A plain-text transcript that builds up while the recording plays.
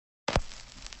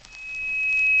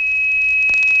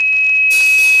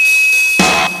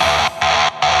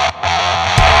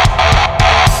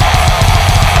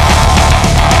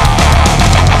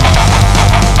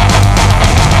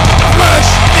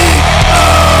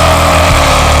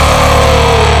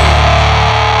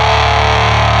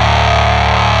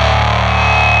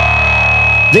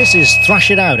This is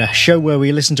Thrash It Out, a show where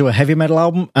we listen to a heavy metal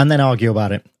album and then argue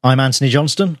about it. I'm Anthony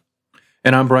Johnston.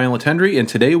 And I'm Brian Latendry, and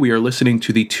today we are listening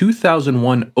to the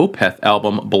 2001 Opeth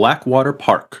album, Blackwater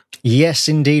Park. Yes,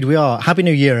 indeed we are. Happy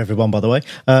New Year, everyone, by the way.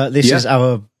 This is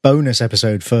our bonus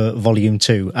episode for Volume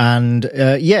 2. And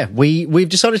we've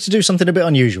decided to do something a bit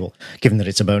unusual, given that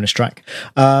it's a bonus track.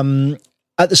 Back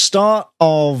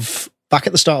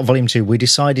at the start of Volume 2, we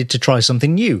decided to try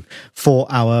something new for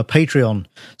our Patreon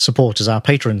supporters, our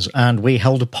patrons, and we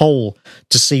held a poll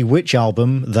to see which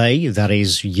album they, that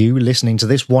is you listening to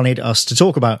this, wanted us to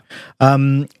talk about.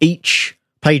 We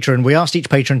asked each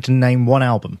patron to name one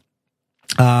album.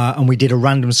 And we did a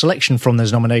random selection from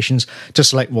those nominations to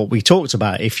select what we talked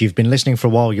about. If you've been listening for a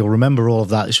while, you'll remember all of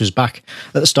that. This was back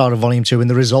at the start of Volume 2, and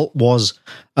the result was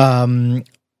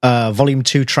Volume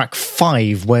 2, Track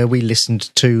 5, where we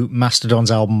listened to Mastodon's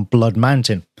album Blood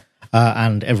Mountain,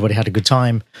 and everybody had a good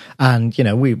time. And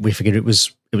we figured it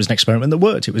was an experiment that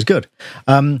worked. It was good.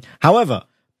 However,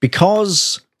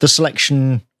 because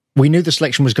we knew the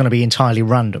selection was going to be entirely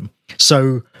random,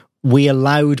 so we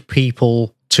allowed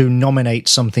people to nominate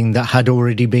something that had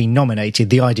already been nominated.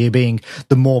 The idea being,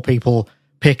 the more people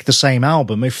pick the same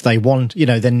album, if they want,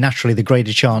 then naturally the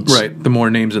greater chance. Right, the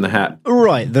more names in the hat.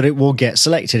 Right, that it will get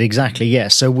selected, exactly, yeah.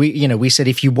 So we said,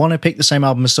 if you want to pick the same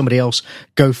album as somebody else,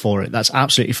 go for it. That's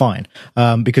absolutely fine,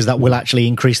 because that will actually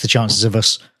increase the chances of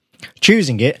us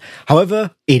choosing it.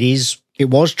 However, it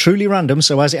was truly random,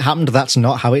 so as it happened, that's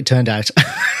not how it turned out.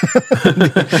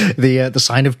 the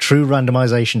sign of true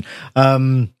randomization.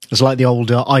 It's like the old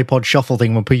iPod shuffle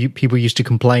thing when people used to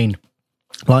complain.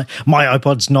 Like, my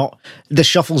iPod's the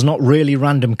shuffle's not really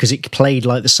random because it played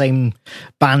like the same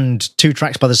band, 2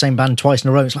 tracks by the same band twice in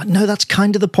a row. It's like, no, that's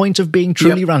kind of the point of being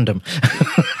truly random,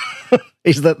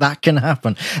 is that can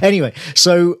happen. Anyway,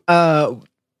 so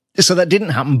that didn't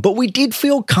happen, but we did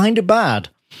feel kind of bad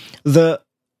that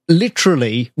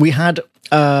literally we had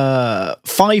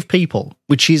 5 people,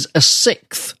 which is a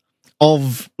sixth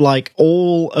of like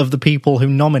all of the people who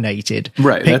nominated.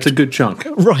 Right, that's a good chunk.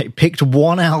 Right, picked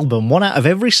one album. 1 out of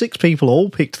every 6 people all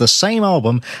picked the same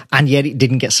album, and yet it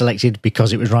didn't get selected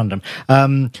because it was random.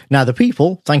 Now, the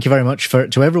people, thank you very much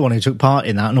to everyone who took part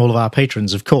in that, and all of our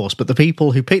patrons, of course, but the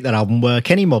people who picked that album were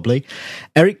Kenny Mobley,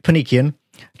 Eric Panikian,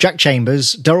 Jack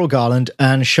Chambers, Daryl Garland,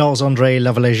 and Charles-André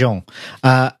Lavallée-Jean.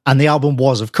 And the album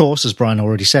was, of course, as Brian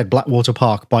already said, Blackwater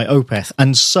Park by Opeth.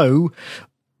 And so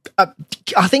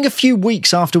I think a few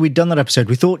weeks after we'd done that episode,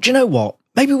 we thought, do you know what?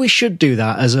 Maybe we should do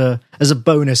that as a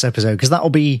bonus episode, because that'll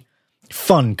be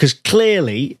fun. Because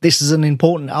clearly, this is an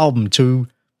important album to,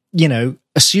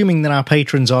 assuming that our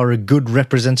patrons are a good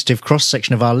representative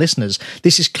cross-section of our listeners,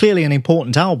 this is clearly an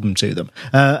important album to them.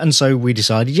 And so we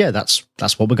decided,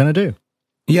 that's what we're going to do.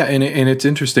 Yeah, and it's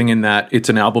interesting in that it's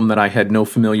an album that I had no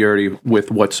familiarity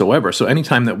with whatsoever. So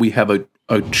anytime that we have a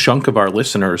chunk of our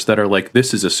listeners that are like,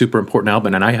 this is a super important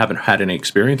album and I haven't had any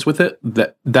experience with it,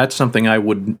 that's something I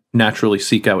would naturally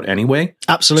seek out anyway.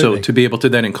 Absolutely. So to be able to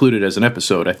then include it as an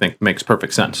episode, I think makes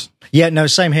perfect sense. Yeah, no,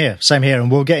 same here.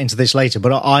 And we'll get into this later.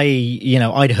 But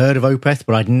I'd heard of Opeth,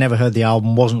 but I'd never heard the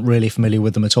album, wasn't really familiar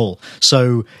with them at all.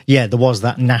 So yeah, there was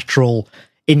that natural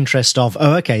interest of,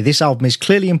 this album is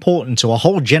clearly important to a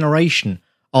whole generation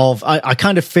of, I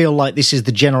kind of feel like this is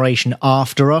the generation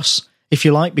after us, if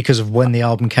you like, because of when the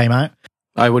album came out.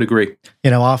 I would agree.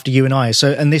 After you and I.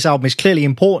 So, and this album is clearly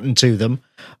important to them.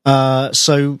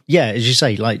 So yeah, as you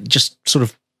say, like, just sort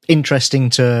of interesting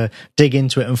to dig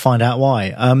into it and find out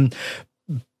why.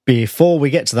 Before we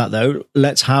get to that though,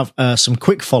 let's have some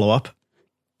quick follow-up.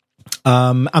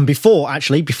 And before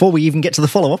we even get to the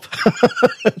follow-up,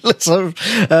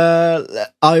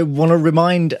 I want to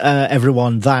remind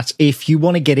everyone that if you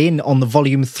want to get in on the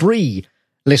Volume 3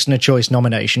 Listener Choice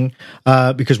nomination,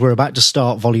 because we're about to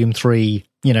start Volume 3,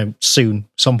 soon,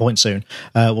 some point soon,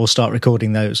 we'll start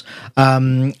recording those.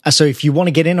 So if you want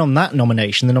to get in on that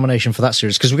nomination, the nomination for that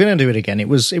series, because we're going to do it again, it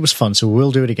was fun, so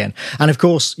we'll do it again. And of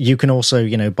course, you can also,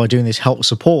 by doing this, help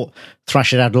support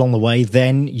Thrash It Out along the way.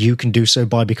 Then you can do so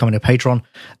by becoming a patron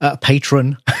at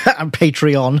Patreon,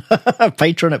 patron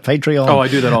at Patreon. Oh, I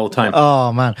do that all the time.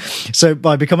 Oh man. So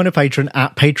by becoming a patron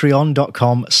at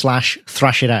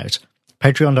patreon.com/thrashitout.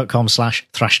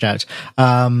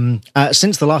 Patreon.com/thrashedout.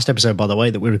 Since the last episode, by the way,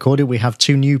 that we recorded, we have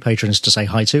 2 new patrons to say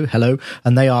hi to. Hello.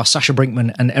 And they are Sasha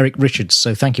Brinkman and Eric Richards.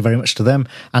 So thank you very much to them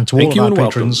and to all of our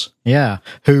patrons. Yeah.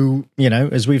 Who,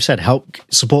 as we've said, help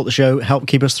support the show, help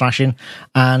keep us thrashing,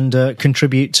 and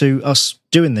contribute to us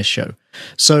doing this show.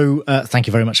 So thank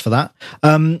you very much for that.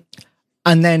 And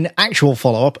then actual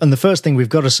follow-up. And the first thing we've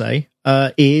got to say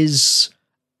is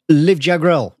Liv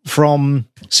Jagrell from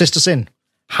Sister Sin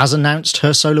has announced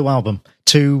her solo album,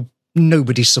 to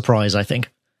nobody's surprise, I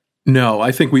think. No,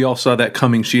 I think we all saw that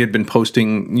coming. She had been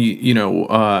posting,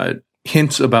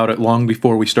 hints about it long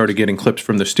before we started getting clips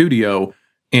from the studio.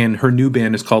 And her new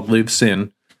band is called Live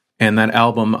Sin. And that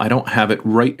album, I don't have it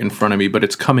right in front of me, but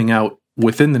it's coming out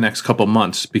within the next couple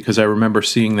months, because I remember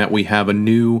seeing that we have a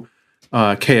new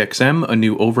KXM, a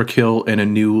new Overkill, and a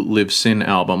new Live Sin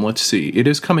album. Let's see. It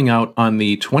is coming out on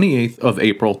the 28th of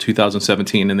April,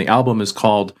 2017, and the album is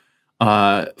called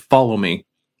Follow Me.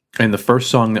 And the first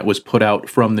song that was put out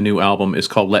from the new album is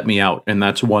called Let Me Out, and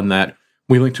that's one that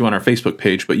we linked to on our Facebook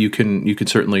page, but you can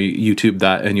certainly YouTube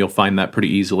that, and you'll find that pretty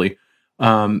easily.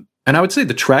 And I would say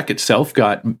the track itself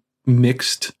got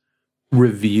mixed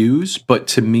reviews, but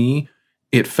to me,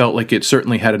 it felt like it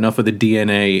certainly had enough of the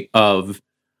DNA of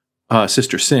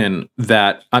Sister Sin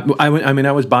that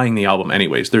I was buying the album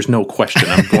anyways. There's no question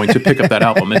I'm going to pick up that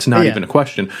album. It's not even a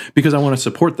question, because I want to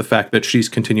support the fact that she's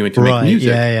continuing to make music.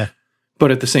 Yeah. But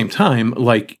at the same time,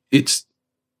 like it's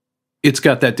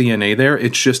got that DNA there.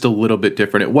 It's just a little bit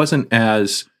different. It wasn't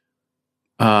as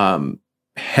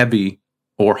heavy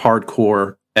or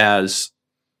hardcore as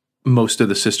most of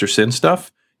the Sister Sin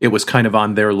stuff. It was kind of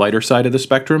on their lighter side of the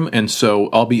spectrum, and so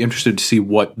I'll be interested to see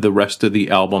what the rest of the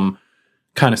album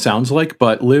kind of sounds like.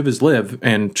 But Liv is Liv,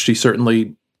 and she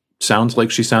certainly sounds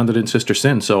like she sounded in Sister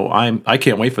Sin, so I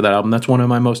can't wait for that album. That's one of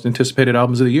my most anticipated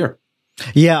albums of the year.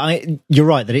 Yeah, you're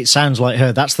right that it sounds like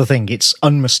her. That's the thing. It's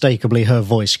unmistakably her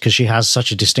voice, because she has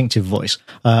such a distinctive voice,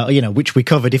 which we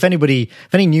covered. If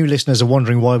any new listeners are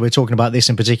wondering why we're talking about this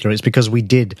in particular, it's because we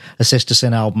did a Sister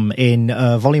Sin album in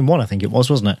Volume 1, I think it was,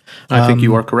 wasn't it? I think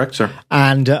you are correct, sir.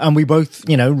 And we both,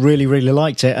 really, really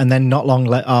liked it. And then not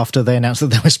long after, they announced that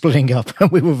they were splitting up,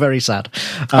 and we were very sad.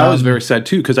 I was very sad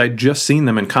too, because I'd just seen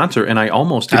them in concert, and I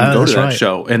almost didn't go to that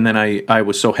show. And then I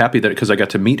was so happy that because I got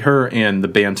to meet her, and the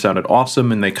band sounded awesome.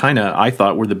 And they I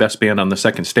thought, were the best band on the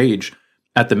second stage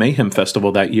at the Mayhem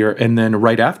Festival that year. And then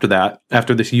right after that,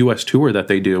 after this U.S. tour that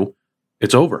they do,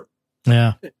 it's over.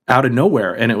 Yeah. Out of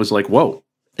nowhere. And it was like, whoa.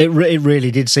 It really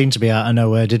did seem to be out of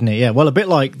nowhere, didn't it? Yeah. Well, a bit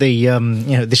like the,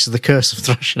 this is the curse of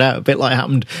Thrash It Out, a bit like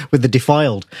happened with the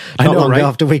Defiled not long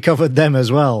after we covered them as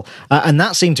well. And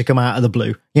that seemed to come out of the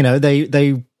blue.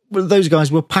 Those guys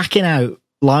were packing out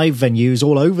live venues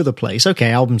all over the place.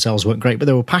 Okay, album sales weren't great, but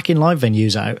they were packing live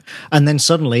venues out. And then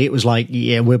suddenly it was like,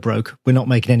 yeah, we're broke. We're not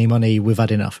making any money. We've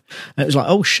had enough. And it was like,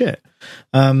 oh shit.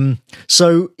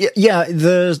 So yeah,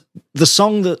 the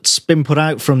song that's been put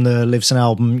out from the Live Sin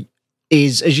album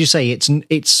is, as you say, it's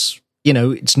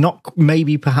not,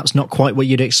 maybe perhaps not quite what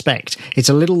you'd expect. It's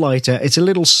a little lighter. It's a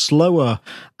little slower,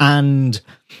 and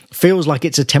feels like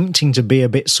it's attempting to be a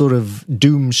bit sort of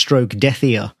doom stroke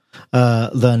deathier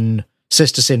than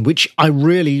Sister Sin, which I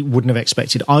really wouldn't have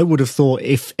expected. I would have thought,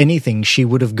 if anything, she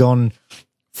would have gone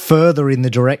further in the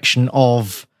direction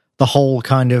of the whole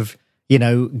kind of,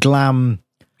 glam.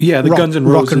 Yeah, the Guns N'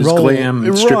 Roses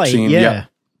glam strip scene. Yeah.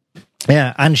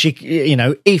 Yeah, and she,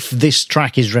 if this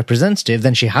track is representative,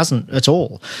 then she hasn't at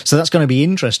all. So that's going to be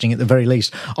interesting at the very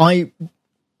least. I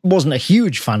wasn't a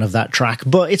huge fan of that track,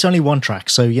 but it's only one track,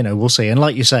 so, we'll see. And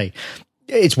like you say,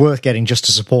 it's worth getting just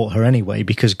to support her anyway,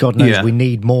 because God knows we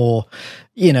need more,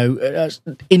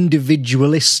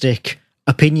 individualistic,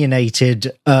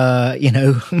 opinionated,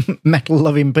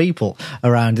 metal-loving people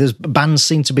around. There's bands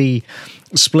seem to be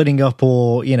splitting up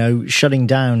or, shutting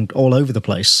down all over the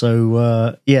place.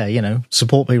 So,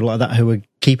 support people like that who are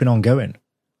keeping on going.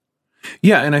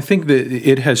 Yeah, and I think that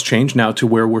it has changed now to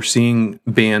where we're seeing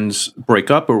bands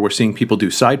break up, or we're seeing people do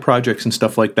side projects and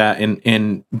stuff like that.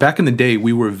 And back in the day,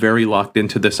 we were very locked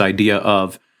into this idea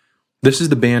of, this is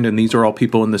the band, and these are all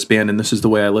people in this band, and this is the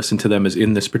way I listen to them, is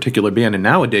in this particular band. And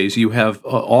nowadays, you have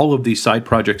all of these side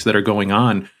projects that are going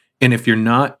on, and if you're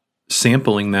not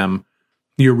sampling them,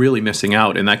 you're really missing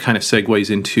out. And that kind of segues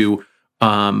into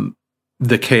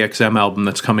the KXM album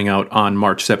that's coming out on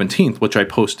March 17th, which I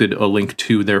posted a link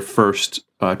to their first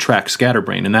track,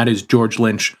 Scatterbrain. And that is George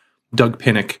Lynch, Doug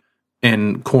Pinnick,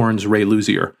 and Korn's Ray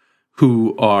Luzier,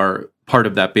 who are part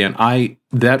of that band.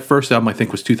 That first album, I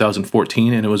think, was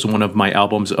 2014, and it was one of my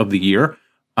albums of the year.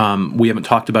 We haven't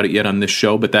talked about it yet on this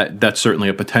show, but that's certainly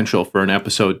a potential for an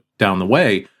episode down the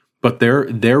way. But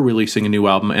they're releasing a new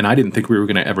album, and I didn't think we were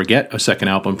going to ever get a second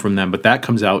album from them, but that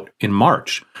comes out in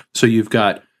March. So you've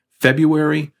got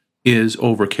February is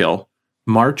Overkill,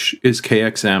 March is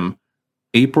KXM,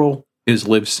 April is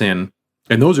Live Sin,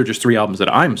 and those are just three albums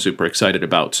that I'm super excited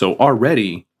about. So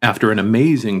already, after an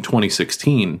amazing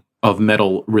 2016 of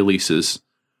metal releases,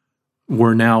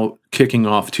 we're now kicking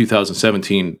off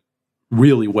 2017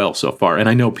 really well so far. And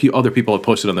I know other people have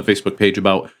posted on the Facebook page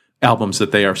about albums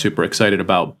that they are super excited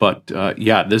about. But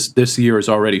this year is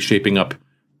already shaping up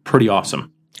pretty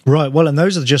awesome. Right. Well, and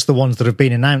those are just the ones that have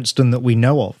been announced and that we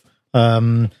know of.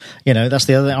 That's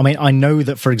the other thing. I mean, I know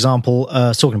that, for example,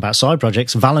 talking about side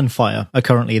projects, Valenfire are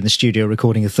currently in the studio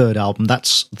recording a third album.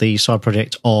 That's the side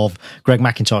project of Greg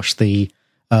McIntosh, the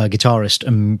guitarist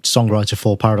and songwriter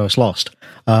for Paradise Lost.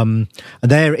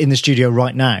 They're in the studio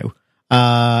right now,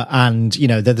 and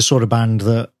they're the sort of band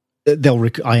that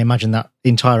I imagine that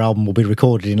entire album will be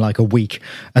recorded in like a week,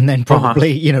 and then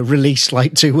probably released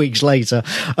like 2 weeks later.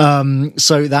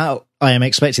 So that I am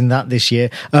expecting that this year.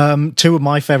 Two of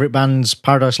my favorite bands,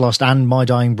 Paradise Lost and My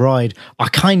Dying Bride,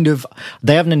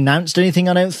 they haven't announced anything,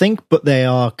 I don't think, but they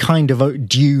are kind of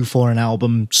due for an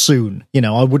album soon.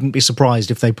 I wouldn't be surprised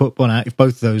if they put one out, if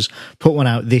both of those put one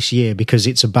out this year, because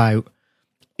it's about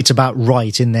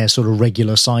right in their sort of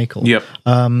regular cycle. Yep.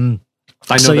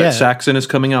 I know that Saxon is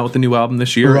coming out with a new album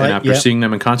this year, and after seeing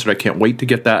them in concert, I can't wait to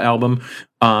get that album.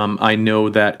 I know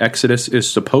that Exodus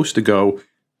is supposed to go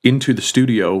into the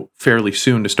studio fairly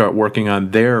soon to start working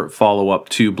on their follow-up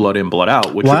to Blood In, Blood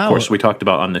Out, which, of course, we talked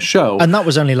about on the show. And that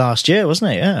was only last year,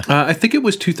 wasn't it? Yeah. I think it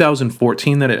was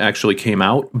 2014 that it actually came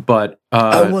out, but...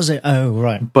 was it? Oh,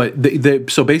 right. But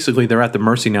so basically, they're at the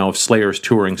mercy now of Slayer's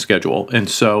touring schedule, and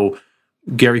so...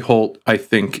 Gary Holt, I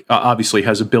think, obviously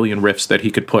has a billion riffs that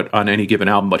he could put on any given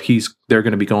album, but they're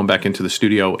going to be going back into the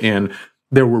studio, and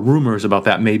there were rumors about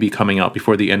that maybe coming out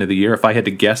before the end of the year. If I had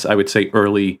to guess, I would say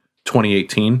early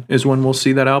 2018 is when we'll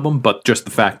see that album, but just the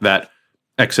fact that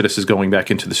Exodus is going back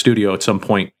into the studio at some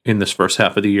point in this first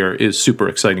half of the year is super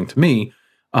exciting to me,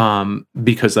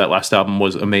 because that last album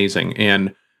was amazing,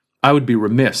 and I would be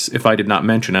remiss if I did not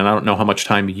mention, and I don't know how much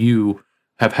time you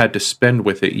have had to spend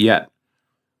with it yet,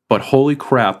 but holy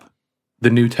crap, the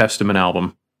New Testament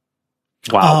album.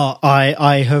 Wow.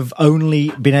 I have only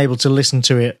been able to listen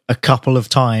to it a couple of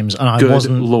times, and I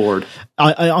wasn't... Good Lord.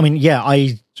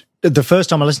 The first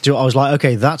time I listened to it, I was like,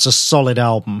 okay, that's a solid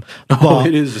album. But,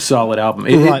 it is a solid album.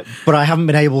 Right, but I haven't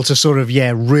been able to sort of,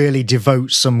 really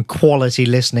devote some quality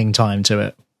listening time to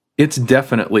it. It's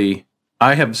definitely...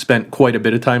 I have spent quite a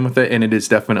bit of time with it, and it is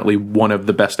definitely one of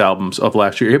the best albums of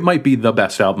last year. It might be the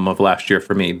best album of last year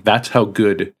for me. That's how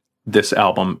good this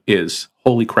album is.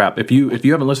 Holy crap. If you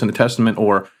haven't listened to Testament,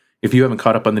 or if you haven't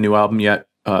caught up on the new album yet,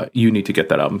 you need to get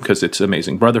that album, because it's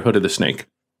amazing. Brotherhood of the Snake.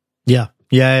 Yeah.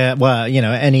 Well,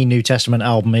 any New Testament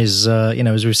album is,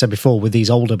 as we've said before, with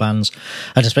these older bands,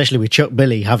 and especially with Chuck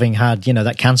Billy having had,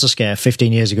 that cancer scare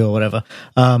 15 years ago or whatever,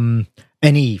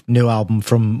 any new album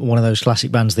from one of those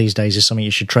classic bands these days is something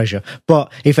you should treasure.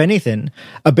 But if anything,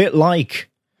 a bit like,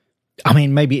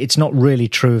 maybe it's not really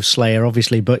true of Slayer,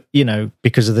 obviously, but,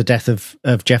 because of the death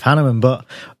of Jeff Hanneman, but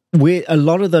with a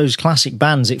lot of those classic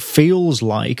bands, it feels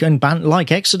like, and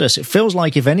like Exodus, it feels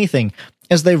like, if anything,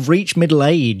 as they've reached middle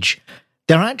age,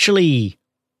 they're actually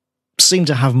seem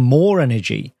to have more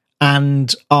energy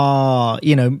and are,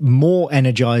 more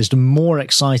energized and more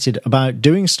excited about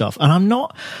doing stuff. And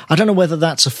I don't know whether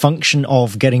that's a function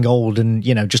of getting old and,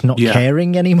 just not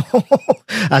caring anymore,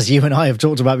 as you and I have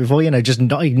talked about before, just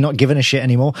not giving a shit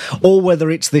anymore, or whether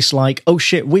it's this like, oh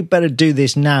shit, we better do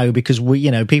this now because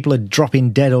people are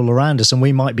dropping dead all around us and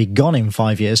we might be gone in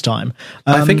 5 years' time.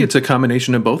 I think it's a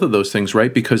combination of both of those things,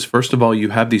 right? Because first of all, you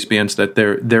have these bands that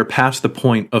they're past the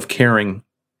point of caring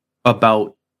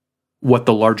about what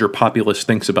the larger populace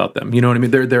thinks about them. You know what I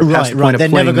mean? They're past the point of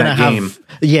playing that game.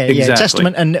 Exactly.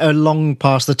 Testament, and long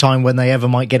past the time when they ever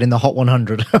might get in the Hot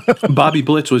 100. Bobby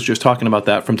Blitz was just talking about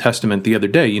that from Testament the other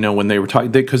day, when they were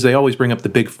talking, because they always bring up the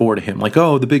Big Four to him, like,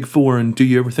 oh, the Big Four, and do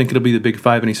you ever think it'll be the Big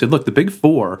Five? And he said, look, the Big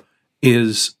Four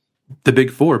is the Big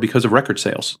Four because of record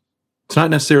sales. It's not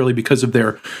necessarily because of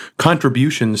their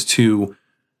contributions to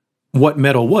what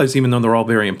metal was, even though they're all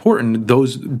very important.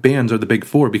 Those bands are the Big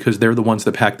Four because they're the ones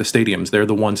that pack the stadiums. They're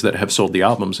the ones that have sold the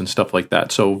albums and stuff like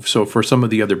that. So for some of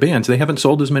the other bands, they haven't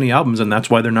sold as many albums, and that's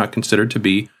why they're not considered to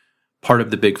be part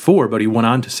of the Big Four. But he went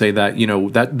on to say that,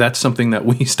 that's something that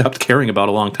we stopped caring about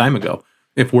a long time ago.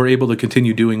 If we're able to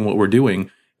continue doing what we're doing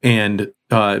and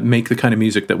make the kind of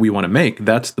music that we want to make,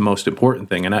 that's the most important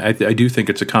thing. And I do think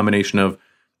it's a combination of,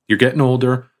 you're getting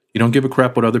older, you don't give a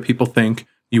crap what other people think.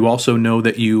 You also know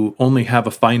that you only have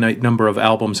a finite number of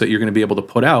albums that you're going to be able to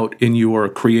put out in your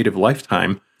creative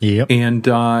lifetime. Yep. And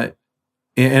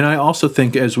I also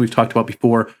think, as we've talked about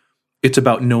before, it's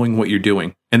about knowing what you're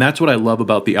doing. And that's what I love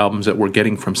about the albums that we're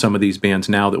getting from some of these bands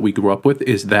now that we grew up with,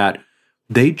 is that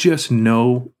they just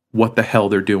know what the hell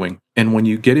they're doing. And when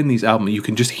you get in these albums, you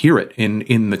can just hear it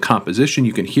in the composition.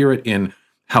 You can hear it in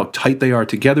how tight they are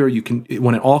together.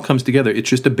 When it all comes together, it's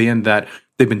just a band that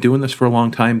they've been doing this for a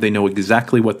long time. They know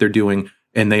exactly what they're doing,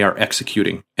 and they are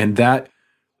executing. And that,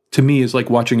 to me, is like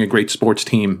watching a great sports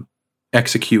team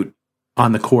execute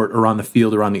on the court or on the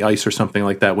field or on the ice or something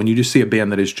like that. When you just see a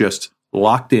band that is just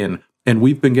locked in, and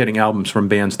we've been getting albums from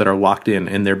bands that are locked in,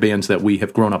 and they're bands that we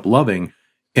have grown up loving,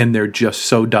 and they're just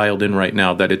so dialed in right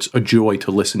now that it's a joy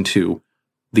to listen to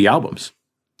the albums.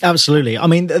 Absolutely. I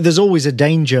mean, there's always a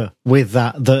danger with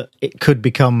that it could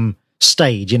become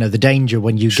stage. You know, the danger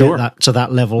when you get that to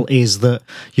that level is that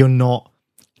you're not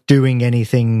doing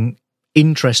anything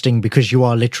interesting because you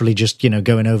are literally just, you know,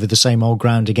 going over the same old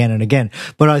ground again and again.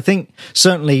 But I think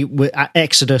certainly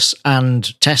Exodus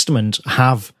and Testament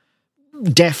have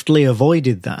deftly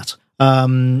avoided that.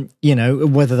 You know,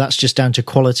 whether that's just down to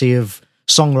quality of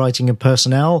songwriting and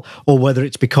personnel, or whether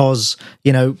it's because,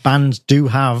 you know, bands do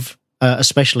have,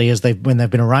 especially when they've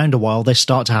been around a while, they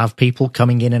start to have people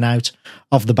coming in and out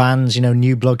of the bands, you know,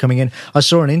 new blood coming in. I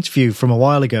saw an interview from a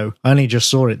while ago. I only just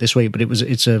saw it this week, but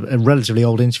it's a relatively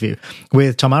old interview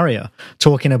with Tom Araya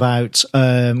talking about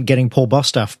getting Paul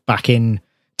Bostaph back in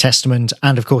Testament,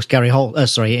 and of course Gary Holt,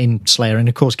 in Slayer, and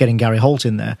of course getting Gary Holt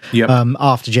in there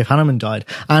after Jeff Hanneman died.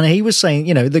 And he was saying,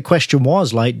 you know, the question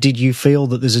was like, did you feel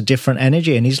that there's a different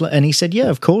energy? And he said, yeah,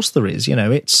 of course there is. You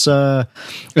know, it's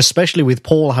especially with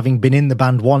Paul having been in the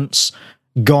band once,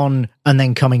 gone, and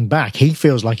then coming back, he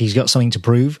feels like he's got something to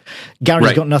prove.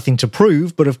 Gary's got nothing to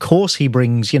prove, but of course he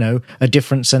brings, you know, a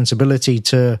different sensibility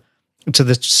to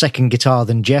the second guitar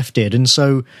than Jeff did. And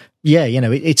so, yeah, you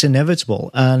know, it's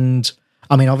inevitable. And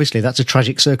I mean, obviously, that's a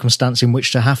tragic circumstance in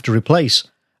which to have to replace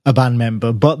a band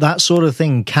member, but that sort of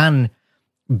thing can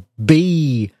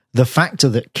be the factor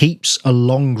that keeps a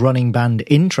long-running band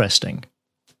interesting.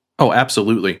 Oh,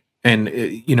 absolutely. And,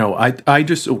 you know, I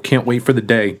just can't wait for the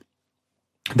day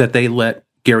that they let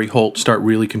Gary Holt start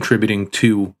really contributing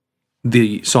to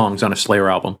the songs on a Slayer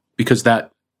album, because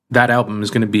that album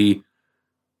is going to be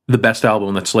the best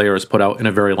album that Slayer has put out in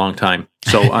a very long time.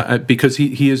 So, because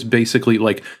he is basically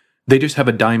like, they just have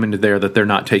a diamond there that they're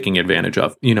not taking advantage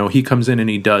of. You know, he comes in and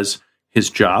he does his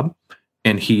job,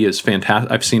 and he is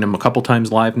fantastic. I've seen him a couple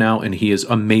times live now, and he is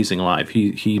amazing live.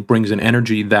 He brings an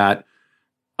energy that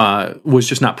was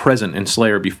just not present in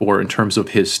Slayer before in terms of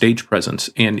his stage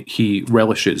presence, and he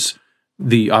relishes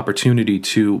the opportunity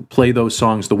to play those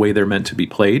songs the way they're meant to be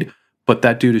played. But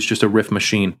that dude is just a riff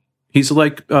machine. He's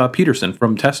like Peterson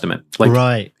from Testament.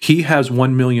 Like, he has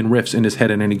 1 million riffs in his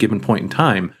head at any given point in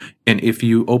time. And if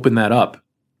you open that up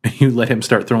and you let him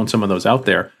start throwing some of those out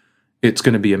there, it's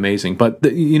going to be amazing. But,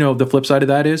 you know, the flip side of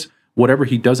that is whatever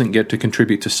he doesn't get to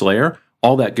contribute to Slayer,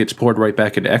 all that gets poured right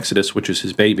back into Exodus, which is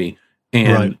his baby.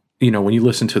 And, you know, when you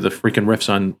listen to the freaking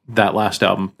riffs on that last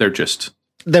album,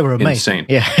 they were amazing. Insane.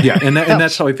 Yeah. And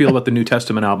that's how I feel about the New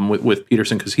Testament album with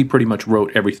Peterson, because he pretty much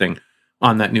wrote everything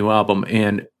on that new album,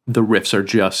 and the riffs are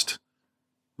just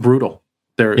brutal.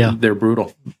 They're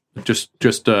brutal. Just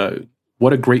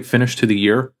what a great finish to the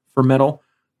year for metal,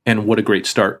 and what a great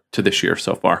start to this year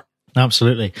so far.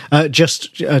 Absolutely.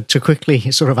 Just to quickly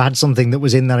sort of add something that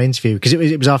was in that interview, because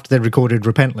it was after they'd recorded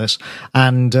Repentless,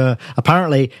 and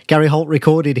apparently Gary Holt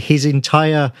recorded his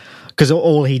entire, because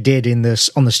all he did on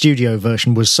the studio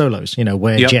version was solos, you know,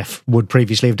 where Jeff would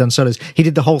previously have done solos. He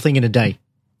did the whole thing in a day.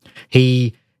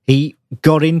 He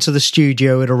got into the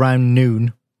studio at around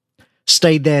noon,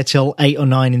 stayed there till 8 or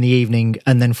 9 in the evening,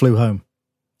 and then flew home.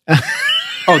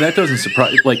 Oh, that doesn't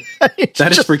surprise. Like,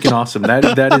 that is freaking awesome.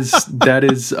 That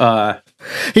is.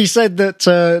 He said that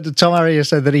Tom Araya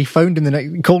said that he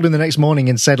called in the next morning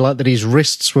and said like that his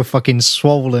wrists were fucking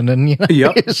swollen, and you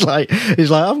know, he's like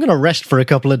I'm going to rest for a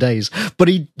couple of days. But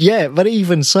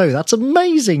even so, that's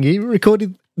amazing. He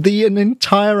recorded an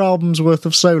entire album's worth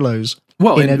of solos.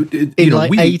 Well, in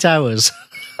 8 hours.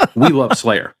 We love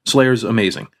Slayer. Slayer's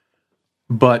amazing.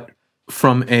 But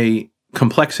from a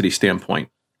complexity standpoint,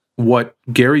 what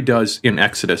Gary does in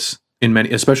Exodus,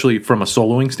 especially from a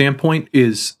soloing standpoint,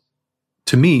 is,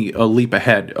 to me, a leap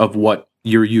ahead of what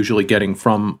you're usually getting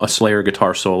from a Slayer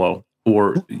guitar solo,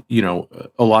 or, you know,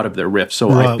 a lot of their riffs.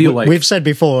 So I feel like we've said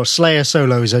before, Slayer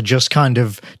solos are just kind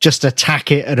of just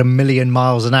attack it at 1,000,000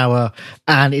 miles an hour,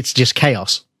 and it's just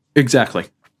chaos. Exactly.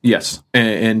 Yes.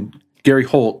 And Gary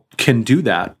Holt can do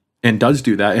that, and does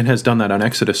do that, and has done that on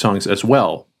Exodus songs as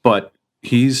well. But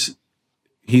he's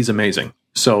amazing.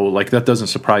 So, like, that doesn't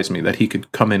surprise me that he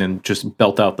could come in and just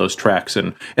belt out those tracks.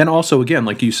 And also, again,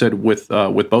 like you said with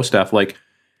Bostaph, like,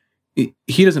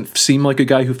 he doesn't seem like a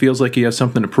guy who feels like he has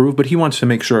something to prove, but he wants to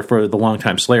make sure for the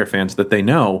longtime Slayer fans that they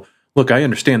know, look, I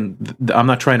understand I'm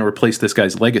not trying to replace this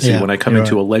guy's legacy when I come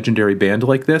into a legendary band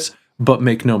like this, but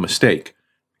make no mistake,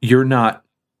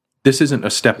 this isn't a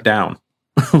step down.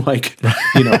 Like,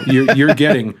 you know, you're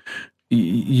getting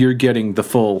the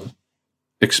full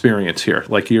experience here.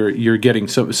 Like you're getting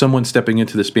someone stepping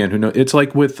into this band who know. It's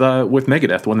like with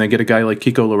Megadeth when they get a guy like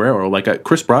Kiko Loureiro. Like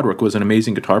Chris Broderick was an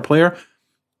amazing guitar player,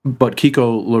 but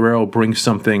Kiko Loureiro brings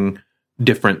something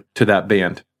different to that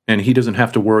band, and he doesn't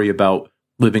have to worry about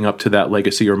living up to that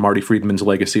legacy or Marty Friedman's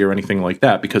legacy or anything like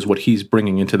that, because what he's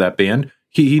bringing into that band,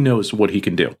 he knows what he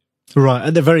can do. Right.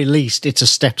 At the very least, it's a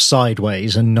step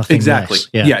sideways and nothing exactly. less.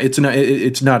 Yeah.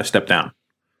 It's not a step down.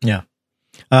 Yeah.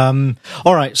 All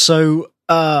right. So,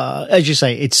 as you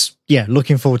say,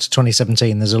 looking forward to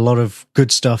 2017. There's a lot of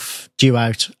good stuff due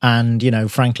out.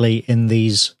 And, frankly, in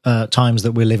these times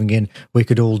that we're living in, we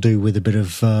could all do with a bit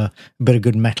of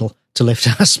good metal to lift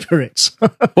our spirits.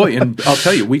 Boy, and I'll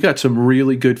tell you, we got some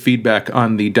really good feedback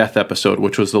on the Death episode,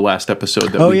 which was the last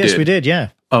episode that we did,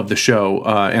 yeah, of the show.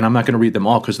 And I'm not going to read them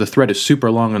all because the thread is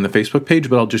super long on the Facebook page,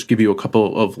 but I'll just give you a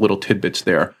couple of little tidbits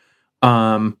there.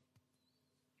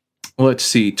 Let's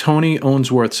see. Tony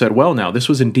Owensworth said, well, now, this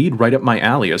was indeed right up my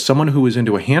alley. As someone who was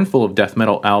into a handful of death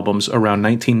metal albums around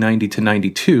 1990 to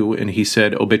 92, and he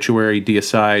said Obituary,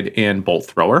 Deicide, and Bolt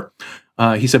Thrower.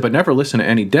 He said, but never listen to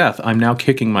any Death. I'm now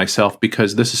kicking myself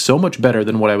because this is so much better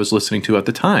than what I was listening to at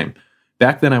the time.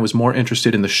 Back then, I was more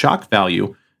interested in the shock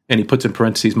value. And he puts in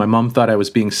parentheses, my mom thought I was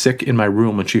being sick in my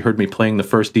room when she heard me playing the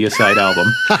first Deicide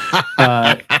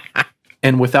album.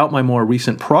 And without my more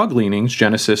recent prog leanings,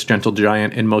 Genesis, Gentle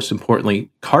Giant, and most importantly,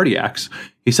 Cardiacs,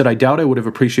 he said, I doubt I would have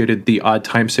appreciated the odd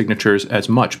time signatures as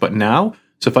much. But now,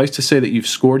 suffice to say that you've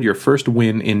scored your first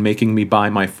win in making me buy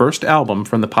my first album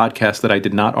from the podcast that I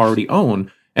did not already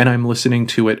own, and I'm listening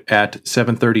to it at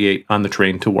 7:38 on the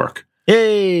train to work.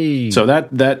 Yay! So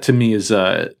that to me is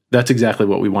that's exactly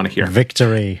what we want to hear.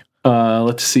 Victory.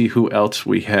 Let's see who else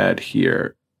we had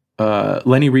here.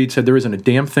 Lenny Reed said there isn't a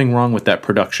damn thing wrong with that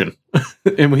production.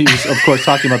 And he was, of course,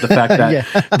 talking about the fact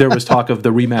that there was talk of the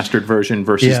remastered version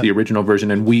versus the original version,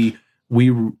 and we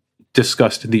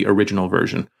discussed the original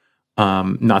version,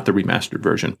 not the remastered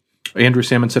version. Andrew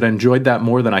Salmon said, I enjoyed that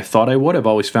more than I thought I would. I've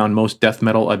always found most death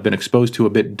metal I've been exposed to a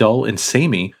bit dull and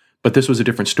samey, but this was a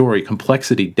different story,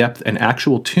 complexity, depth, and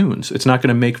actual tunes. It's not going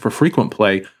to make for frequent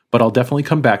play, but I'll definitely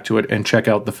come back to it and check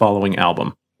out the following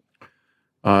album.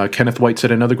 Kenneth White said,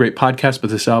 another great podcast,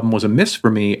 but this album was a miss for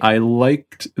me. I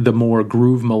liked the more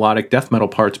groove melodic death metal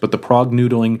parts, but the prog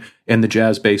noodling and the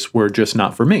jazz bass were just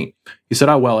not for me. He said,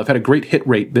 oh, well, I've had a great hit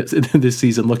rate this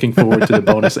season. Looking forward to the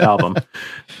bonus album.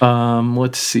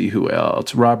 Let's see who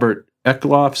else. Robert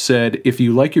Eckloff said, if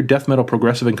you like your death metal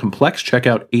progressive and complex, check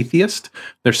out Atheist.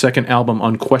 Their second album,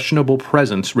 Unquestionable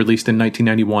Presence, released in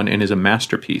 1991 and is a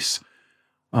masterpiece.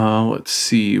 Let's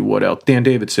see what else. Dan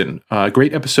Davidson,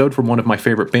 great episode from one of my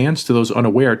favorite bands. To those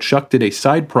unaware, Chuck did a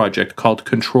side project called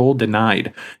Control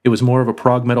Denied. It was more of a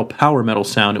prog metal, power metal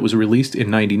sound. It was released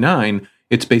in 99.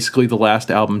 It's basically the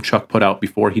last album Chuck put out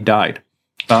before he died.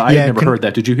 I had never heard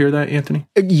that. Did you hear that, Anthony?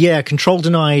 Yeah, Control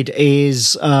Denied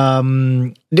is... Chuck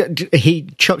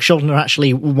Schuldiner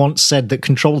actually once said that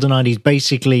Control Denied is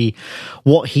basically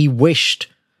what he wished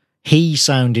he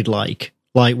sounded like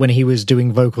when he was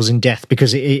doing vocals in Death,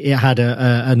 because it had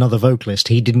another vocalist.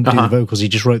 He didn't do the vocals, he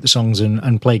just wrote the songs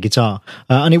and played guitar.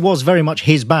 And it was very much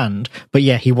his band, but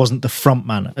yeah, he wasn't the front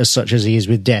man as such as he is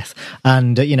with Death.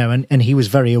 And, and he was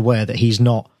very aware that he's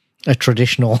not a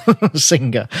traditional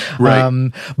singer.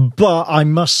 Right. But I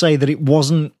must say that it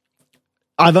wasn't,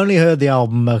 I've only heard the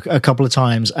album a couple of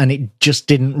times and it just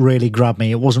didn't really grab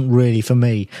me. It wasn't really for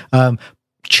me.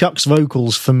 Chuck's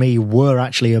vocals for me were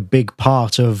actually a big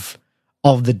part of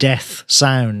the Death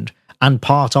sound and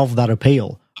part of that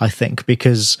appeal, I think,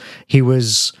 because he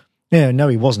was,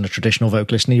 he wasn't a traditional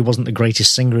vocalist and he wasn't the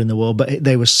greatest singer in the world, but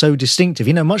they were so distinctive,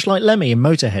 much like Lemmy in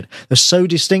Motorhead. They're so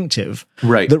distinctive,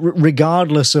 right, that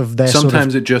regardless of their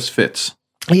sometimes it just fits.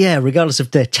 Yeah, regardless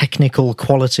of their technical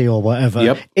quality or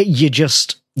whatever,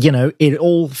 it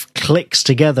all clicks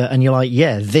together and you're like,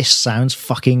 yeah, this sounds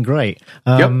fucking great.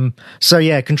 So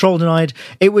yeah, Control Denied,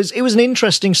 it was an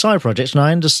interesting side project, and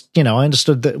I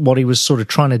understood that what he was sort of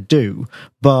trying to do,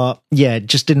 but yeah, it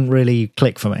just didn't really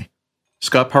click for me.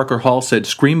 Scott Parker Hall said,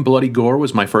 Scream Bloody Gore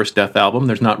was my first Death album.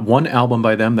 There's not one album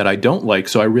by them that I don't like,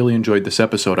 so I really enjoyed this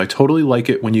episode. I totally like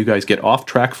it when you guys get off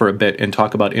track for a bit and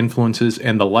talk about influences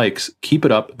and the likes. Keep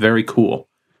it up. Very cool.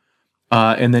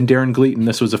 And then Darren Gleaton,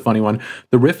 this was a funny one.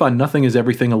 The riff on Nothing Is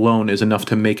Everything alone is enough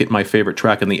to make it my favorite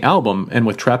track in the album, and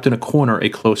with Trapped in a Corner, a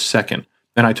close second.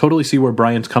 And I totally see where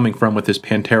Brian's coming from with his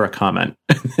Pantera comment.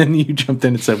 And then you jumped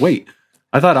in and said, wait,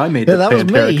 I thought I made the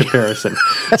Pantera comparison.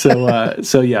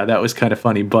 So yeah, that was kind of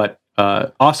funny, but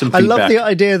awesome feedback. I love the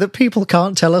idea that people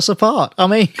can't tell us apart. I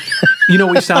mean...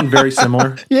 We sound very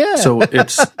similar. Yeah. So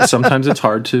sometimes it's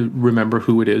hard to remember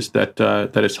who it is that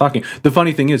is talking. The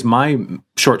funny thing is, my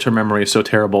short-term memory is so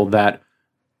terrible that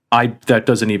I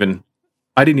didn't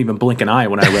even blink an eye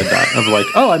when I read that. Of like,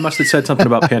 oh, I must have said something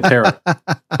about Pantera.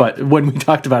 But when we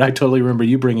talked about it, I totally remember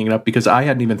you bringing it up because I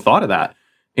hadn't even thought of that.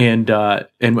 And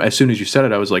as soon as you said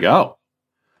it, I was like, oh.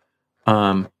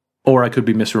 Or I could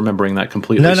be misremembering that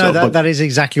completely. No, that is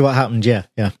exactly what happened.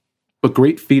 Yeah. But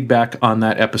great feedback on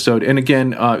that episode. And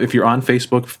again, if you're on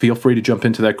Facebook, feel free to jump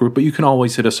into that group. But you can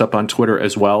always hit us up on Twitter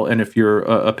as well. And if you're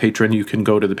a patron, you can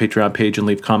go to the Patreon page and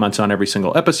leave comments on every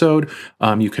single episode.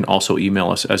 You can also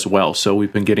email us as well. So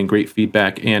we've been getting great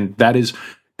feedback. And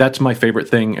that's my favorite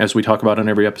thing, as we talk about on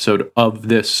every episode of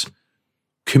this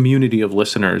community of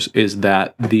listeners, is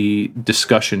that the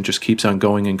discussion just keeps on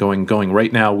going and going and going.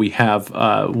 Right now, we have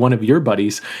one of your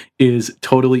buddies is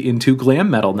totally into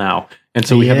glam metal now. And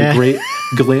so we have a great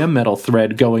glam metal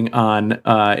thread going on.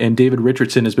 And David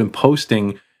Richardson has been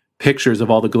posting pictures of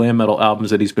all the glam metal albums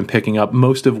that he's been picking up,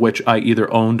 most of which I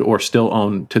either owned or still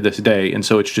own to this day. And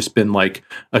so it's just been like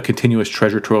a continuous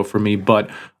treasure trove for me. But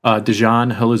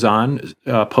Dejan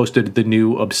Haluzan posted the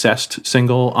new Obsessed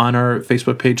single on our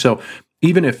Facebook page. So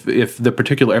even if the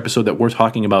particular episode that we're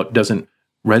talking about doesn't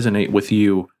resonate with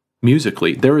you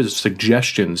musically, there is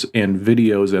suggestions and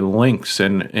videos and links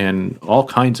and all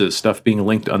kinds of stuff being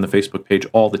linked on the Facebook page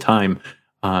all the time.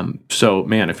 So,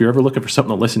 man, if you're ever looking for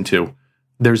something to listen to,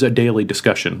 there's a daily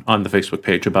discussion on the Facebook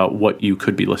page about what you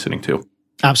could be listening to.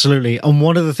 Absolutely. And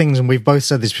one of the things, and we've both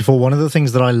said this before, one of the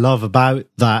things that I love about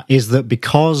that is that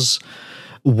because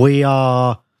we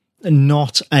are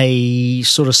not a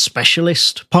sort of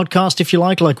specialist podcast, if you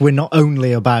like we're not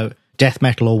only about death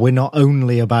metal, or we're not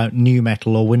only about new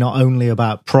metal, or we're not only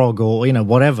about prog, or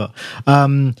whatever,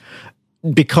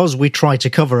 because we try to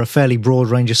cover a fairly broad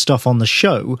range of stuff on the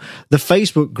show, the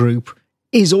Facebook group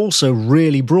is also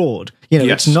really broad.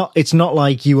 Yes. It's not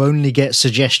like you only get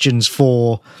suggestions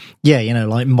for,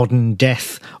 like modern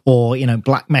death or,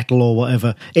 black metal or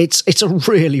whatever. It's a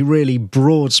really, really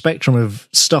broad spectrum of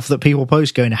stuff that people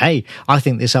post going, hey, I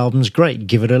think this album's great,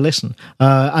 give it a listen.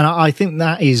 And I think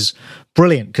that is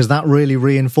brilliant, because that really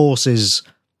reinforces,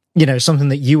 something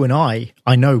that you and I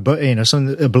know, but,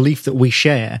 a belief that we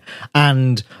share.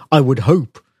 And I would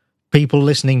hope people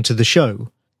listening to the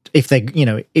show,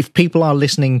 if people are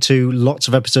listening to lots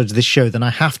of episodes of this show, then I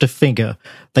have to figure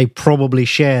they probably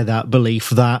share that belief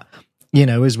that,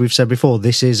 as we've said before,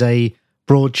 this is a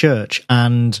broad church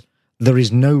and there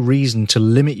is no reason to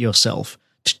limit yourself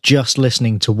to just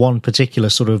listening to one particular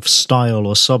sort of style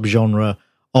or subgenre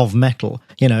of metal.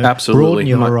 Absolutely. Broaden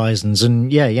your horizons and,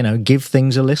 give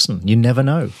things a listen. You never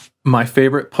know. My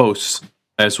favorite posts,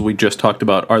 as we just talked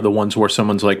about, are the ones where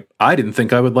someone's like, I didn't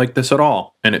think I would like this at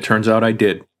all. And it turns out I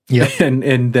did. Yeah.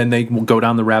 And then they will go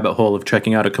down the rabbit hole of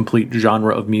checking out a complete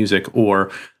genre of music, or,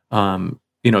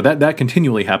 that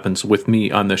continually happens with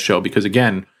me on this show, because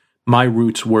again, my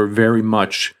roots were very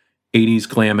much 80s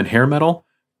glam and hair metal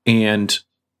and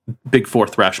big four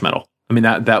thrash metal. I mean,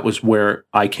 that was where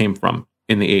I came from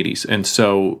in the 80s.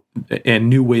 And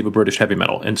new wave of British heavy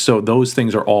metal. And so those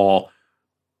things are all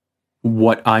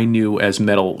what I knew as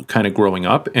metal kind of growing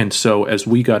up. And so as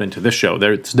we got into this show,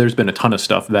 there's been a ton of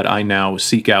stuff that I now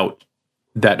seek out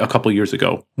that a couple of years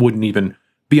ago wouldn't even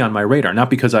be on my radar.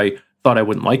 Not because I thought I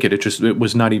wouldn't like it. It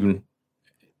was not even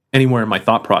anywhere in my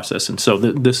thought process. And so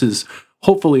this is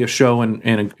hopefully a show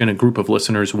and a group of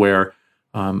listeners where,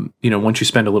 once you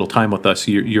spend a little time with us,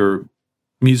 your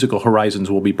musical horizons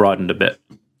will be broadened a bit.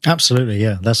 Absolutely.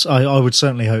 Yeah. I would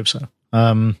certainly hope so.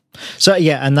 And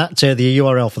that the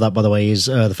URL for that, by the way, is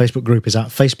the Facebook group is at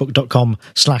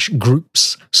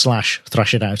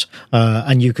facebook.com/groups/thrashitout,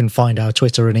 and you can find our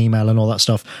Twitter and email and all that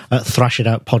stuff at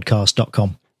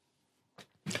thrashitoutpodcast.com.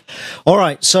 All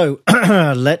right, so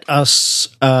let us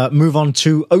move on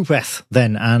to Opeth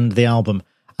then, and the album.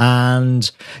 And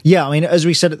as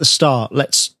we said at the start,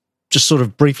 let's just sort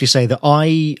of briefly say that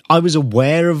I was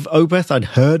aware of Opeth. I'd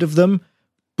heard of them,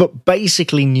 but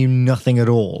basically knew nothing at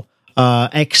all.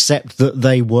 Except that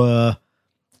they were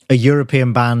a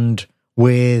European band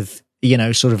with,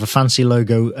 sort of a fancy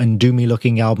logo and doomy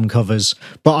looking album covers,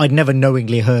 but I'd never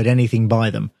knowingly heard anything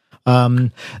by them.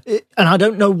 And I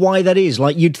don't know why that is.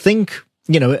 Like, you'd think,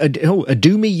 a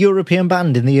doomy European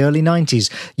band in the early 90s,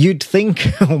 you'd think,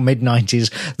 or mid 90s,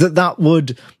 that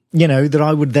would, that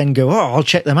I would then go, I'll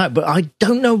check them out. But I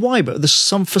don't know why, but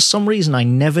for some reason I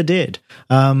never did.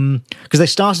 Because they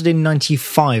started in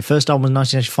 95. First album was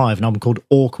 1995, an album called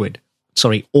Orchid,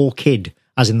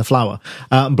 as in the flower.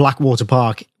 Blackwater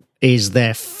Park is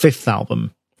their fifth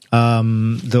album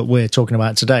that we're talking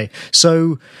about today.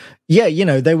 So,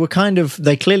 yeah, they were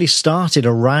they clearly started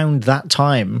around that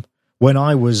time when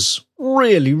I was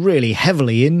really, really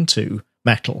heavily into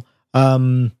metal.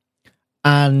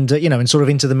 And sort of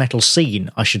into the metal scene,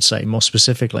 I should say, more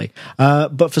specifically.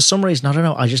 But for some reason, I don't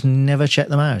know, I just never checked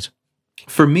them out.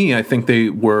 For me, I think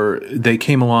they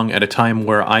came along at a time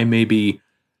where I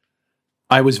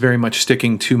was very much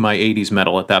sticking to my 80s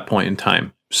metal at that point in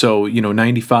time. So,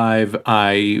 95,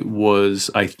 I was,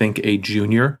 I think, a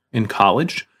junior in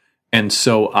college. And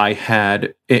so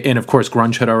and of course,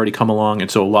 grunge had already come along. And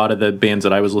so a lot of the bands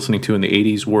that I was listening to in the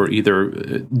 80s were either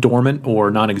dormant or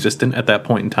non-existent at that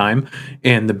point in time.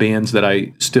 And the bands that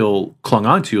I still clung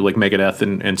on to, like Megadeth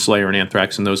and Slayer and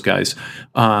Anthrax and those guys,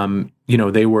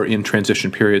 they were in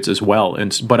transition periods as well.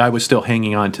 But I was still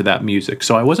hanging on to that music.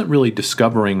 So I wasn't really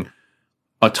discovering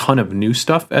a ton of new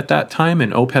stuff at that time.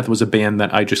 And Opeth was a band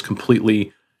that I just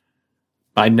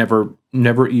I never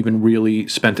even really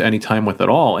spent any time with at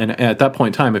all. And at that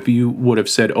point in time, if you would have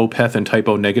said Opeth and Type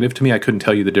O Negative to me, I couldn't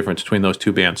tell you the difference between those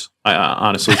two bands. I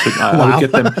honestly couldn't.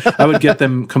 I would get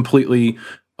them completely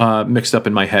mixed up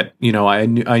in my head. I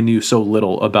knew so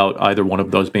little about either one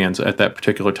of those bands at that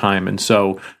particular time. And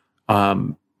so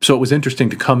it was interesting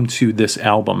to come to this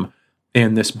album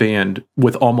and this band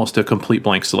with almost a complete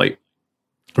blank slate.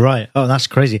 Right. Oh, that's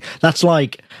crazy. That's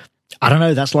like, I don't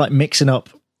know, that's like mixing up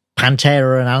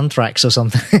Pantera and Anthrax or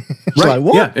something. Right. Like,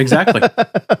 what? Yeah, exactly.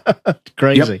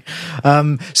 Crazy.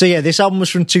 Yep. So yeah, this album was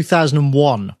from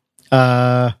 2001,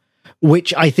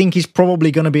 which I think is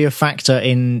probably going to be a factor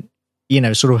in,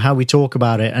 sort of how we talk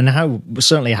about it and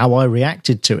certainly how I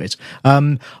reacted to it.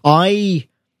 I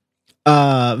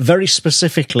very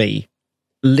specifically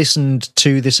listened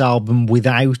to this album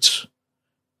without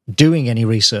doing any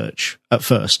research at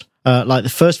first. Like the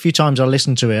first few times I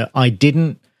listened to it, I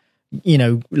didn't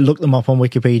look them up on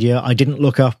Wikipedia. I didn't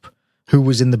look up who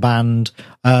was in the band,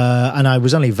 and I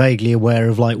was only vaguely aware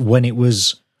of like when it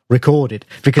was recorded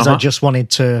because I just wanted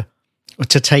to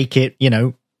take it,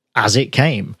 as it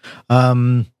came,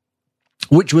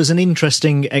 which was an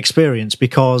interesting experience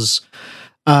because,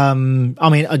 cards on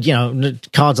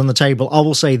the table. I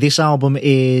will say this album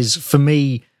is for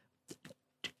me.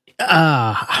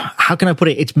 How can I put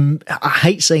it? I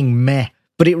hate saying meh,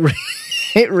 but it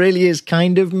really is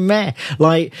kind of meh.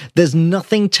 Like, there's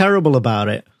nothing terrible about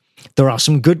it. There are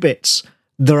some good bits.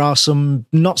 There are some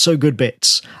not so good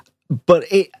bits, but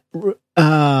it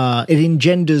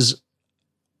engenders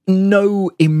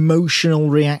no emotional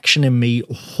reaction in me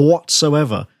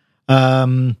whatsoever.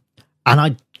 And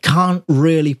I can't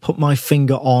really put my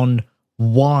finger on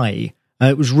why.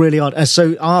 It was really odd. And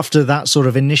so after that sort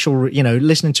of initial,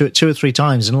 listening to it 2 or 3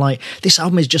 times and like, this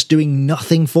album is just doing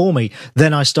nothing for me.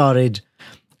 Then I started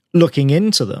looking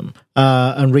into them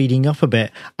and reading up a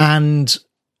bit. And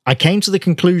I came to the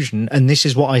conclusion, and this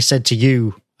is what I said to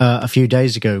you a few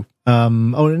days ago. It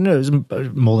was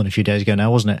more than a few days ago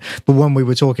now, wasn't it? But when we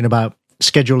were talking about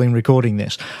scheduling recording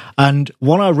this. And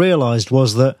what I realized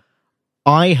was that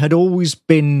I had always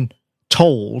been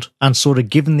told and sort of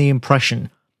given the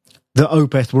impression that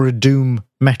Opeth were a doom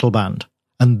metal band.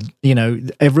 And,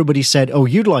 everybody said, oh,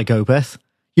 you'd like Opeth,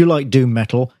 you like doom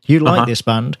metal, you like this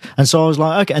band. And so I was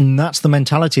like, okay, and that's the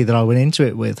mentality that I went into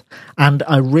it with. And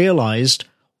I realized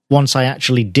once I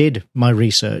actually did my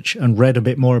research and read a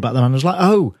bit more about them, I was like,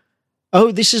 oh,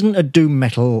 this isn't a doom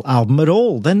metal album at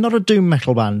all. They're not a doom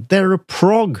metal band. They're a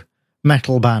prog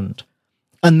metal band.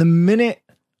 And the minute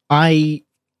I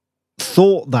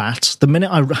thought that, the minute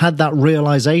I had that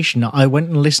realization, I went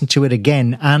and listened to it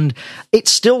again, and it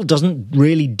still doesn't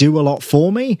really do a lot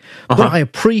for me, but I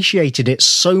appreciated it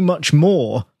so much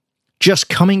more just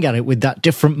coming at it with that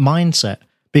different mindset,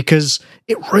 because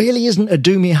it really isn't a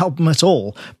doomy album at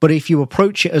all. But if you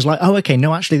approach it as like, oh, okay,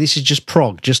 no, actually this is just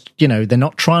prog, just, they're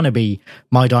not trying to be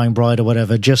My Dying Bride or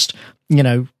whatever, just,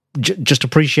 just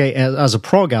appreciate it as a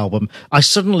prog album, I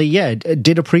suddenly,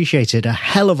 did appreciate it a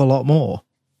hell of a lot more.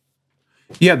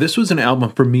 Yeah, this was an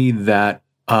album for me that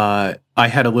I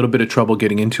had a little bit of trouble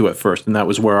getting into at first, and that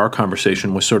was where our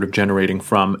conversation was sort of generating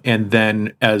from. And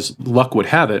then, as luck would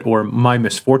have it, or my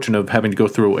misfortune of having to go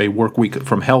through a work week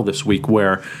from hell this week,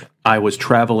 where I was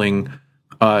traveling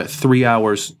 3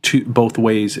 hours both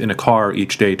ways in a car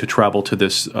each day to travel to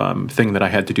this thing that I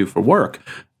had to do for work,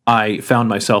 I found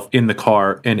myself in the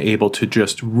car and able to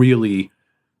just really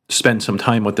spend some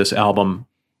time with this album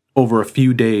over a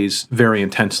few days very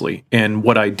intensely. And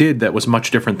what I did that was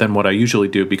much different than what I usually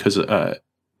do because I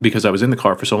was in the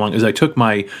car for so long is I took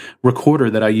my recorder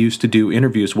that I used to do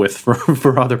interviews with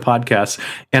for other podcasts,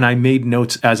 and I made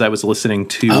notes as I was listening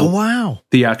to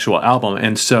the actual album.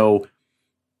 And so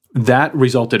that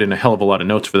resulted in a hell of a lot of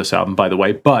notes for this album, by the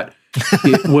way. But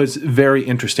it was very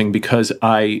interesting because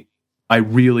I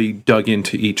really dug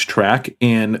into each track,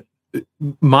 and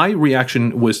my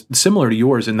reaction was similar to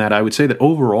yours in that I would say that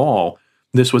overall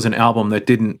this was an album that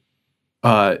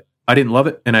I didn't love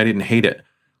it and I didn't hate it.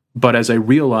 But as I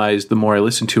realized, the more I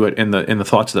listened to it and the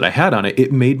thoughts that I had on it,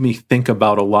 it made me think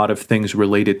about a lot of things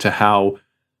related to how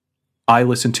I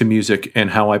listen to music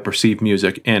and how I perceive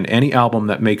music. And any album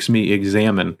that makes me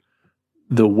examine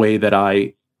the way that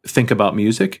I think about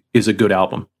music is a good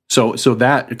album. So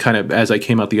that kind of, as I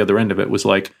came out the other end of it, was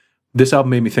like, this album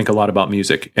made me think a lot about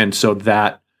music. And so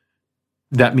that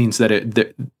means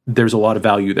that there's a lot of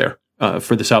value there.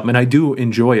 For this album, and I do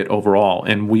enjoy it overall.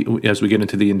 And as we get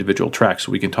into the individual tracks,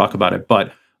 we can talk about it.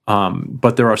 But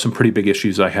there are some pretty big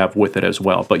issues I have with it as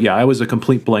well. But yeah, I was a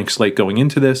complete blank slate going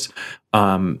into this.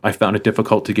 I found it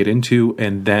difficult to get into,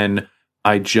 and then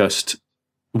I just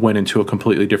went into a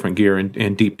completely different gear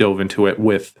and deep dove into it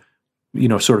with,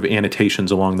 sort of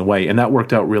annotations along the way, and that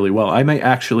worked out really well. I may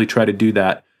actually try to do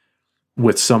that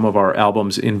with some of our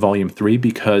albums in Volume 3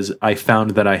 because I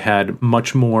found that I had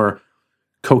much more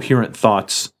coherent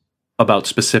thoughts about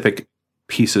specific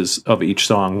pieces of each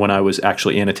song when I was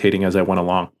actually annotating as I went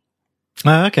along.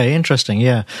 Okay, interesting.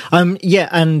 Yeah. Yeah.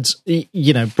 And,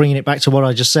 bringing it back to what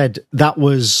I just said,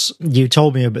 you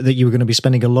told me that you were going to be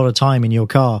spending a lot of time in your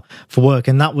car for work.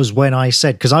 And that was when I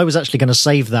said, because I was actually going to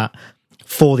save that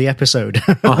for the episode.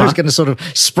 I was going to sort of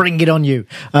spring it on you.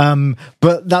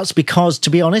 But that's because,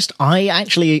 to be honest,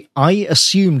 I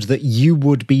assumed that you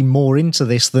would be more into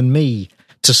this than me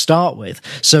to start with.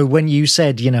 So when you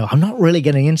said, I'm not really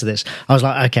getting into this, I was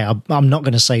like, okay, I'm not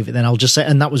going to save it then. I'll just say,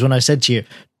 and that was when I said to you,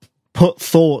 put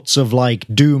thoughts of like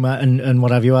Doom and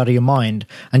what have you out of your mind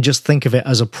and just think of it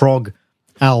as a prog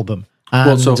album.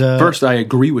 And, first, I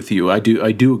agree with you. I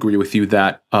do agree with you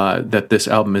that that this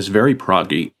album is very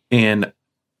proggy. And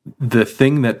the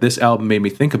thing that this album made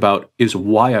me think about is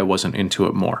why I wasn't into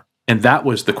it more. And that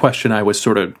was the question I was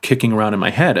sort of kicking around in my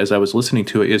head as I was listening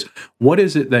to it is, what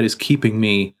is it that is keeping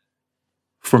me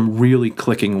from really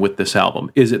clicking with this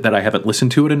album? Is it that I haven't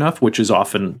listened to it enough, which is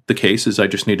often the case, is I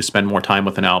just need to spend more time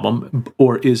with an album,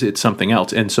 or is it something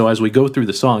else? And so as we go through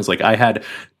the songs, like I had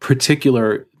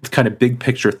particular kind of big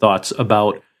picture thoughts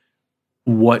about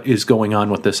what is going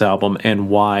on with this album and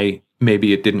why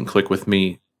maybe it didn't click with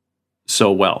me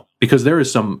so well. Because there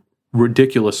is some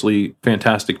ridiculously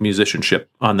fantastic musicianship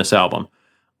on this album.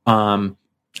 No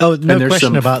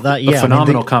question about that. Yeah,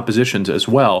 phenomenal compositions as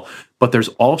well. But there's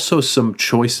also some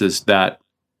choices that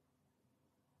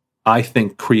I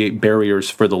think create barriers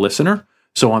for the listener.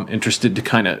 So I'm interested to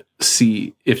kind of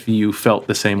see if you felt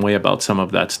the same way about some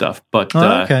of that stuff. But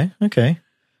okay.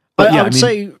 But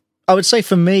I would say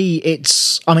for me,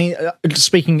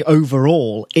 speaking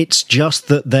overall, it's just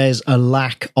that there's a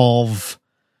lack of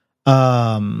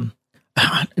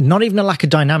not even a lack of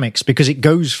dynamics, because it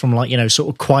goes from sort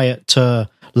of quiet to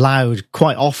loud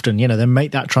quite often. They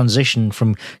make that transition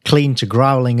from clean to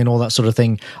growling and all that sort of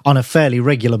thing on a fairly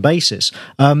regular basis.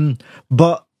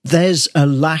 But there's a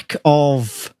lack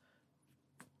of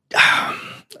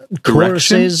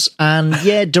choruses and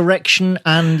direction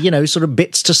and sort of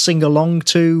bits to sing along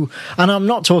to. And I'm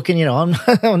not talking, I'm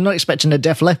not expecting a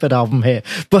Def Leppard album here,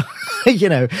 but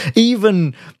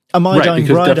even a My Dying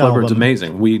Bride Def album. Leppard's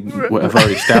amazing. We have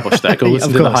already established that. Go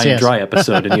listen to the High and Dry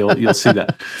episode, and you'll see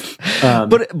that.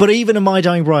 But even a My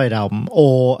Dying Bride album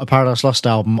or a Paradise Lost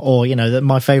album, or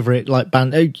my favorite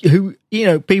band who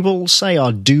people say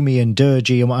are doomy and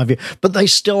dirgy and what have you, but they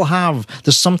still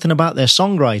there's something about their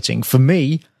songwriting for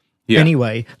me. Yeah.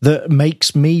 Anyway, that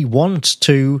makes me want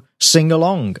to sing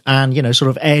along and sort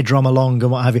of air drum along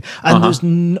and what have you. And there's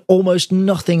almost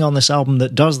nothing on this album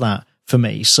that does that for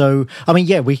me. So,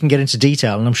 we can get into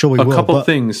detail, and I'm sure we will. A couple of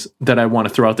things that I want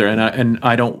to throw out there, and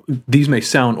I don't. These may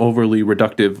sound overly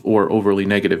reductive or overly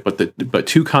negative, but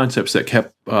two concepts that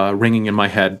kept ringing in my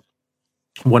head.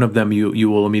 One of them, you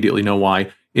will immediately know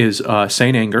why, is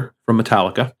Saint Anger from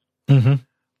Metallica.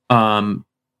 Mm-hmm.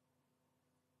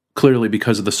 Clearly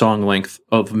because of the song length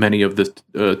of many of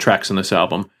the tracks in this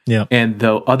album. Yeah. And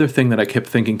the other thing that I kept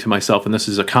thinking to myself, and this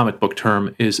is a comic book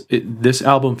term, is this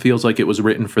album feels like it was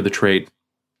written for the trade.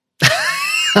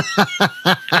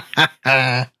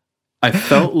 I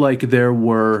felt like there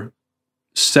were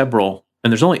several,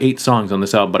 and there's only 8 songs on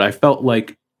this album, but I felt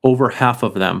like over half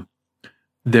of them,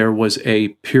 there was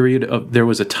a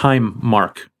time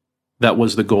mark that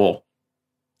was the goal.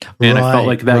 And I felt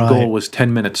like that goal was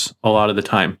 10 minutes a lot of the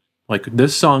time. Like,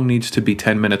 this song needs to be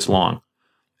 10 minutes long.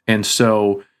 And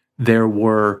so there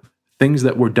were things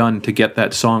that were done to get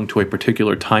that song to a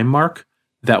particular time mark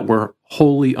that were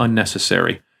wholly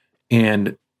unnecessary.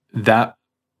 And that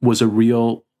was a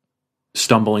real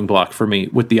stumbling block for me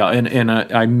with the and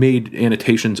I made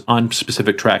annotations on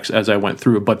specific tracks as I went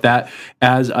through, but that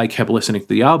as I kept listening to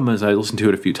the album, as I listened to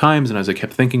it a few times, and as I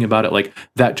kept thinking about it, like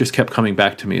that just kept coming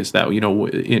back to me. Is that, you know,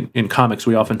 in comics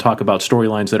we often talk about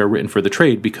storylines that are written for the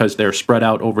trade because they're spread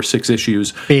out over 6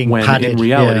 issues, being when padded, in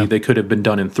reality yeah. they could have been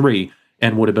done in 3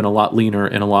 and would have been a lot leaner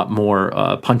and a lot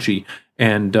more punchy,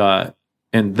 and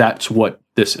that's what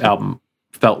this album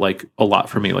felt like a lot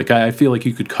for me. Like I feel like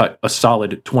you could cut a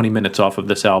solid 20 minutes off of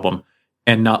this album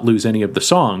and not lose any of the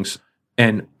songs,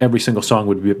 and every single song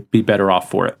would be better off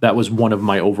for it. That was one of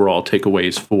my overall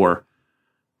takeaways for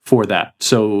that.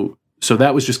 So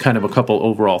that was just kind of a couple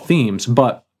overall themes.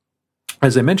 But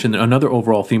as I mentioned, another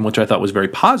overall theme, which I thought was very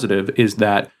positive, is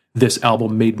that this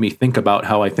album made me think about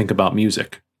how I think about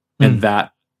music. And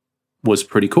that was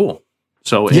pretty cool.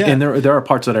 So, yeah. and there are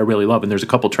parts that I really love, and there's a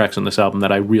couple tracks on this album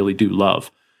that I really do love.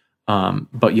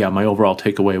 But yeah, my overall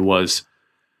takeaway was,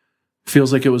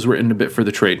 feels like it was written a bit for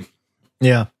the trade.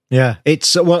 Yeah.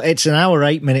 It's an hour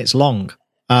 8 minutes long.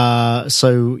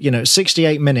 So, you know,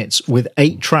 68 minutes with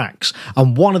 8 tracks,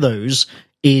 and one of those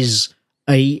is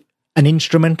an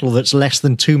instrumental that's less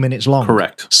than 2 minutes long.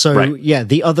 Correct. So, right. Yeah,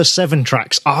 the other 7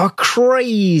 tracks are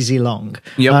crazy long.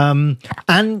 Yep.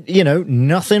 And, you know,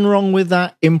 nothing wrong with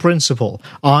that in principle.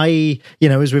 You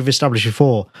know, as we've established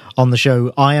before on the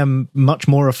show, I am much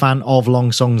more a fan of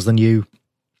long songs than you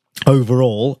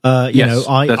overall. You know,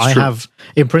 I have,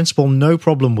 in principle, no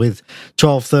problem with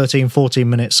 12, 13,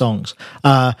 14-minute songs.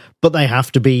 But they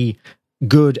have to be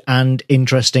good and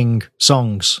interesting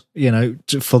songs, you know,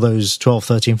 for those 12,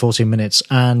 13, 14 minutes.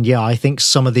 And yeah, I think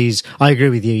some of these, I agree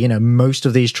with you, you know, most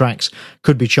of these tracks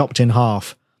could be chopped in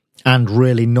half and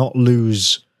really not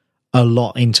lose a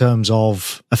lot in terms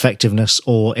of effectiveness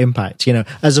or impact, you know,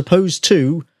 as opposed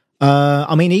to,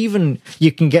 I mean, even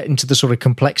you can get into the sort of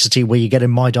complexity where you get a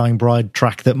My Dying Bride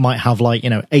track that might have, like, you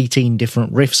know, 18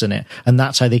 different riffs in it, and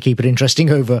that's how they keep it interesting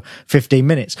over 15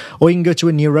 minutes. Or you can go to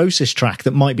a Neurosis track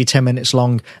that might be 10 minutes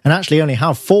long and actually only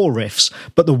have 4 riffs,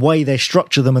 but the way they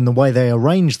structure them and the way they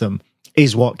arrange them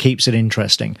is what keeps it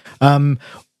interesting.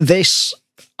 This,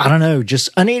 I don't know,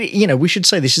 you know, we should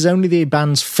say this is only the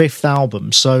band's 5th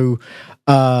album, so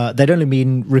they'd only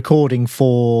been recording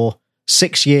for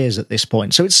 6 years at this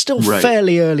point, so it's still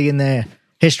fairly early in their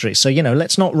history. So, you know,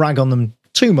 let's not rag on them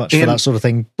too much for that sort of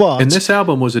thing. And this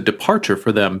album was a departure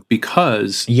for them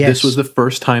because this was the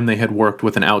first time they had worked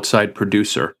with an outside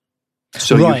producer.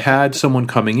 So you had someone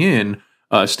coming in,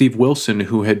 Steve Wilson,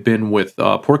 who had been with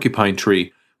Porcupine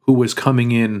Tree, who was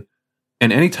coming in,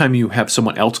 and anytime you have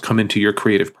someone else come into your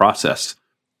creative process,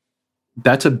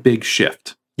 that's a big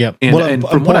shift. Yeah, and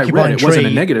from what I read, it wasn't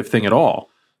a negative thing at all.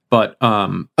 But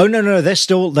oh no, they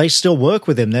still work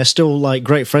with him. They're still like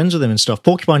great friends with him and stuff.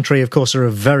 Porcupine Tree, of course, are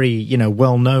a very, you know,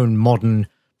 well-known modern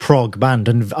prog band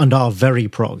and are very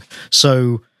prog.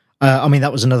 So I mean,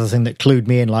 that was another thing that clued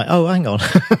me in. Like, oh, hang on,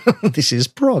 this is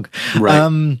prog.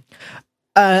 Right.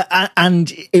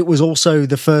 And it was also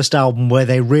the first album where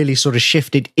they really sort of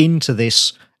shifted into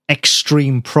this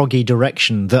extreme proggy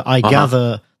direction that I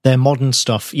gather their modern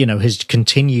stuff, you know, has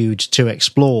continued to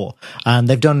explore. And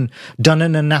they've done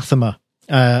an Anathema,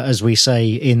 as we say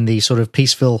in the sort of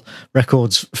Peaceville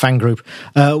Records fan group,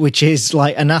 which is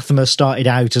like Anathema started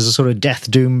out as a sort of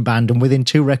death doom band, and within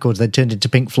 2 records they turned into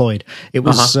Pink Floyd. It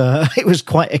was it was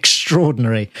quite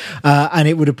extraordinary. And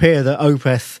it would appear that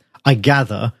Opeth, I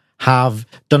gather, have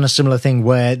done a similar thing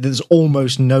where there's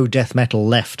almost no death metal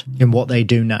left in what they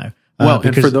do now. Well,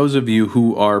 and for those of you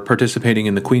who are participating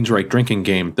in the Queensryche drinking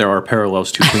game, there are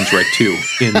parallels to Queensryche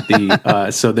 2 in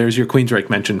the. So there's your Queensryche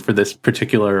mention for this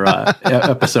particular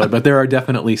episode. But there are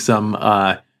definitely some.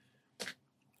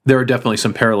 There are definitely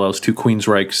some parallels to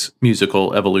Queensryche's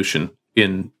musical evolution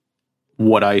in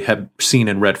what I have seen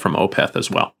and read from Opeth as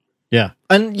well. Yeah,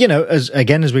 and you know, as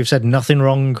we've said, nothing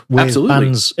wrong with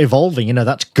bands evolving. You know,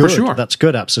 that's good. For sure. That's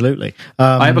good. Absolutely.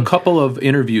 I have a couple of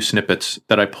interview snippets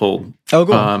that I pulled. Oh,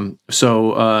 go on.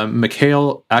 So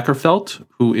Mikhail Ackerfeld,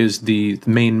 who is the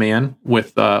main man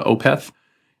with Opeth,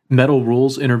 Metal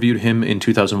Rules interviewed him in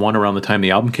 2001 around the time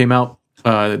the album came out.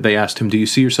 They asked him, do you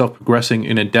see yourself progressing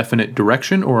in a definite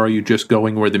direction, or are you just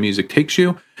going where the music takes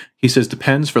you? He says,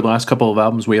 depends. For the last couple of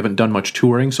albums, we haven't done much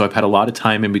touring, so I've had a lot of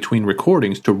time in between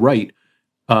recordings to write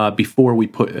before we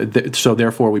so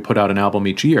therefore we put out an album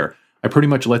each year. I pretty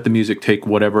much let the music take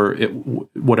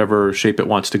whatever shape it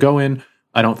wants to go in.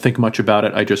 I don't think much about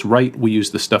it. I just write. We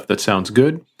use the stuff that sounds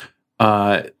good.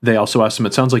 They also asked him,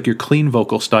 it sounds like your clean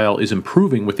vocal style is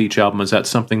improving with each album. Is that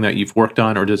something that you've worked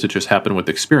on, or does it just happen with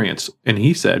experience? And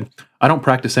he said, I don't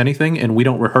practice anything, and we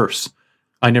don't rehearse.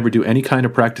 I never do any kind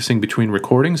of practicing between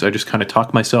recordings. I just kind of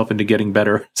talk myself into getting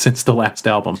better since the last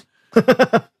album.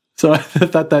 So I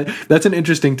thought that's an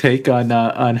interesting take on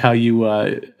how you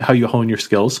hone your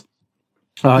skills.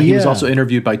 He was also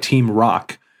interviewed by Team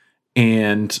Rock,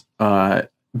 and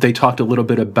they talked a little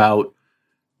bit about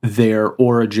their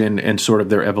origin and sort of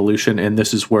their evolution, and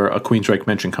this is where a Queensryche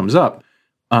mention comes up.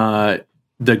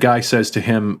 The guy says to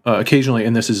him occasionally,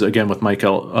 and this is again with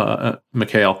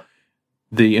Mikhail,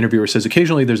 the interviewer says,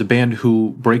 occasionally there's a band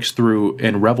who breaks through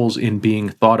and revels in being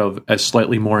thought of as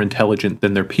slightly more intelligent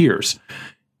than their peers.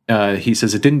 He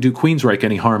says it didn't do Queensryche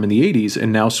any harm in the 80s,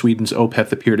 and now Sweden's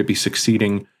Opeth appear to be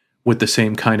succeeding with the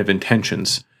same kind of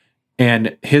intentions.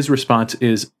 And his response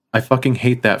is, I fucking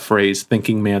hate that phrase,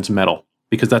 thinking man's metal,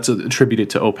 because that's attributed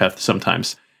to Opeth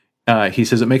sometimes. He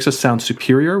says, it makes us sound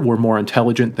superior. We're more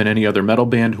intelligent than any other metal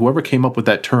band. Whoever came up with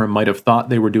that term might have thought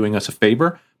they were doing us a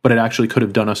favor, but it actually could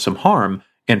have done us some harm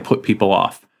and put people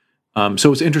off.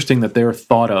 So it's interesting that they're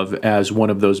thought of as one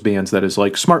of those bands that is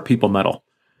like smart people metal.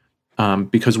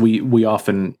 Because we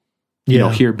often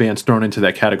hear bands thrown into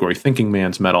that category, thinking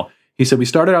man's metal. He said, we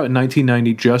started out in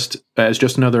 1990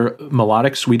 just another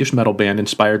melodic Swedish metal band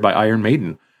inspired by Iron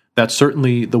Maiden. That's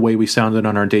certainly the way we sounded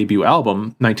on our debut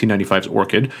album, 1995's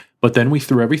Orchid, but then we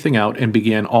threw everything out and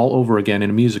began all over again in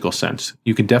a musical sense.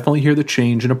 You can definitely hear the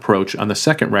change in approach on the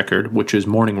second record, which is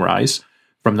Morning Rise,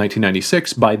 from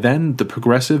 1996. By then, the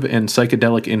progressive and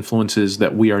psychedelic influences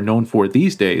that we are known for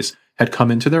these days had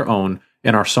come into their own,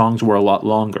 and our songs were a lot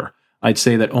longer. I'd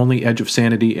say that only Edge of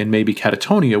Sanity and maybe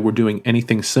Catatonia were doing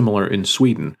anything similar in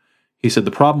Sweden. He said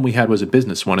the problem we had was a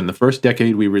business one. In the first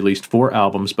decade, we released 4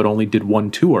 albums, but only did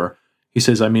 1 tour. He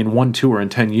says, 1 tour in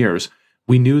 10 years.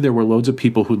 We knew there were loads of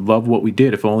people who'd love what we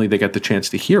did if only they got the chance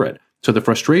to hear it. So the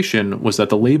frustration was that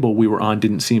the label we were on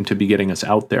didn't seem to be getting us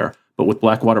out there. But with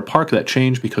Blackwater Park, that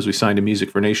changed because we signed to Music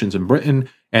for Nations in Britain,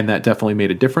 and that definitely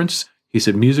made a difference. He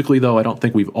said, musically, though, I don't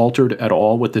think we've altered at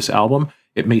all with this album.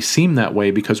 It may seem that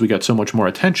way because we got so much more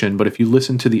attention, but if you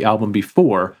listen to the album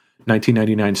before,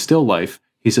 1999 Still Life,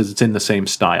 he says it's in the same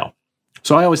style.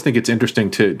 So I always think it's interesting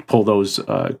to pull those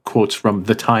quotes from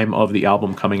the time of the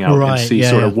album coming out and see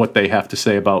of what they have to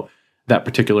say about that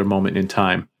particular moment in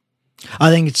time. I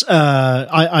think it's,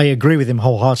 I agree with him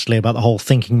wholeheartedly about the whole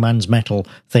thinking man's metal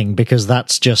thing, because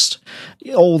that's just,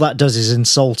 all that does is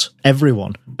insult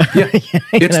everyone. Yeah.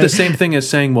 It's the same thing as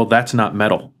saying, well, that's not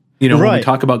metal. When we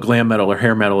talk about glam metal or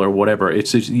hair metal or whatever,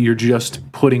 you're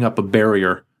just putting up a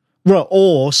barrier. Right,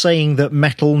 or saying that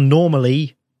metal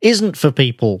normally isn't for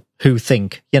people who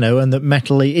think, and that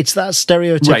metal, it's that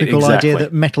stereotypical idea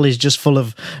that metal is just full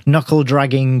of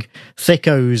knuckle-dragging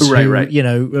thickos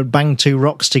who bang 2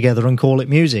 rocks together and call it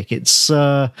music. It's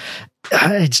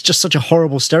just such a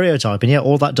horrible stereotype, and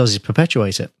all that does is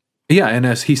perpetuate it. Yeah, and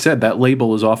as he said, that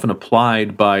label is often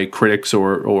applied by critics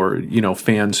or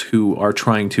fans who are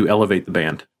trying to elevate the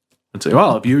band and say,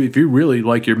 well, if you really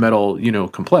like your metal,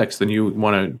 complex, then you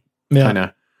want to kind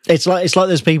of. It's like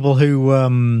there's people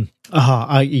who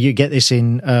you get this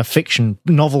in fiction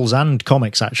novels and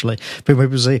comics. Actually,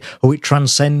 people say, "Oh, it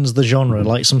transcends the genre."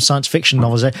 Like some science fiction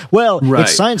novels say, "Well,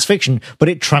 it's science fiction, but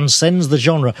it transcends the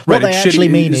genre." What they actually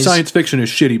mean is science fiction is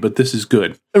shitty, but this is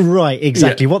good. Right,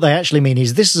 exactly. Yeah. What they actually mean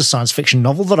is this is a science fiction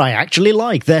novel that I actually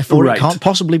like. Therefore, it can't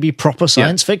possibly be proper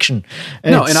science fiction.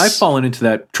 No, and I've fallen into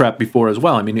that trap before as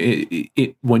well. I mean,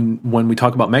 when we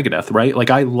talk about Megadeth, right?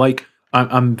 Like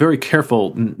I'm very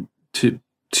careful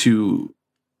to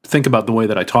think about the way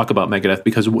that I talk about Megadeth,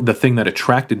 because the thing that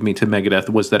attracted me to Megadeth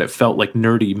was that it felt like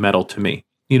nerdy metal to me.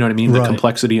 You know what I mean? The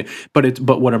complexity. But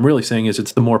what I'm really saying is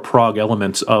it's the more prog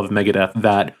elements of Megadeth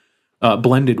that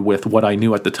blended with what I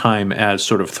knew at the time as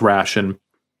sort of thrash and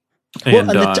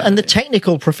the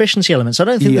technical proficiency elements. I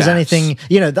don't think there's anything.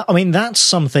 That's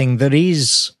something that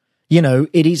is.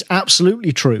 It is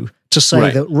absolutely true to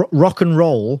say that rock and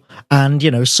roll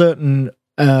and certain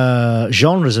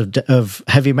genres of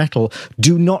heavy metal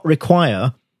do not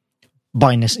require,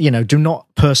 do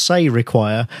not per se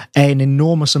require an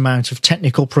enormous amount of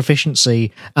technical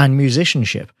proficiency and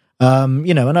musicianship.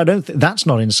 And I don't think that's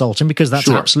not insulting, because that's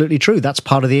absolutely true. That's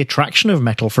part of the attraction of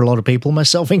metal for a lot of people,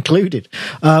 myself included.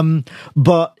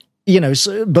 But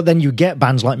then you get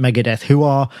bands like Megadeth who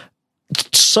are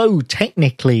so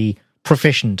technically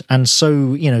proficient and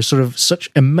so sort of such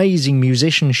amazing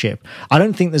musicianship. I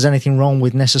don't think there's anything wrong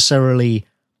with necessarily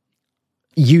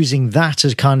using that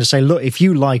as kind of say, look, if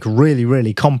you like really,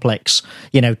 really complex,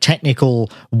 technical,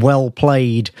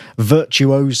 well-played,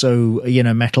 virtuoso,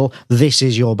 metal, this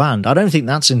is your band. I don't think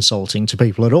that's insulting to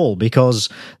people at all, because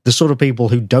the sort of people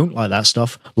who don't like that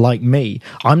stuff, like me,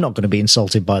 I'm not going to be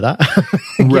insulted by that.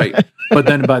 Right. But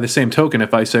then by the same token,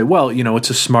 if I say, well, it's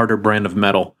a smarter brand of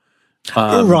metal,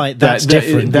 right, that's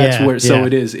different. That's where. So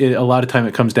it is. A lot of time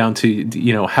it comes down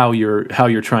to how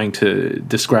you're trying to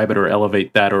describe it or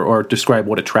elevate that or describe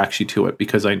what attracts you to it.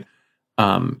 Because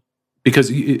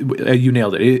you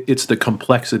nailed it. It's the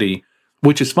complexity,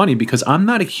 which is funny because I'm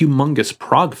not a humongous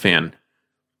prog fan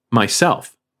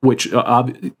myself, which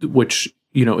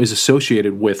is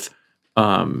associated with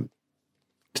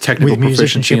technical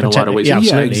proficiency in a lot of ways. Yeah,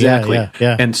 exactly.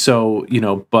 Yeah. And so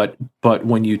but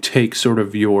when you take sort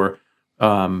of your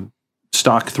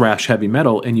stock thrash heavy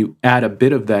metal and you add a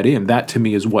bit of that in, that to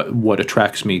me is what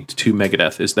attracts me to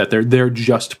Megadeth, is that they're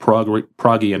just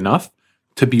proggy enough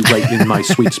to be right in my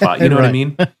sweet spot. You know what I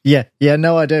mean? Yeah.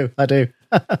 No, I do.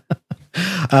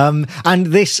 And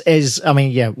this is,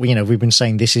 we've been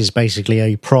saying this is basically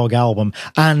a prog album,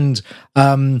 and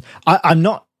I'm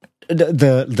not.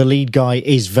 The lead guy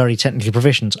is very technically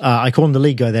proficient. I call him the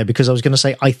lead guy there because I was going to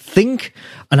say, I think,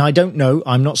 and I don't know,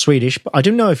 I'm not Swedish, but I do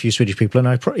know a few Swedish people,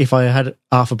 and if I had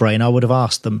half a brain, I would have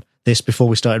asked them this before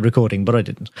we started recording, but I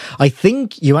didn't. I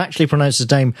think you actually pronounce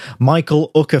his name Michael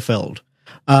Åkerfeldt,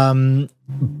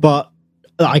 but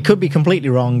I could be completely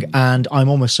wrong, and I'm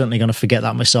almost certainly going to forget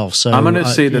that myself. So I'm going to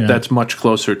say that's much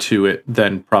closer to it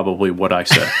than probably what I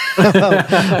said.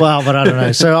 Well, but I don't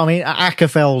know. So,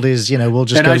 Åkerfeldt is, we'll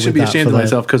just and go I should with be that ashamed of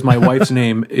myself because my wife's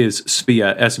name is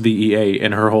Svea, Svea,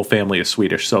 and her whole family is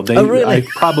Swedish. So really? I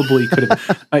probably could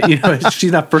have,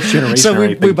 she's not first generation. So or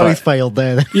anything, we both failed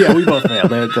there. Yeah, we both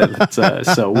failed. I'm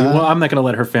not going to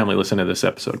let her family listen to this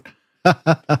episode.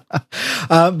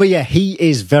 But yeah, he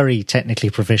is very technically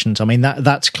proficient.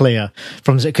 That's clear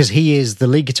because he is the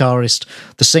lead guitarist,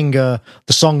 the singer,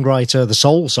 the songwriter, the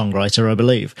sole songwriter, I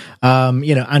believe.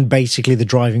 And basically the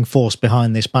driving force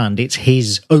behind this band. It's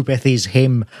Opeth is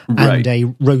him, and a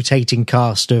rotating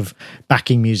cast of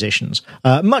backing musicians.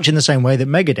 Much in the same way that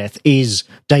Megadeth is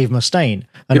Dave Mustaine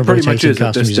and a rotating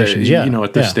cast of musicians.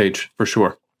 At this stage, for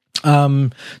sure.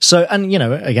 Again,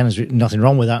 there's nothing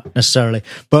wrong with that necessarily,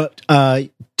 but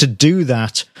to do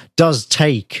that does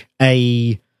take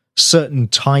a certain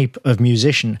type of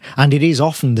musician, and it is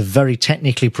often the very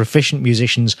technically proficient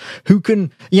musicians who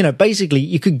can, basically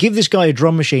you could give this guy a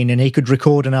drum machine and he could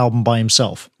record an album by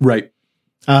himself. Right.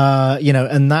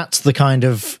 And that's the kind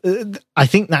of, I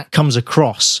think that comes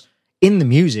across in the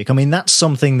music. That's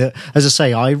something that, as I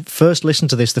say, I first listened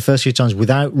to this the first few times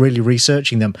without really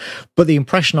researching them, but the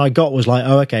impression I got was like,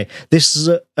 oh, okay, this is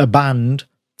a band,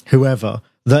 whoever,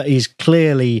 that is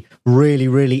clearly really,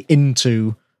 really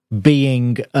into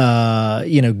being,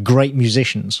 great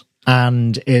musicians,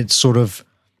 and it's sort of,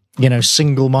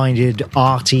 single-minded,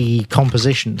 arty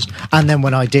compositions. And then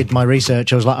when I did my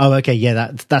research, I was like, oh, okay,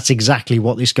 yeah, that's exactly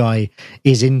what this guy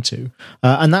is into.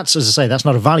 And that's, as I say, that's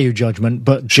not a value judgment,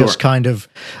 but just kind of,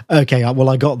 okay, well,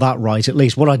 I got that right, at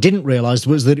least. What I didn't realize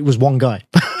was that it was one guy.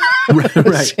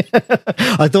 Right.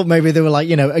 I thought maybe they were like,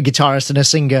 a guitarist and a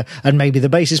singer and maybe the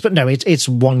bassist, but no, it's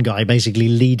one guy basically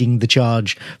leading the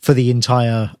charge for the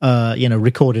entire,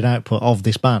 recorded output of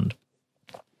this band.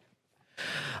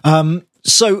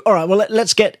 So, all right, well,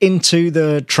 let's get into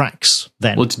the tracks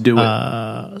then. Let's do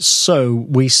it. So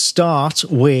we start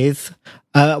with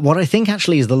what I think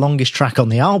actually is the longest track on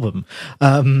the album.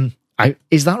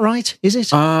 Is that right? Is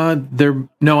it?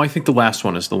 No, I think the last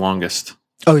one is the longest.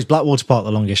 Oh, is Blackwater Park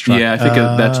the longest track? Yeah, I think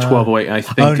that's 12:08. I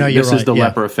think this is the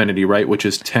Leper Affinity, right? Which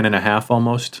is 10 and a half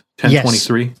almost,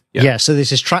 10:23. Yeah, so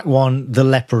this is track 1, the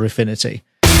Leper Affinity.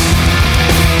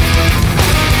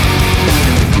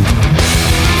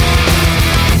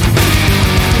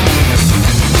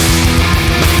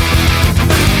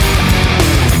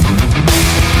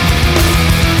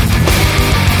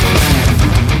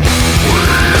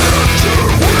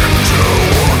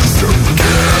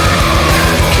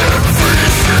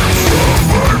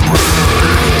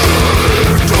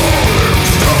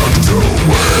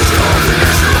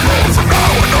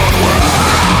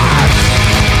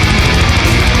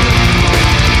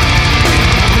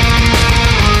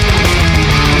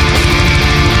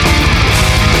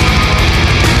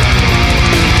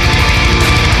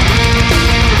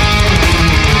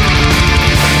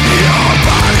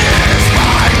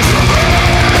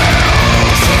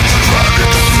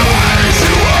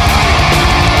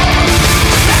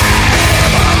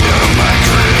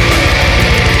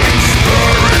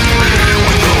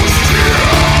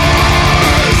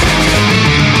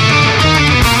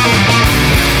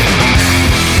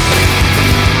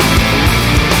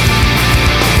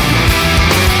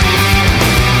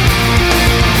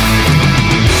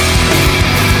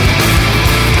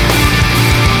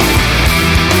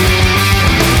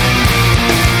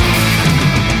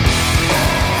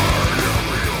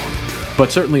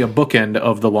 but certainly a bookend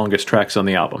of the longest tracks on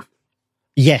the album.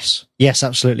 Yes,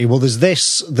 absolutely. Well,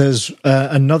 there's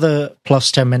another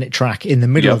plus 10-minute track in the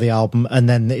middle of the album, and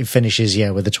then it finishes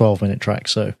with a 12-minute track.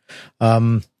 So,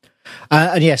 and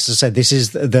yes, as I said, this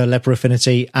is the Leper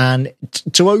Affinity, and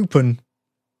to open,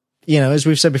 as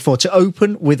we've said before, to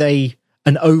open with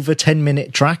an over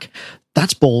 10-minute track,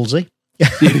 that's ballsy.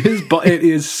 It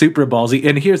is super ballsy.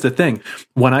 And here's the thing.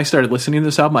 When I started listening to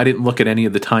this album, I didn't look at any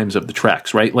of the times of the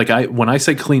tracks, right? Like when I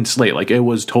say clean slate, like it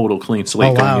was total clean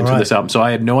slate going into this album. So I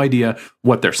had no idea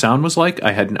what their sound was like.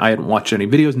 I hadn't watched any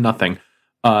videos, nothing.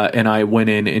 And I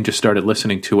went in and just started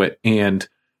listening to it. And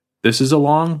this is a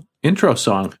long intro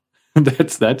song.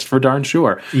 That's for darn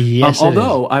sure. Yes,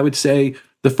 although I would say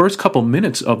the first couple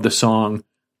minutes of the song,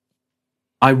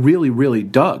 I really, really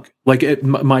dug. Like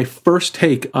my first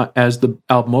take as the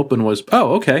album opened was,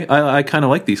 oh, okay, I kind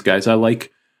of like these guys. I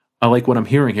like what I'm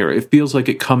hearing here. It feels like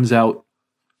it comes out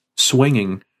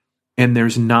swinging, and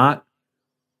there's not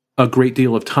a great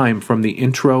deal of time from the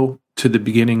intro to the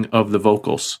beginning of the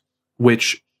vocals,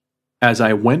 which, as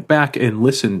I went back and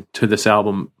listened to this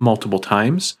album multiple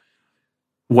times,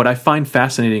 what I find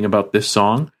fascinating about this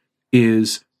song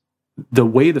is the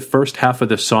way the first half of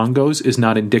the song goes is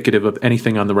not indicative of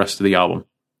anything on the rest of the album.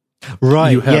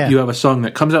 Right. You have a song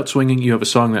that comes out swinging. You have a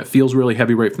song that feels really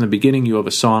heavy right from the beginning. You have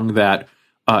a song that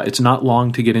it's not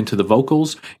long to get into the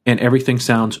vocals, and everything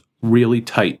sounds really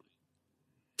tight.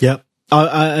 Yep,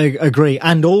 I agree.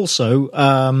 And also,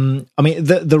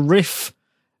 the riff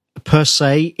per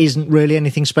se isn't really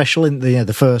anything special in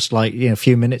the first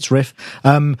few minutes riff,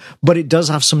 but it does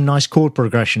have some nice chord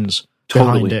progressions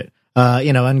behind it.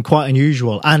 And quite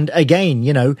unusual. And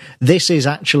again, this is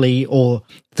actually, or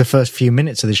the first few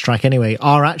minutes of this track anyway,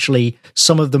 are actually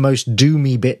some of the most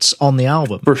doomy bits on the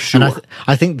album. For sure. And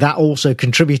I think that also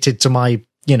contributed to my,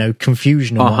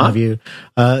 confusion and what have you,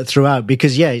 throughout,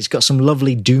 because it's got some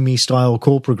lovely doomy style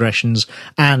chord progressions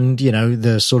and,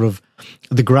 the sort of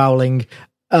the growling,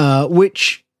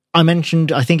 which I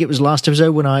mentioned, I think it was last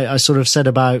episode when I sort of said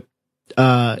about,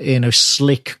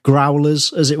 slick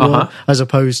growlers, as it were, as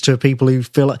opposed to people who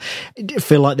feel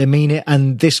like they mean it.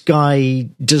 And this guy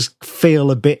does feel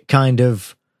a bit kind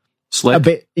of slick, a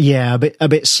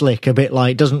bit slick, a bit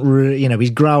like doesn't really, he's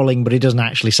growling, but he doesn't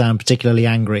actually sound particularly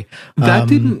angry. That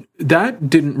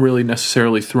didn't really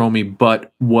necessarily throw me,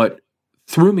 but what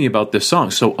threw me about this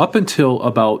song, so up until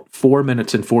about 4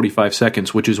 minutes and 45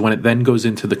 seconds, which is when it then goes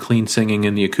into the clean singing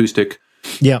and the acoustic.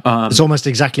 Yeah, it's almost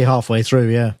exactly halfway through,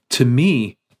 yeah. To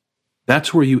me,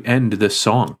 that's where you end this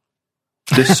song.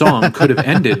 This song could have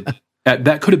ended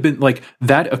that could have been like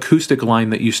that acoustic line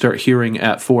that you start hearing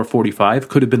at 4:45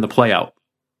 could have been the play out.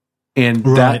 And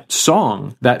that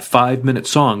song, that 5-minute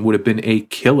song, would have been a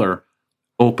killer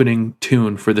opening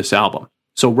tune for this album.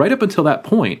 So right up until that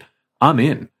point, I'm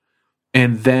in.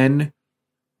 And then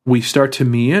we start to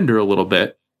meander a little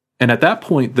bit. And at that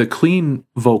point, the clean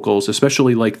vocals,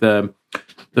 especially like the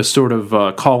sort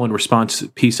of call and response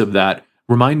piece of that,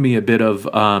 remind me a bit of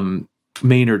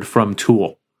Maynard from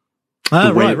Tool.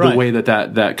 The way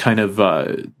that kind of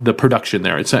the production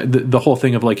there. It's the whole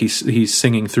thing of like he's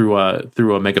singing through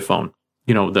a megaphone,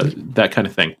 that kind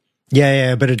of thing.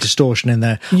 Yeah, a bit of distortion in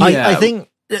there. Yeah.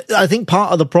 I think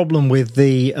part of the problem with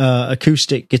the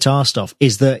acoustic guitar stuff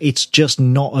is that it's just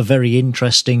not a very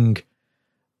interesting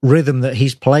rhythm that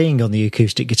he's playing on the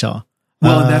acoustic guitar.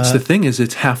 Well, and that's the thing, is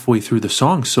it's halfway through the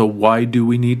song, so why do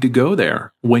we need to go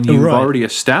there when you've already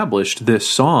established this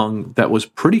song that was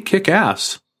pretty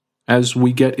kick-ass as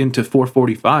we get into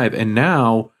 4:45, and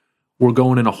now we're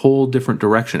going in a whole different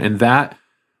direction, and that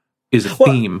is a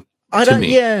theme to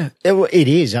me. Yeah, it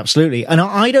is, absolutely. And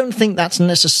I don't think that's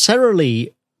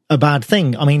necessarily a bad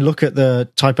thing. I mean, look at the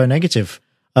Typo Negative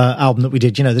album that we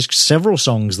did. There's several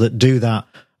songs that do that.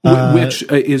 Which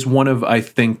is one of, I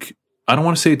think, I don't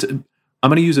want to say it's, I'm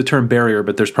going to use the term barrier,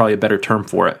 but there's probably a better term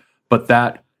for it. But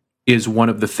that is one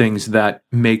of the things that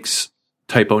makes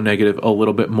Typo Negative a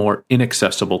little bit more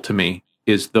inaccessible to me,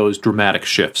 is those dramatic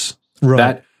shifts.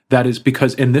 Right. That is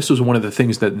because, and this was one of the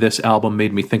things that this album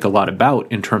made me think a lot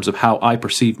about in terms of how I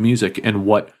perceive music and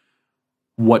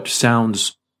what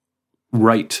sounds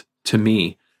right to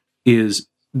me, is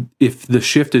if the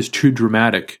shift is too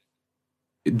dramatic,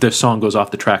 the song goes off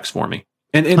the tracks for me.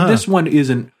 And this one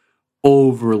isn't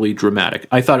overly dramatic.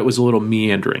 I thought it was a little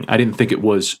meandering. I didn't think it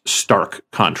was stark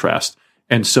contrast.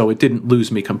 And so it didn't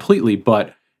lose me completely,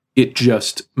 but it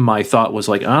just, my thought was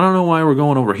like, I don't know why we're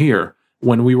going over here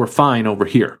when we were fine over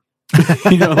here.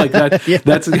 Like that. Yeah.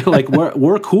 That's like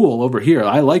we're cool over here.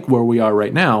 I like where we are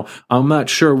right now. I'm not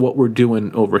sure what we're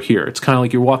doing over here. It's kind of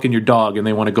like you're walking your dog and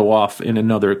they want to go off in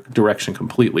another direction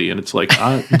completely, and it's like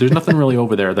there's nothing really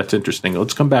over there that's interesting.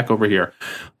 Let's come back over here.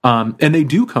 And they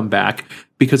do come back,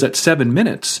 because at 7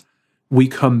 minutes we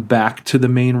come back to the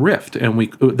main riff, and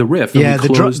the riff. Yeah, and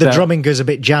the drumming goes a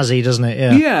bit jazzy, doesn't it?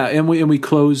 Yeah, yeah, and we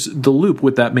close the loop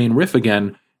with that main riff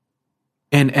again.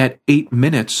 And at 8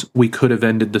 minutes, we could have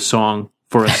ended the song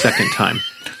for a second time.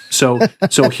 So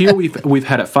here we've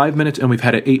had it 5 minutes and we've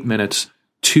had it 8 minutes,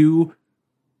 2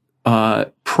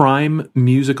 prime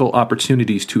musical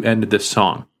opportunities to end this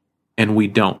song, and we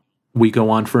don't. We go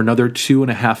on for another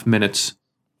 2.5 minutes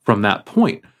from that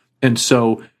point. And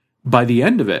so by the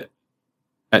end of it,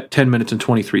 at 10 minutes and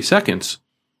 23 seconds,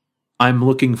 I'm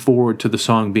looking forward to the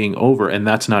song being over, and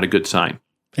that's not a good sign.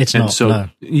 It's and not. So, no.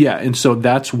 Yeah, and so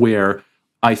that's where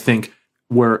I think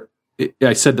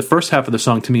I said the first half of the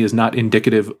song to me is not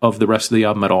indicative of the rest of the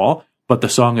album at all, but the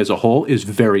song as a whole is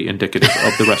very indicative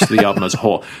of the rest of the album as a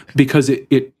whole, because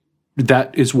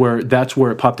that's where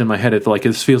it popped in my head. It's like,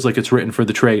 this feels like it's written for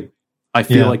the trade. I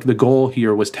feel like the goal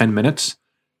here was 10 minutes,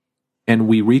 and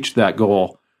we reached that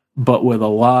goal, but with a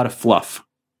lot of fluff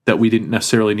that we didn't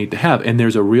necessarily need to have. And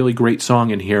there's a really great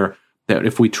song in here that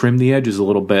if we trim the edges a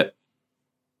little bit,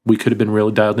 we could have been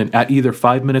really dialed in at either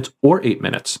 5 minutes or 8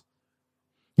 minutes.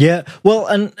 Yeah. Well,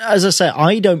 and as I say,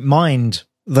 I don't mind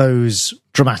those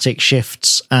dramatic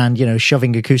shifts and,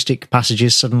 shoving acoustic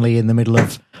passages suddenly in the middle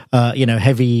of,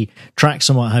 heavy tracks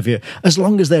and what have you, as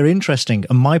long as they're interesting.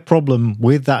 And my problem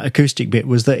with that acoustic bit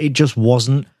was that it just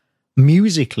wasn't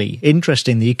musically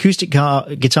interesting. The acoustic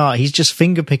guitar, he's just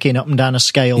finger picking up and down a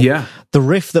scale. Yeah. The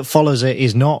riff that follows it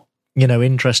is not,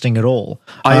 interesting at all.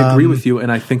 I agree with you,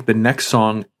 and I think the next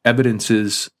song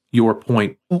evidences your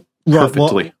point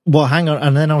perfectly. Right, well, hang on,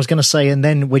 and then I was going to say, and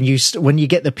then when you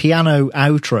get the piano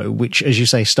outro, which, as you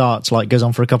say, goes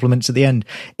on for a couple of minutes at the end,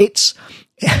 it's...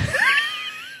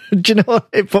 Do you know what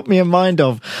it put me in mind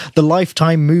of? The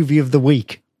Lifetime movie of the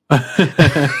week.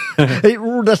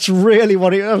 That's really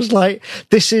what I was like.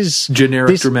 This is...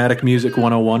 Dramatic music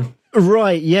 101.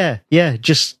 Right, yeah.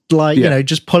 Just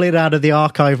just pull it out of the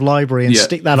archive library and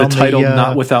stick that on the title.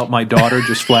 Not Without My Daughter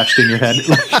just flashed in your head.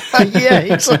 Yeah,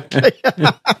 exactly.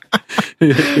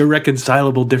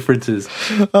 Irreconcilable differences.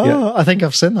 Oh, I think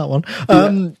I've seen that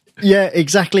one. Yeah,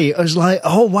 exactly. I was like,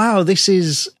 oh wow, this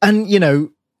is, and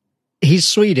he's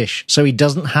Swedish, so he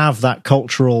doesn't have that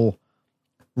cultural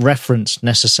reference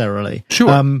necessarily.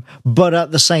 Sure. But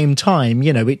at the same time,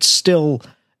 it's still,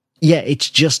 it's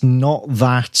just not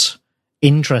that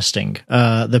interesting,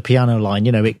 the piano line.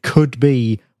 It could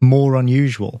be more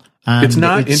unusual. And it's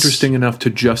not interesting enough to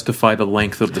justify the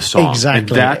length of the song. Exactly. And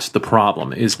that's the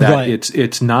problem, is that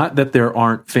it's not that there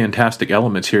aren't fantastic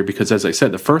elements here, because as I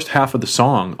said, the first half of the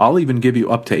song, I'll even give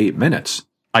you up to 8 minutes.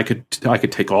 I could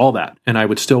take all that, and I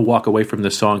would still walk away from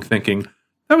this song thinking,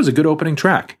 that was a good opening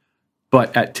track.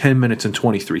 But at 10 minutes and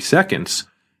 23 seconds,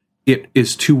 it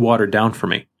is too watered down for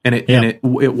me. And it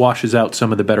washes out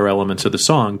some of the better elements of the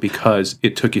song because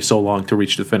it took you so long to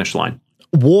reach the finish line.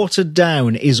 Watered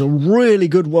down is a really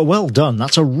good, well done.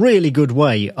 That's a really good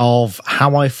way of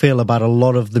how I feel about a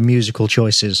lot of the musical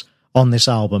choices on this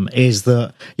album, is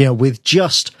that, with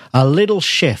just a little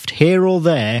shift here or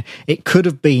there, it could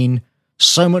have been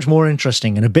so much more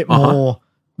interesting and a bit more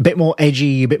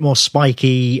edgy, a bit more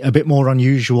spiky, a bit more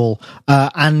unusual,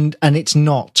 and it's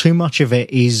not. Too much of it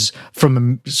is,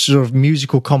 from a sort of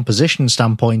musical composition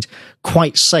standpoint,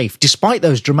 quite safe, despite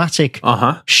those dramatic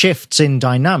shifts in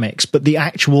dynamics. But the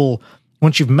actual,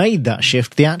 once you've made that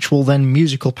shift, the actual then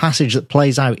musical passage that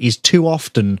plays out is too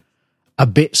often a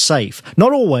bit safe.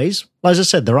 Not always. As I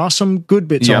said, there are some good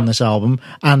bits on this album,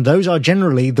 and those are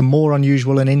generally the more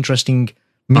unusual and interesting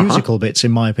musical bits,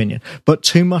 in my opinion. But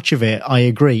too much of it, I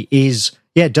agree, is,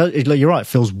 you're right,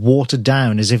 feels watered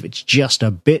down, as if it's just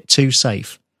a bit too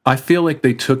safe. I feel like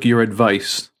they took your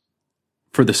advice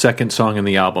for the second song in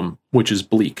the album, which is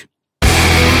Bleak.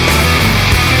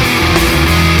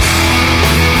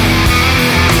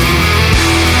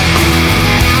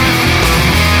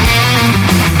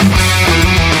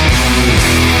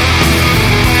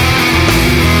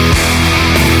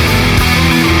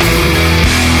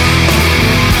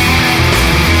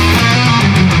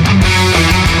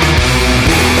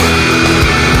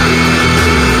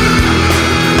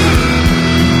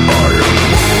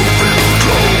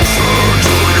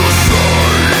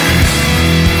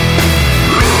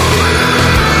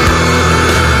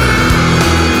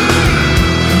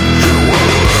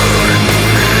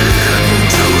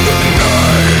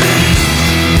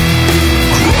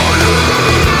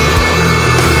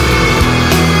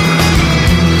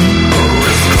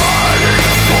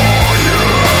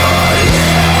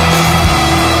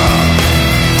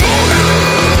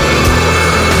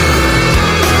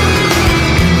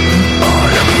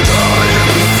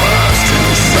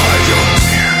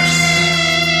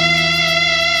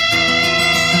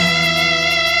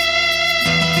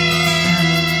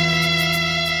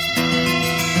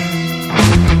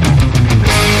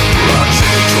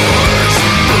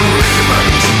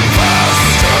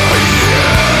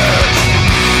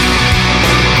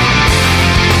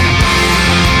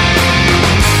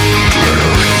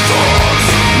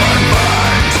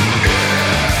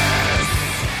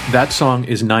 that song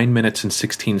is 9 minutes and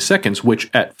 16 seconds, which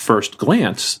at first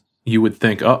glance you would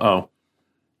think,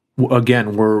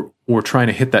 again, we're trying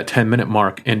to hit that 10-minute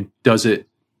mark, and does it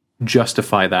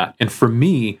justify that? And for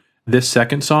me, this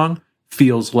second song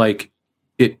feels like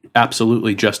it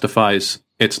absolutely justifies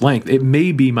its length. It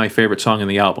may be my favorite song in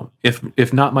the album.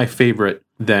 If not my favorite,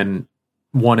 then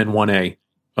 1 and 1A,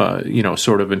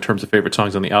 sort of in terms of favorite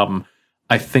songs on the album.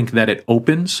 I think that it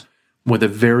opens with a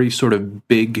very sort of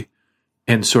big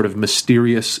and sort of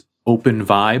mysterious open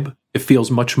vibe. It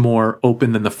feels much more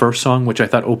open than the first song, which I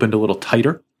thought opened a little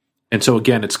tighter. And so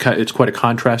again, it's quite a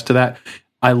contrast to that.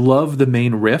 I love the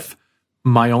main riff.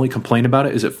 My only complaint about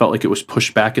it is it felt like it was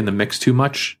pushed back in the mix too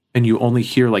much, and you only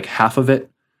hear like half of it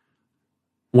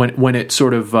when it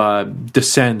sort of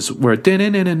descends, where when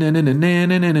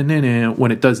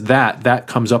it does that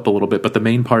comes up a little bit, but the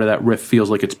main part of that riff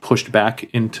feels like it's pushed back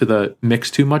into the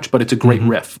mix too much, but it's a great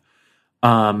riff.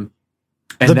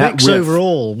 And the mix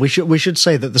overall, we should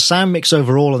say that the sound mix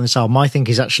overall on this album, I think,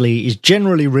 is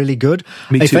generally really good.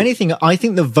 If anything, I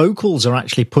think the vocals are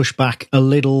actually pushed back a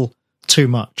little too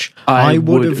much. I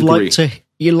would have liked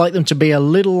them to be a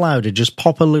little louder, just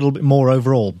pop a little bit more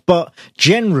overall. But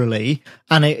generally,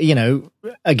 and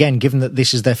again, given that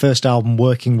this is their first album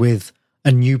working with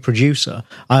a new producer,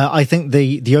 I think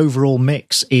the overall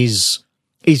mix is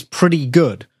pretty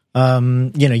good.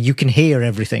 You can hear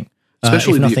everything.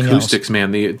 Especially the acoustics, man.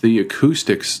 The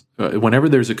acoustics, whenever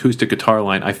there's acoustic guitar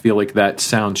line, I feel like that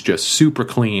sounds just super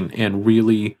clean and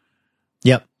really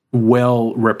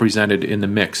well represented in the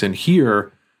mix. And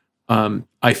here,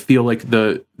 I feel like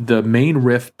the main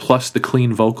riff plus the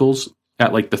clean vocals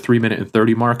at like the 3 minute and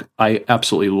 30 mark, I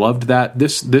absolutely loved that.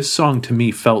 This song to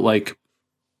me felt like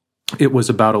it was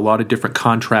about a lot of different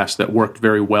contrasts that worked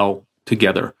very well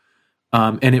together.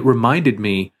 And it reminded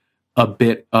me a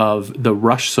bit of the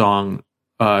Rush song,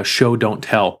 Show Don't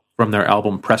Tell, from their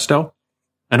album Presto.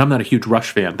 And I'm not a huge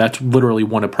Rush fan. That's literally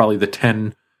one of probably the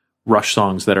 10 Rush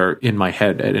songs that are in my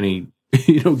head at any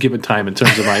given time in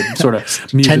terms of my sort of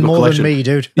musical 10 more collection. Than me,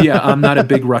 dude. Yeah, I'm not a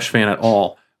big Rush fan at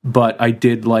all, but I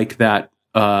did like that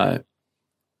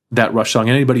Rush song.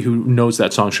 And anybody who knows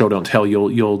that song, Show Don't Tell,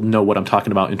 you'll know what I'm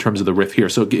talking about in terms of the riff here.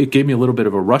 So it gave me a little bit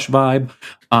of a Rush vibe.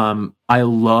 I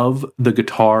love the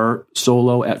guitar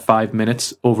solo at 5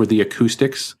 minutes over the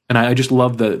acoustics, and I just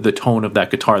love the tone of that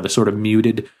guitar, the sort of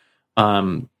muted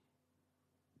tone.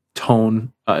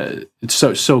 It's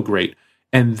so great.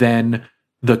 And then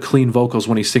the clean vocals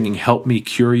when he's singing "Help Me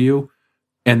Cure You,"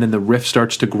 and then the riff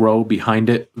starts to grow behind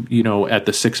it. At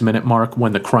the 6 minute mark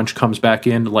when the crunch comes back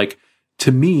in, like.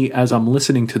 To me, as I'm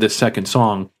listening to this second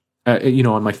song,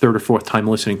 on my third or fourth time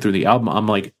listening through the album, I'm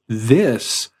like,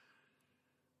 this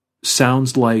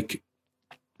sounds like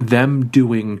them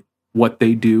doing what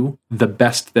they do the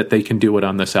best that they can do it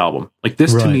on this album. Like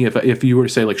this to me, if you were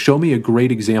to say, like, show me a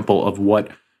great example of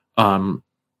what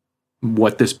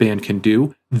this band can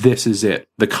do, this is it.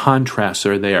 The contrasts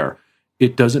are there.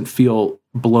 It doesn't feel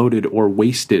bloated or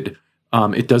wasted.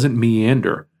 It doesn't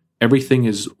meander. Everything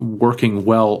is working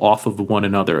well off of one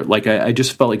another. Like, I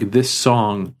just felt like this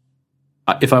song,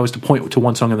 if I was to point to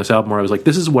one song on this album where I was like,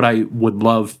 this is what I would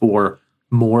love for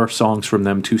more songs from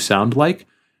them to sound like,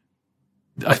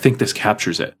 I think this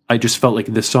captures it. I just felt like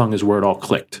this song is where it all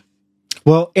clicked.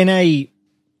 Well, in a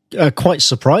quite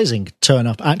surprising turn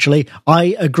up, actually,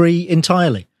 I agree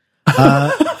entirely.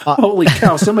 Holy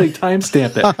cow, somebody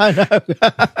timestamp it. I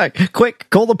know. Quick,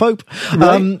 call the Pope.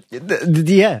 Right?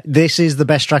 This is the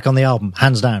best track on the album,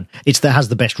 hands down. It has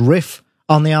the best riff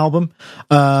on the album.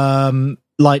 The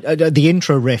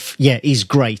intro riff, is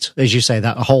great. As you say,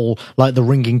 that whole, like the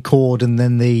ringing chord and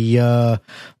then the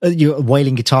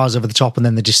wailing guitars over the top and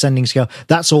then the descending scale.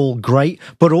 That's all great.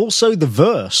 But also the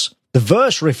verse. The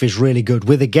verse riff is really good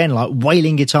with, again, like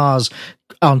wailing guitars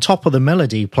on top of the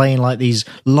melody, playing like these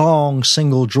long,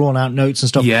 single, drawn-out notes and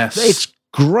stuff. Yes. It's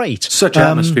great. Such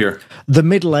atmosphere. The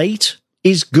middle eight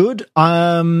is good.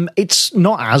 It's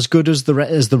not as good as the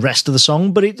rest of the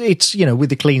song, but it's with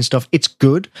the clean stuff, it's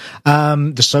good.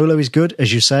 The solo is good,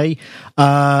 as you say.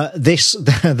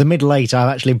 The middle eight,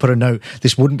 I've actually put a note.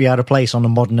 This wouldn't be out of place on a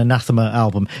modern Anathema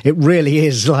album. It really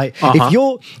is. Like,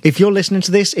 if you're listening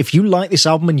to this, if you like this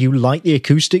album and you like the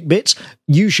acoustic bits,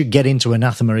 you should get into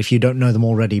Anathema if you don't know them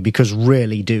already, because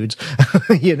really, dudes,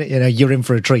 you're in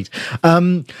for a treat.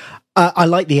 I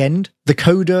like the end, the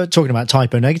coda, talking about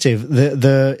typo negative,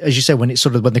 the as you said, when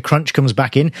the crunch comes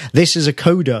back in, this is a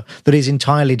coda that is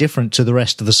entirely different to the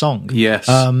rest of the song. Yes.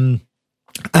 And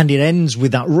it ends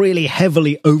with that really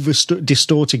heavily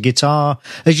distorted guitar.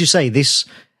 As you say, this,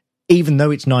 even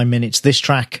though it's 9 minutes, this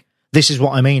track, this is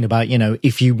what I mean about,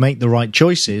 if you make the right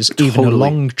choices, even a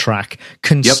long track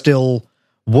can still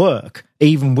work,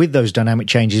 even with those dynamic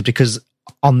changes, because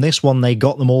on this one, they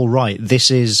got them all right.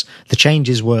 The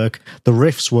changes work, the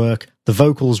riffs work, the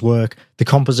vocals work, the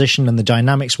composition and the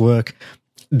dynamics work.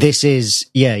 This is,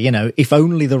 if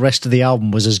only the rest of the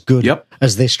album was as good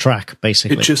as this track,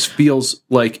 basically. It just feels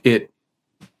like it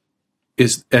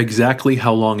is exactly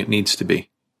how long it needs to be.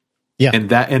 Yeah.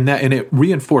 And it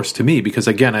reinforced to me, because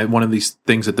again, one of these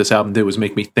things that this album did was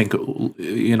make me think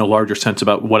in a larger sense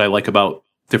about what I like about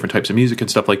different types of music and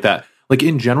stuff like that. Like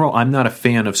in general, I'm not a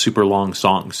fan of super long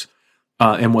songs.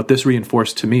 And what this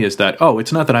reinforced to me is that,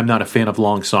 it's not that I'm not a fan of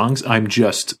long songs. I'm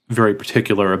just very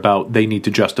particular about they need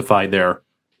to justify their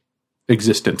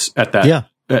existence at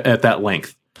that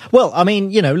length. Well, I mean,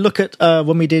 look at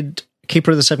when we did Keeper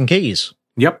of the Seven Keys.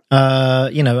 Yep.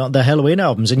 The Halloween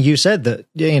albums, and you said that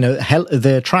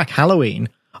the track Halloween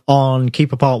on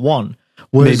Keeper Part 1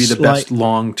 was maybe the best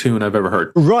long tune I've ever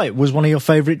heard. Right, was one of your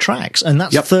favorite tracks, and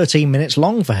that's 13 minutes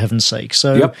long, for heaven's sake.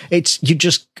 So you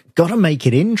just got to make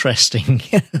it interesting,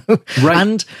 Right.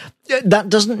 And that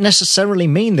doesn't necessarily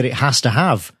mean that it has to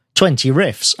have 20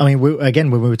 riffs. I mean,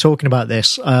 when we were talking about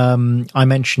this, I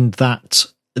mentioned that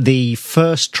the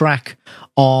first track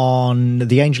on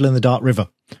The Angel in the Dark River,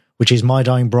 which is My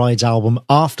Dying Bride's album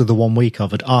after the one we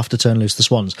covered, after Turn Loose the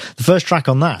Swans. The first track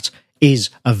on that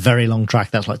is a very long track.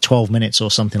 That's like 12 minutes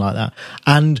or something like that.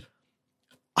 And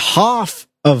half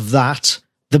of that,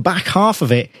 the back half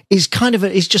of it, is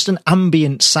is just an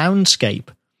ambient soundscape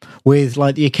with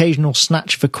like the occasional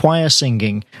snatch for choir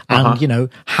singing and,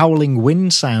 howling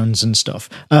wind sounds and stuff.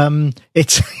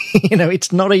 It's,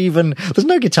 it's not even, there's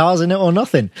no guitars in it or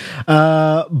nothing.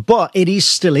 But it is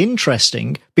still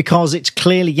interesting because it's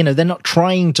clearly, they're not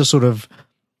trying to sort of,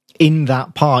 in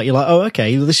that part, you're like, oh,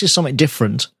 okay, well, this is something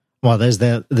different. Well, there's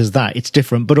that, it's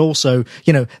different, but also,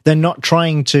 they're not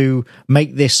trying to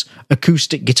make this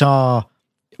acoustic guitar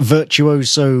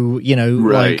virtuoso,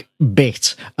 like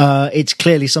bit. It's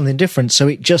clearly something different. So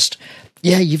it just,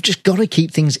 you've just got to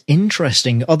keep things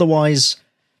interesting. Otherwise,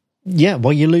 you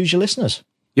lose your listeners.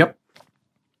 Yep.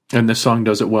 And this song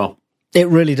does it well. It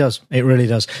really does. It really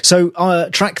does. So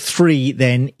track 3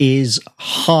 then is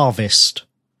Harvest.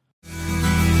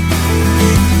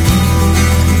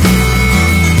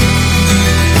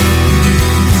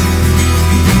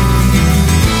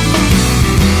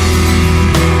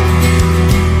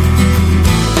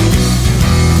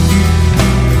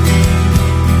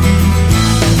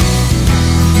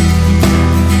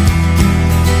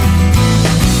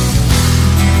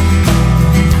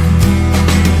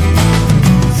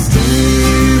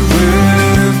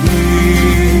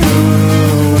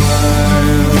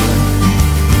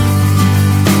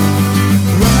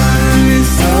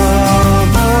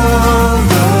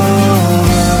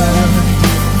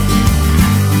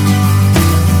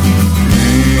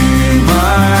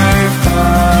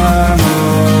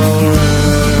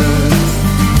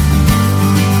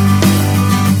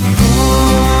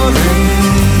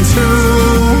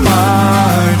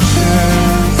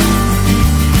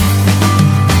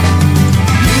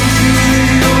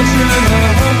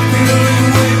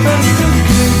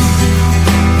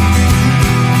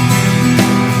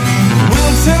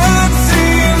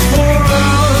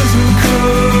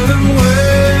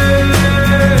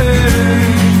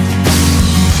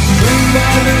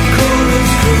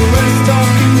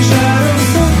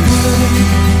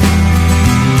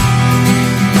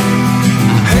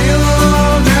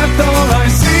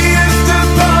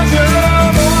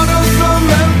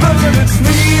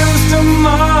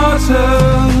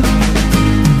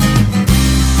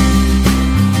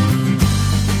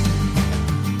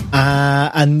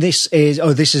 And this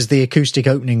is the acoustic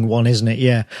opening one, isn't it?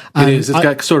 Yeah, it is. It's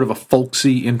got sort of a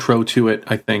folksy intro to it,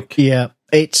 I think. Yeah,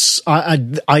 it's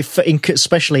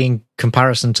especially in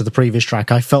comparison to the previous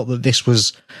track, I felt that this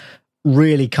was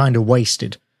really kind of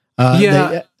wasted.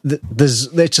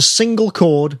 It's a single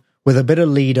chord with a bit of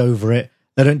lead over it.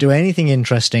 They don't do anything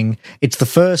interesting. It's the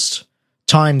first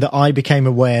time that I became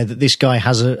aware that this guy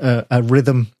has a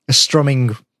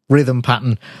strumming rhythm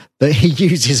pattern that he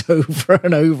uses over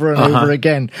and over and over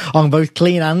again on both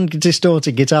clean and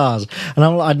distorted guitars. And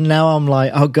I'm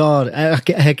like, oh God, I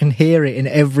can hear it in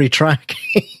every track.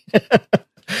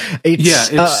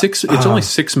 It's only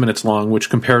 6 minutes long, which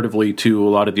comparatively to a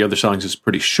lot of the other songs is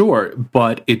pretty short,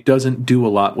 but it doesn't do a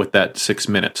lot with that 6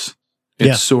 minutes.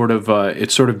 It's sort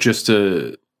of just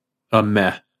a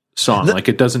meh song. Like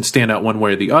it doesn't stand out one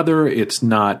way or the other. It's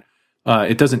not,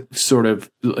 it doesn't sort of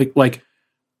like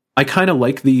I kind of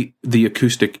like the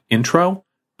acoustic intro,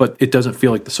 but it doesn't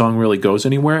feel like the song really goes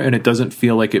anywhere, and it doesn't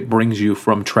feel like it brings you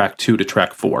from track 2 to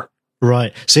track 4.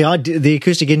 Right. See, the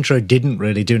acoustic intro didn't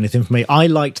really do anything for me. I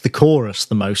liked the chorus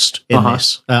the most in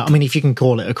this. I mean, if you can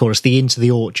call it a chorus, the Into the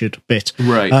Orchard bit.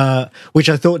 Right. Which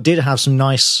I thought did have some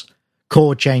nice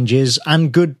chord changes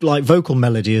and good, like, vocal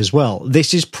melody as well.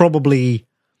 This is probably,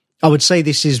 I would say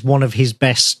this is one of his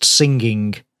best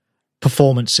singing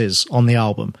performances on the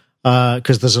album,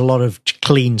 because there's a lot of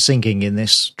clean singing in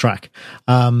this track.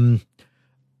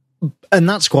 And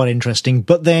that's quite interesting.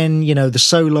 But then, you know, the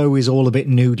solo is all a bit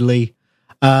noodly,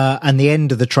 and the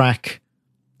end of the track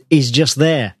is just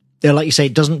there. Like you say,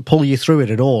 it doesn't pull you through it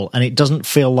at all, and it doesn't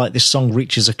feel like this song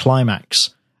reaches a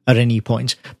climax at any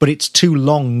point, but it's too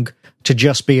long to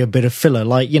just be a bit of filler.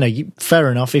 Like, you know,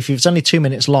 fair enough, if it's only 2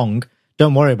 minutes long,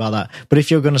 don't worry about that. But if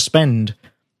you're going to spend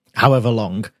however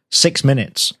long, 6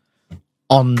 minutes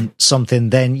on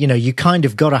something, then, you know, you kind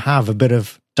of got to have a bit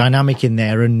of dynamic in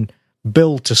there and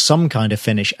build to some kind of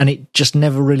finish, and it just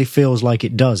never really feels like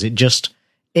it does. It just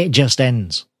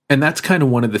ends. And that's kind of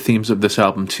one of the themes of this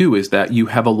album too, is that you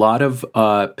have a lot of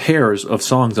pairs of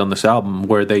songs on this album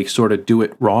where they sort of do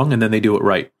it wrong and then they do it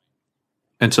right.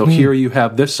 And so here you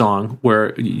have this song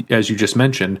where, as you just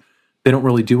mentioned, they don't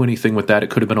really do anything with that. It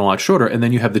could have been a lot shorter. And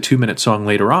then you have the 2-minute song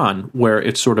later on where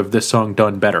it's sort of this song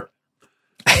done better.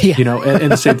 Yeah. You know,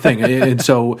 and the same thing. And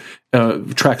so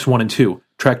tracks 1 and 2.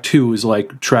 Track 2 is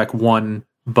like track 1,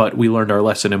 but we learned our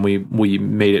lesson and we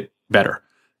made it better.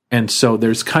 And so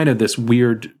there's kind of this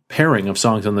weird pairing of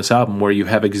songs on this album where you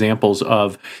have examples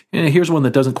of, here's one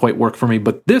that doesn't quite work for me,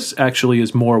 but this actually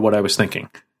is more what I was thinking.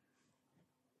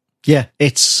 Yeah,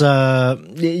 it's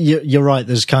you're right.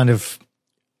 There's kind of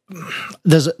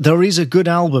there is a good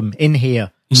album in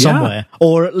here somewhere,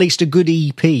 or at least a good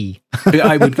EP.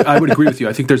 I would agree with you.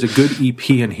 I think there's a good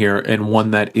EP in here, and one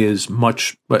that is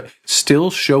much, but still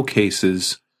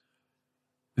showcases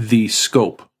the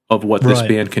scope of what this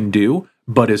band can do,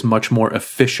 but is much more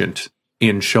efficient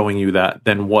in showing you that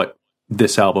than what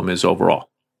this album is overall.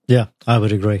 Yeah, I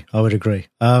would agree.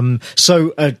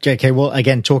 So, okay, well,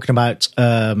 again, talking about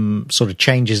sort of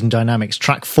changes in dynamics,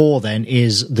 track 4 then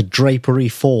is The Drapery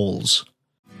Falls.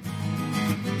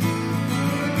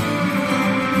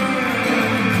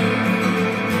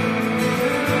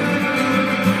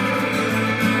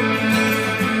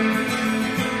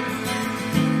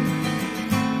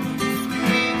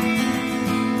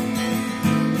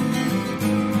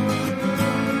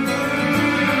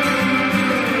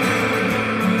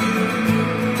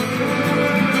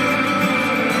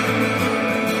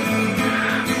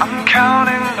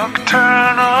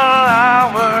 Nocturnal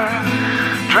hours,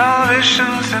 drown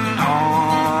visions in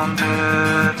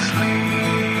haunted sleep.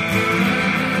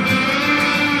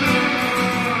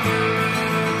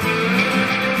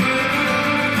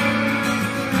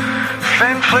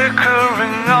 Faint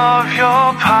flickering of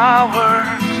your powers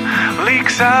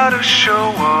leaks out to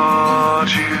show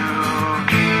what you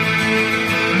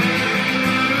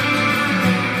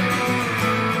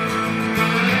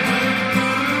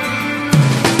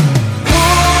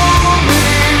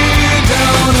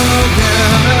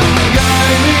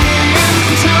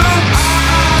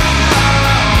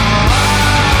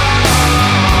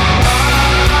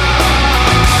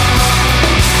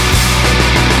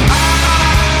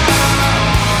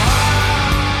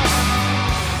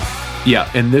Yeah,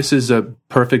 and this is a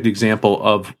perfect example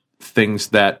of things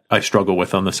that I struggle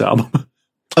with on this album.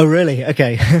 Oh, really?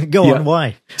 Okay. Go on,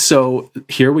 why? So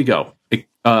here we go.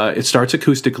 It starts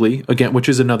acoustically, again, which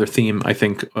is another theme, I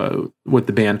think, with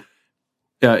the band.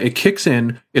 It kicks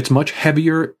in. It's much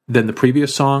heavier than the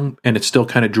previous song, and it's still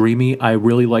kind of dreamy. I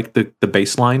really like the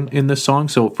bass line in this song.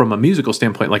 So from a musical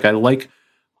standpoint, like I like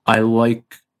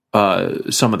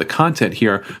some of the content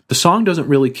here. The song doesn't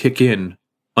really kick in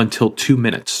until 2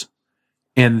 minutes.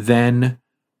 And then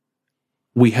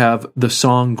we have the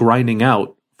song grinding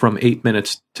out from 8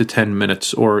 minutes to 10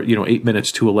 minutes, or, 8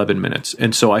 minutes to 11 minutes.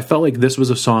 And so I felt like this was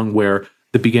a song where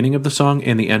the beginning of the song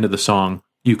and the end of the song,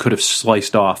 you could have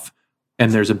sliced off,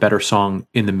 and there's a better song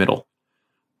in the middle.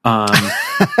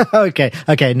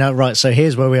 Okay. No, right. So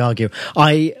here's where we argue.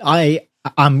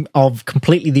 I'm of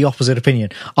completely the opposite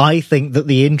opinion. I think that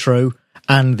the intro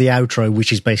and the outro,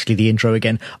 which is basically the intro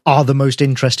again, are the most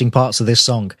interesting parts of this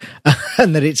song,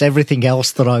 and that it's everything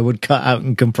else that I would cut out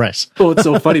and compress. Well, it's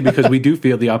so funny because we do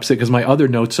feel the opposite, because my other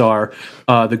notes are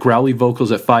the growly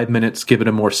vocals at 5 minutes give it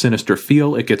a more sinister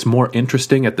feel. It gets more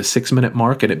interesting at the 6 minute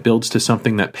mark, and it builds to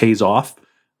something that pays off.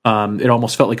 It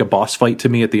almost felt like a boss fight to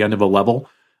me at the end of a level.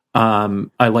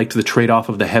 I liked the trade-off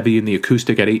of the heavy and the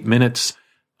acoustic at 8 minutes.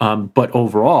 But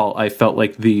overall, I felt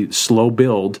like the slow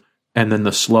build and then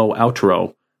the slow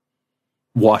outro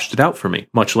washed it out for me,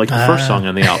 much like the first song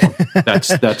on the album.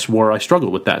 That's where I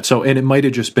struggled with that. So, and it might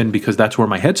have just been because that's where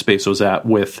my headspace was at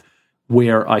with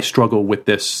where I struggle with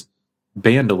this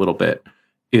band a little bit,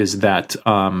 is that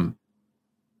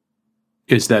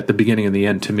the beginning and the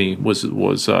end to me were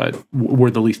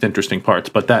the least interesting parts.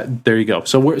 But there you go.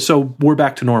 So we're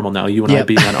back to normal now. You and I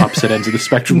being on opposite ends of the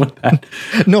spectrum with that.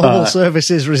 Normal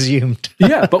service is resumed.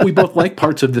 Yeah, but we both like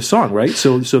parts of the song, right?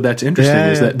 So that's interesting.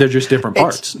 Is that they're just different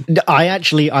parts. I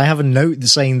have a note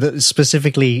saying that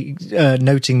specifically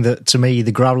noting that to me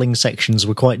the growling sections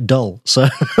were quite dull. So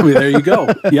there you go.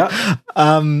 Yeah.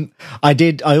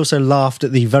 I also laughed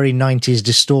at the very 90s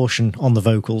distortion on the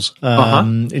vocals.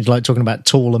 It's like talking about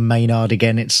Tall and Maynard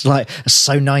again. It's like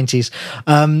so 90s.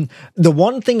 The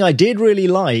one thing I did really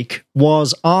like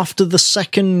was after the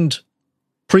second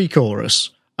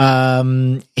pre-chorus,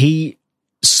 he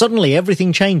suddenly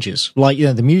everything changes. Like,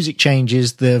 the music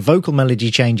changes, the vocal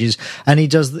melody changes, and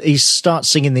he starts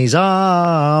singing these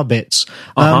bits.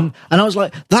 And I was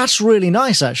like, that's really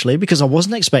nice actually, because I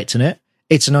wasn't expecting it.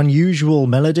 It's an unusual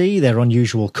melody. They're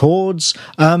unusual chords.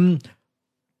 I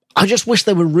just wish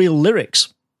there were real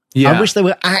lyrics. Yeah. I wish there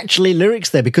were actually lyrics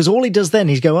there, because all he does then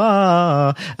is go,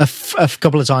 a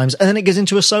couple of times, and then it goes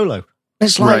into a solo.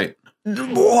 It's like,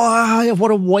 wow,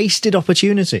 what a wasted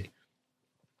opportunity.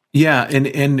 Yeah.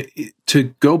 And to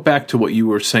go back to what you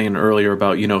were saying earlier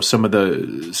about, some of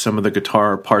the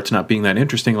guitar parts not being that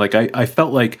interesting. Like I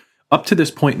felt like up to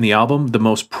this point in the album, the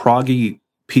most proggy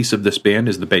piece of this band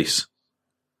is the bass.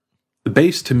 The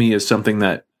bass to me is something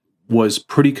that was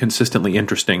pretty consistently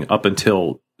interesting up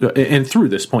until and through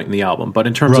this point in the album. But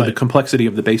in terms of the complexity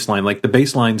of the bass line, like the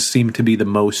bass lines seem to be the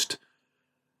most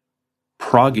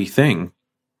proggy thing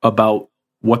about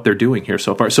what they're doing here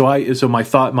so far. So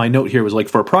my note here was like,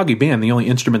 for a proggy band, the only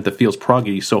instrument that feels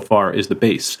proggy so far is the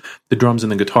bass. The drums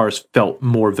and the guitars felt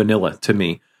more vanilla to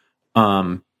me.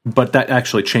 But that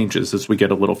actually changes as we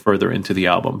get a little further into the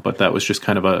album. But that was just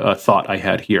kind of a thought I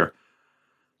had here.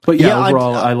 But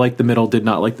overall, I like the middle, did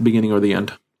not like the beginning or the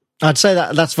end. I'd say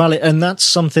that's valid, and that's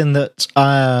something that,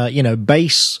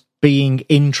 bass being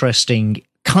interesting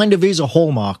kind of is a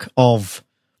hallmark of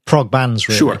prog bands,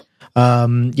 really. Sure.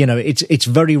 It's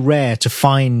very rare to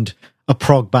find a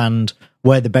prog band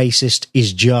where the bassist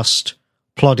is just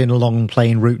plodding along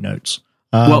playing root notes.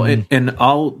 And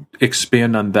I'll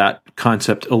expand on that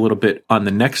concept a little bit on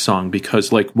the next song,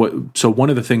 because one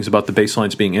of the things about the bass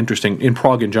lines being interesting in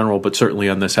prog in general, but certainly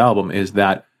on this album, is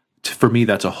that for me,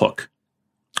 that's a hook.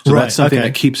 So that's something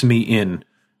that keeps me in,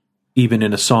 even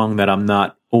in a song that I'm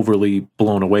not overly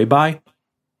blown away by.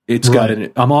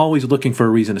 I'm always looking for a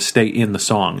reason to stay in the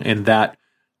song, and that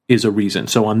is a reason.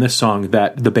 So on this song,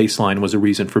 that the bass line was a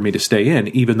reason for me to stay in,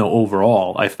 even though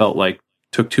overall I felt like it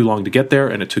took too long to get there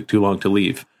and it took too long to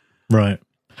leave. Right.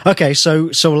 Okay, so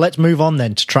let's move on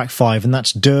then to track 5, and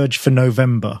that's Dirge for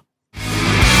November.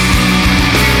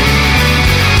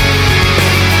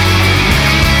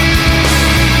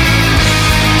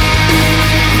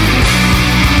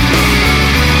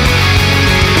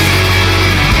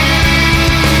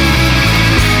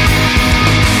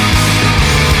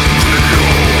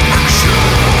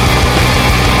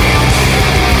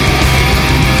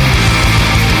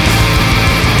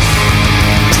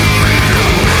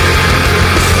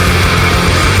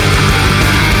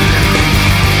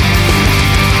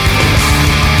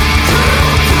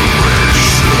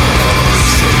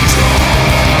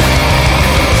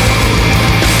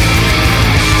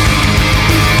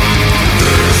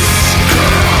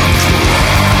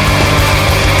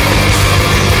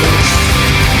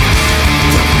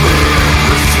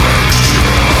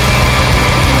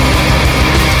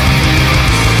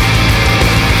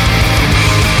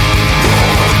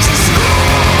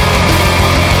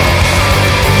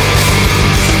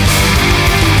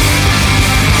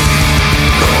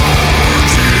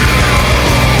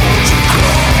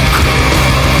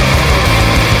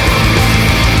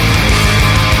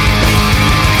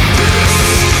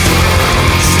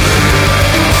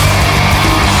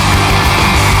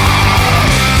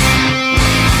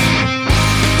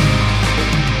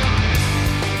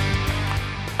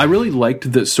 I really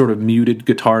liked the sort of muted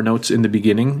guitar notes in the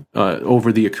beginning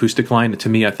over the acoustic line. To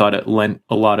me, I thought it lent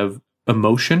a lot of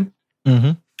emotion.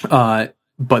 Mm-hmm.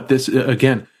 But this,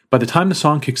 again, by the time the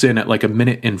song kicks in at like 1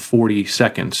 minute and 40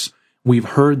 seconds, we've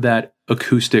heard that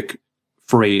acoustic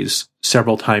phrase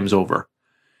several times over.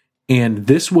 And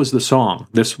this was this song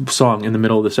in the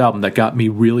middle of this album that got me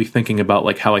really thinking about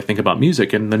like how I think about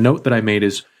music. And the note that I made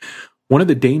is, one of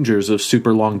the dangers of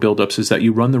super long buildups is that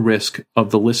you run the risk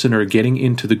of the listener getting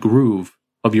into the groove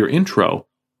of your intro,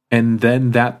 and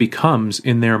then that becomes,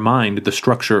 in their mind, the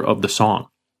structure of the song.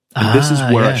 And this is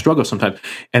where I yeah. struggle sometimes.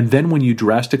 And then when you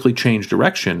drastically change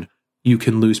direction, you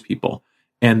can lose people.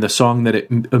 And the song that it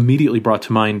immediately brought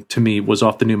to mind to me was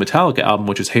off the new Metallica album,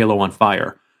 which is Halo on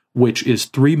Fire, which is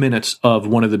 3 minutes of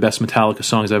one of the best Metallica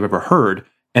songs I've ever heard,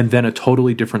 and then a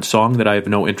totally different song that I have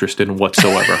no interest in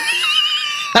whatsoever.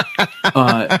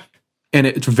 And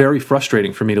it's very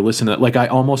frustrating for me to listen to that. Like, I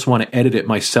almost want to edit it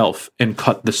myself and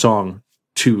cut the song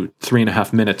to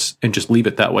 3.5 minutes and just leave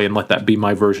it that way and let that be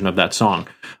my version of that song.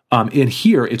 In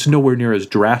here, it's nowhere near as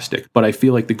drastic, but I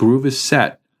feel like the groove is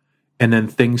set, and then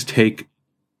things take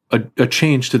a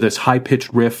change to this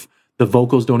high-pitched riff. The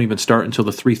vocals don't even start until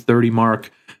the 3:30 mark.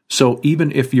 So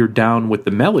even if you're down with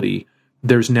the melody,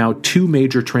 there's now 2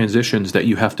 major transitions that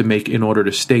you have to make in order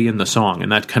to stay in the song.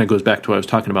 And that kind of goes back to what I was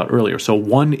talking about earlier. So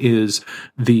one is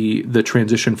the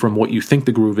transition from what you think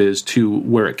the groove is to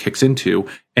where it kicks into,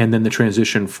 and then the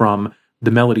transition from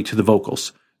the melody to the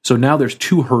vocals. So now there's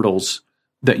 2 hurdles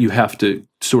that you have to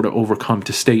sort of overcome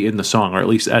to stay in the song, or at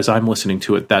least as I'm listening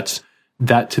to it,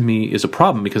 that to me is a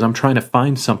problem, because I'm trying to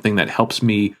find something that helps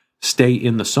me stay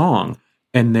in the song.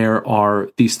 And there are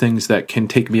these things that can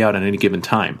take me out at any given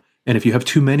time. And if you have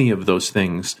too many of those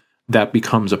things, that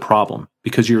becomes a problem,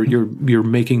 because you're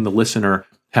making the listener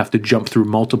have to jump through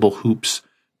multiple hoops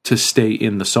to stay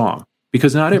in the song,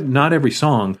 because not every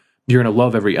song you're going to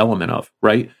love every element of,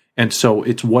 right? And so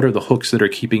it's what are the hooks that are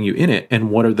keeping you in it, and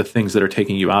what are the things that are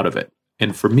taking you out of it.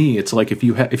 And for me, it's like if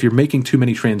you're making too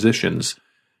many transitions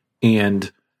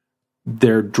and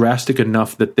they're drastic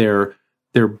enough that they're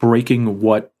breaking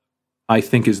what I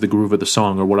think is the groove of the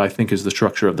song, or what I think is the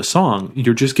structure of the song,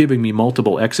 you're just giving me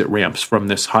multiple exit ramps from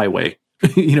this highway,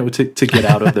 to get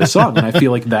out of this song. And I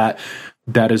feel like that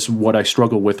is what I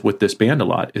struggle with this band a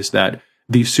lot, is that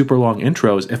these super long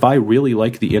intros, if I really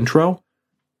like the intro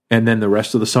and then the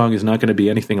rest of the song is not going to be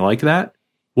anything like that,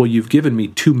 well, you've given me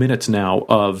 2 minutes now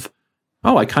of,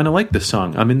 oh, I kind of like this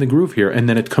song, I'm in the groove here, and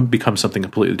then it becomes something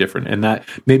completely different. And that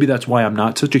maybe that's why I'm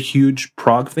not such a huge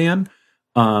prog fan,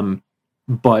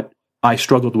 but I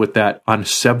struggled with that on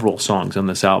several songs on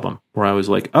this album, where I was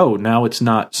like, oh, now it's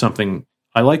not something,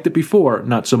 I liked it before,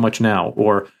 not so much now,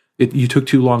 or you took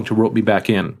too long to rope me back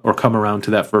in, or come around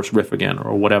to that first riff again,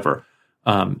 or whatever.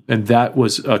 And that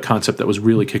was a concept that was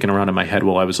really kicking around in my head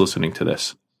while I was listening to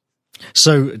this.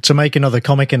 So to make another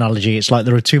comic analogy, it's like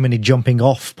there are too many jumping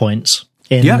off points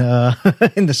in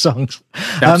in the songs.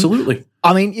 Absolutely.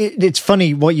 I mean, it's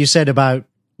funny what you said about,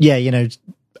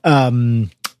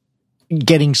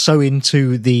 getting so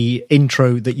into the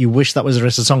intro that you wish that was the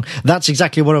rest of the song. That's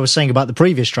exactly what I was saying about the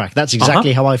previous track. That's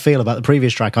exactly how I feel about the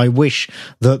previous track. I wish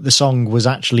that the song was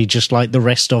actually just like the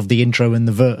rest of the intro and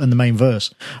the main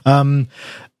verse.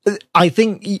 I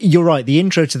think you're right. The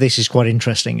intro to this is quite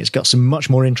interesting. It's got some much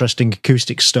more interesting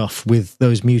acoustic stuff with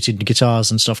those muted guitars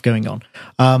and stuff going on.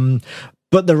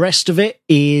 But the rest of it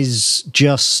is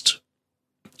just...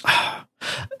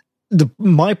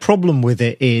 my problem with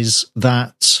it is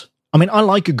that... I mean, I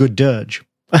like a good dirge.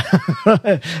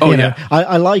 I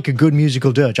like a good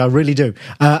musical dirge. I really do.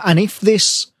 And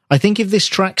I think if this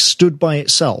track stood by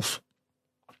itself,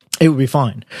 it would be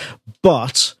fine.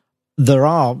 But there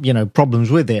are, problems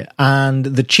with it. And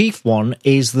the chief one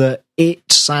is that it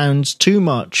sounds too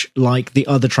much like the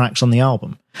other tracks on the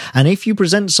album. And if you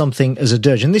present something as a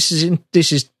dirge, and this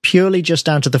is purely just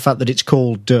down to the fact that it's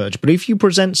called dirge, but if you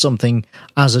present something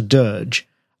as a dirge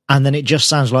and then it just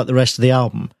sounds like the rest of the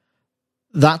album,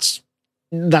 that's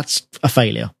a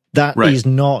failure. That is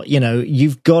not,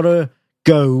 you've got to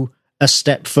go a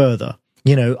step further.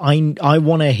 I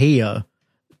want to hear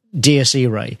Dies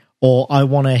Irae, or I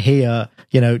want to hear,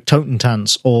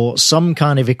 Totentanz, or some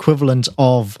kind of equivalent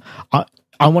of,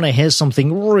 I want to hear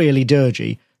something really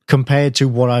dirgy compared to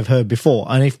what I've heard before.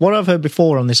 And if what I've heard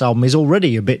before on this album is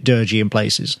already a bit dirgy in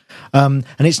places, and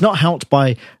it's not helped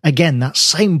by, again, that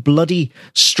same bloody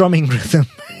strumming rhythm.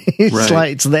 It's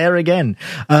like, it's there again.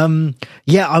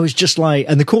 I was just like,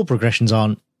 and the chord progressions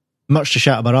aren't much to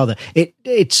shout about either.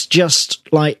 It's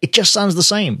just like, it just sounds the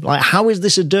same. Like, how is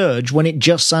this a dirge when it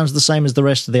just sounds the same as the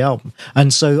rest of the album?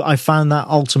 And so I found that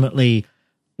ultimately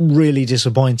really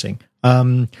disappointing.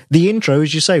 The intro,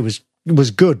 as you say,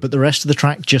 was good, but the rest of the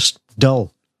track just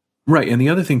dull. Right. And the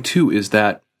other thing too is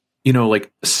that,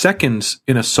 like seconds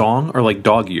in a song are like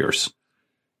dog years.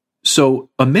 So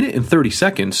 1 minute and 30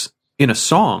 seconds in a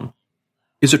song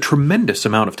is a tremendous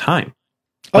amount of time.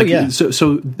 Like,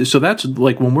 So that's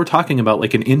like when we're talking about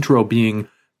like an intro being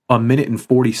 1 minute and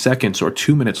 40 seconds or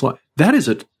 2 minutes long, that is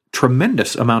a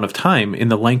tremendous amount of time in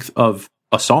the length of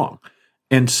a song.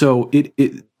 And so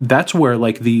that's where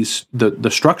like the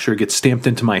structure gets stamped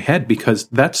into my head, because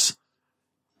that's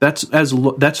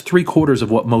 3/4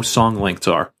 of what most song lengths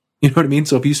are. You know what I mean?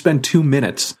 So if you spend 2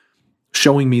 minutes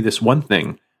showing me this one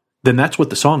thing, then that's what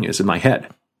the song is in my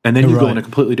head. And then you go in a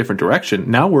completely different direction.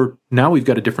 Now we've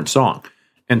got a different song.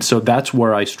 And so that's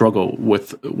where I struggle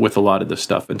with a lot of this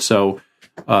stuff. And so,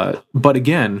 but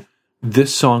again,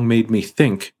 this song made me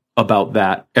think about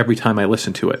that every time I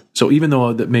listen to it. So even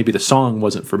though that maybe the song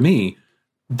wasn't for me,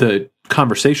 the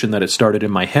conversation that it started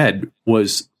in my head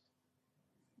was,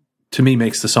 to me,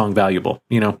 makes the song valuable,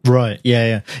 you know? Right.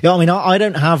 Yeah. I mean, I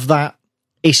don't have that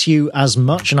issue as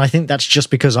much. And I think that's just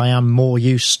because I am more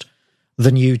used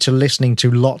than you to listening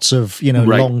to lots of,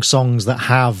 long songs that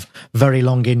have very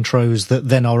long intros that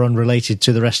then are unrelated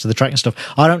to the rest of the track and stuff.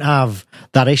 I don't have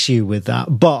that issue with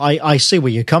that, but I see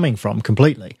where you're coming from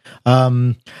completely.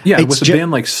 With a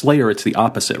band like Slayer, it's the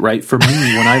opposite, right? For me,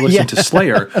 when I listen to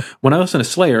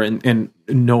Slayer, and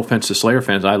no offense to Slayer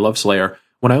fans, I love Slayer.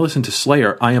 When I listen to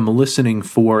Slayer, I am listening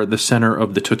for the center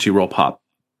of the Tootsie Roll Pop,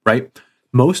 right?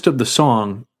 Most of the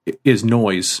song is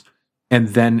noise. And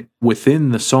then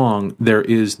within the song, there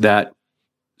is that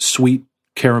sweet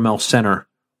caramel center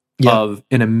of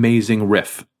an amazing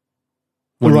riff.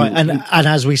 And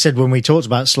as we said when we talked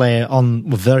about Slayer on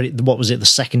the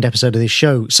second episode of this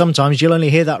show, sometimes you'll only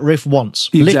hear that riff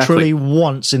once, literally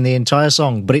once in the entire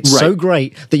song, but it's so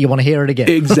great that you want to hear it again.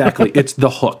 Exactly. It's the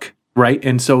hook, right?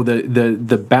 And so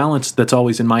the balance that's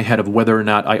always in my head of whether or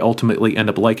not I ultimately end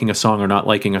up liking a song or not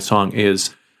liking a song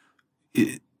is,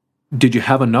 did you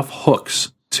have enough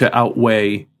hooks to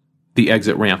outweigh the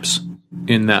exit ramps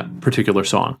in that particular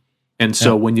song? And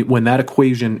so when that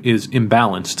equation is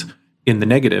imbalanced in the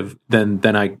negative, then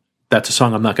that's a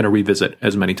song I'm not going to revisit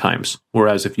as many times.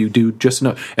 Whereas if you do just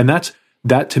enough, and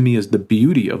that to me is the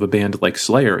beauty of a band like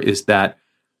Slayer, is that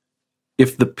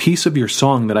if the piece of your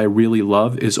song that I really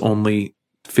love is only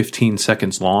 15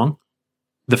 seconds long,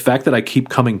 the fact that I keep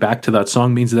coming back to that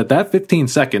song means that 15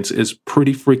 seconds is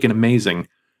pretty freaking amazing.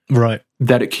 Right.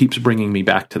 That it keeps bringing me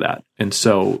back to that. And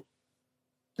so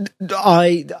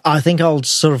I think I'll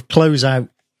sort of close out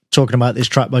talking about this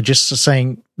track by just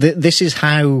saying this is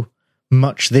how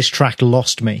much this track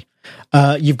lost me.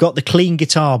 You've got the clean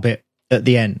guitar bit at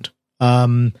the end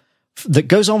that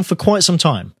goes on for quite some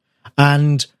time.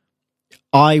 And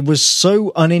I was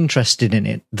so uninterested in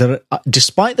it that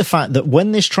despite the fact that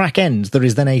when this track ends, there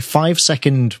is then a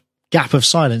 5-second gap of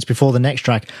silence before the next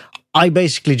track, I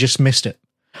basically just missed it.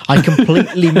 I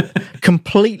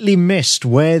completely missed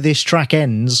where this track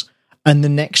ends and the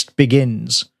next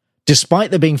begins, despite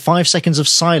there being 5 seconds of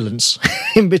silence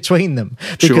in between them,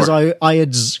 because I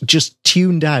had just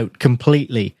tuned out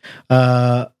completely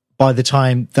by the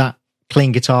time that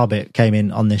clean guitar bit came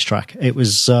in on this track. It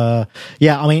was, I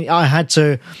mean, I had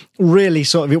to really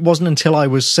it wasn't until I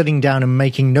was sitting down and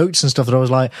making notes and stuff that I was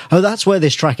like, oh, that's where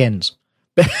this track ends.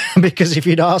 Because if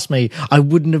you'd asked me, I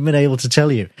wouldn't have been able to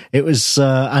tell you. It was,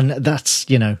 and that's,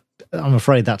 I'm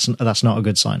afraid that's not a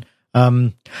good sign.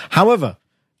 However,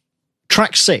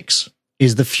 track 6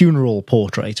 is The Funeral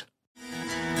Portrait.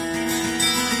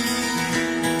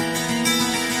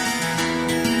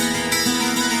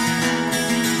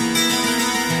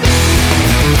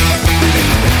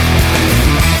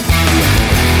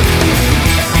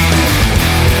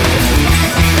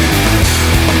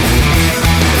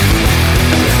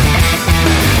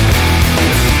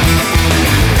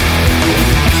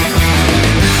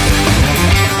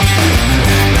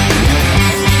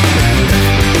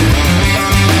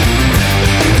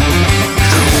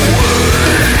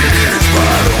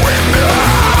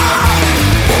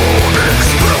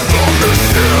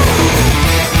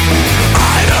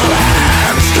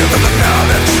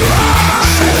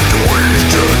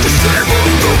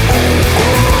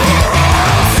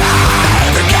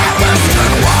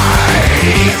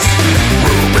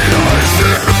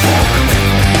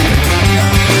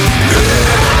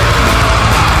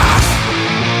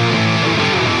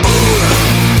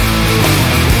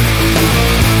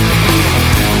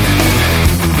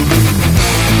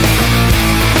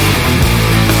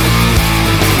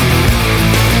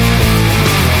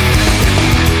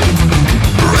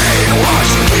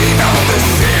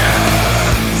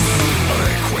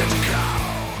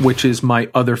 Which is my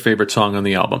other favorite song on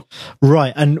the album.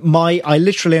 Right, and I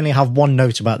literally only have one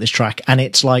note about this track, and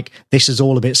it's like, this is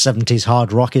all a bit 70s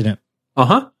hard rock, isn't it?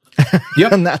 Uh-huh.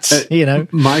 Yep. And that's,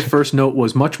 My first note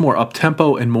was much more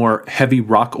up-tempo and more heavy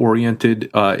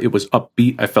rock-oriented. It was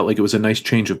upbeat. I felt like it was a nice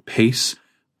change of pace.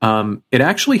 It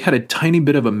actually had a tiny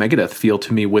bit of a Megadeth feel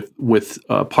to me with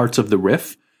parts of the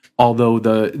riff, although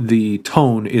the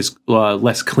tone is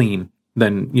less clean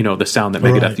than, the sound that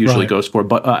Megadeth usually goes for.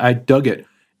 But I dug it.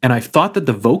 And I thought that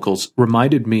the vocals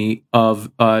reminded me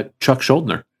of Chuck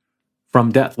Schuldiner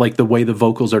from Death, like the way the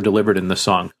vocals are delivered in the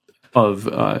song.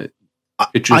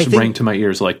 it just rang to my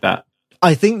ears like that.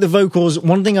 I think the vocals,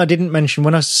 one thing I didn't mention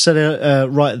when I said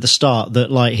right at the start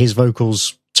that like his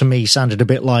vocals to me sounded a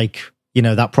bit like, you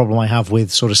know, that problem I have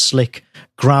with sort of slick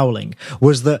growling,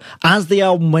 was that as the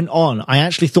album went on, I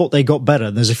actually thought they got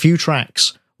better. There's a few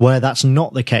tracks where that's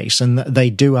not the case, and they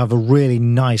do have a really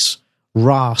nice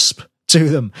rasp to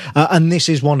them. And this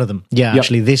is one of them. Yeah,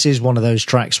 actually, this is one of those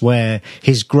tracks where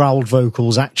his growled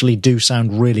vocals actually do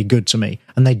sound really good to me,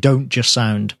 and they don't just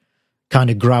sound kind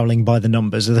of growling by the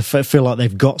numbers. They feel like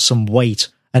they've got some weight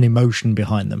and emotion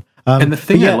behind them. And the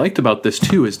thing I liked about this,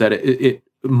 too, is that it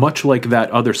much like that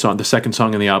other song, the second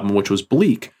song in the album, which was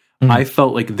Bleak, I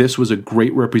felt like this was a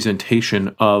great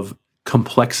representation of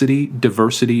complexity,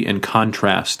 diversity, and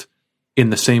contrast in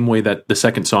the same way that the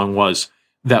second song was.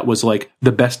 That was like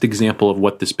the best example of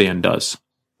what this band does.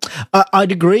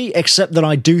 I'd agree, except that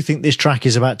I do think this track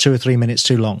is about 2 or 3 minutes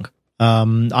too long.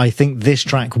 I think this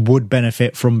track would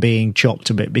benefit from being chopped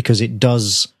a bit because it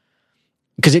doesn't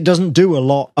do a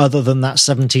lot other than that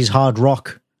 70s hard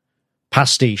rock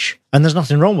pastiche. And there's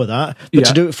nothing wrong with that. But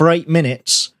to do it for 8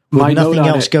 minutes with nothing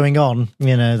else going on,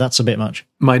 you know, that's a bit much.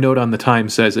 My note on the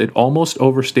Times says it almost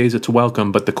overstays its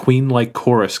welcome, but the Queen-like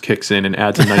chorus kicks in and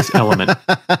adds a nice element.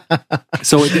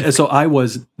 So I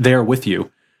was there with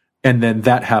you. And then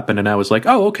that happened, and I was like,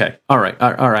 "Oh, okay, all right,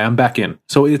 I'm back in."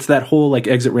 So it's that whole like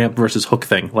exit ramp versus hook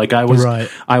thing. Like I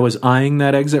was eyeing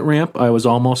that exit ramp. I was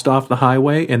almost off the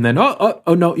highway, and then oh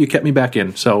no, you kept me back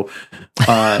in. So,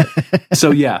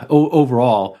 so yeah.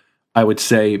 Overall, I would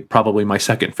say probably my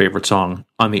second favorite song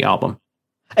on the album.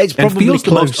 It's probably feels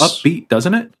close. the most upbeat,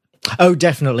 doesn't it? Oh,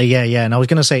 definitely, yeah. And I was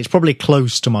going to say it's probably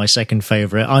close to my second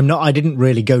favorite. I didn't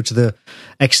really go to the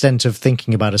extent of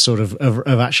thinking about a sort of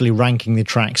actually ranking the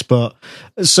tracks, but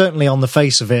certainly on the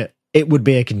face of it, it would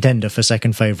be a contender for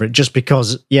second favorite, just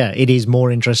because, yeah, it is more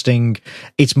interesting.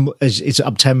 It's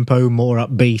up tempo, more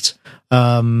upbeat,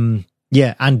 and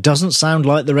doesn't sound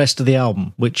like the rest of the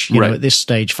album, which you know at this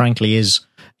stage, frankly, is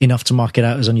enough to mark it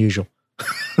out as unusual.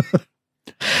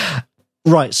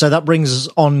 Right, so that brings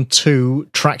us on to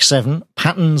track 7,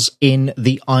 Patterns in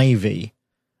the Ivy.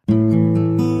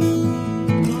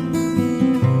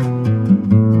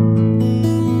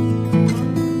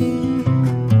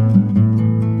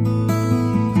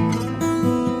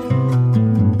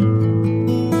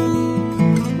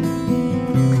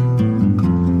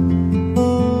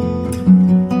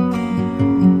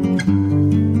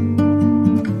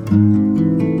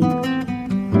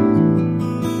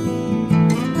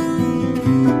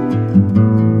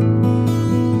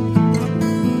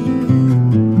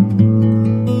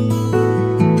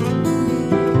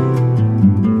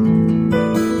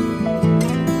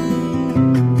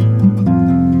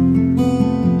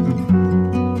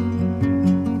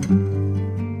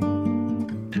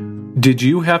 Did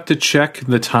you have to check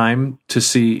the time to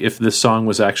see if this song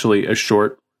was actually as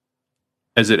short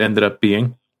as it ended up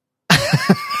being?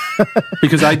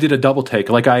 Because I did a double take.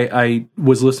 Like I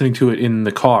was listening to it in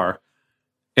the car,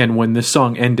 and when this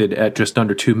song ended at just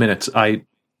under 2 minutes, I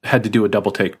had to do a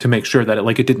double take to make sure that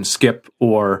it didn't skip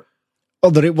or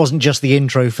that it wasn't just the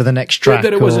intro for the next track.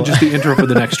 That it wasn't just the intro for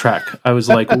the next track. I was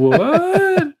like,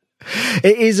 what?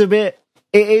 It is a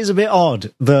bit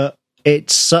odd that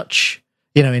it's such,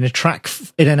 you know, in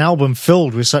an album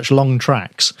filled with such long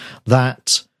tracks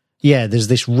that, yeah, there's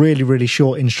this really, really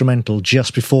short instrumental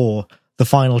just before the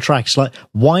final track. It's like,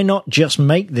 why not just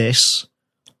make this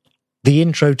the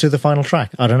intro to the final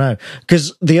track? I don't know.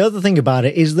 Because the other thing about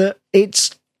it is that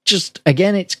it's just,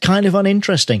 again, it's kind of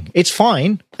uninteresting. It's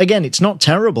fine. Again, it's not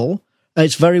terrible.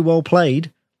 It's very well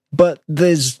played, but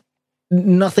there's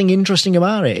nothing interesting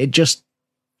about it.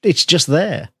 It's just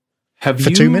there for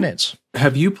 2 minutes.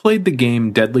 Have you played the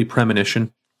game Deadly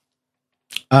Premonition?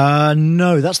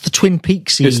 No, that's the Twin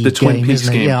Peaks game. It's the Twin Peaks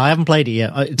game. Yeah, I haven't played it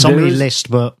yet. It's on my list,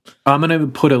 but I'm going to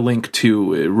put a link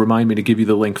to remind me to give you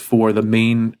the link for the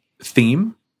main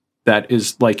theme that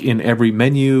is like in every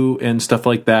menu and stuff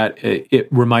like that.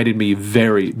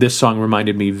 This song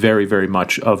reminded me very, very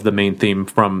much of the main theme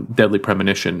from Deadly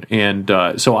Premonition. And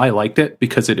so I liked it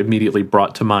because it immediately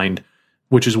brought to mind,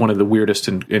 which is one of the weirdest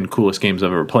and coolest games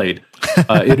I've ever played.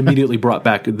 It immediately brought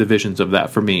back the visions of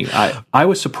that for me. I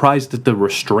was surprised at the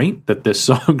restraint that this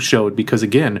song showed because,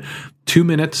 again, 2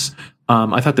 minutes.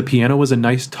 I thought the piano was a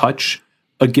nice touch.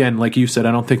 Again, like you said,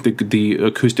 I don't think the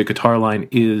acoustic guitar line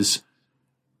is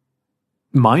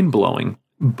mind-blowing,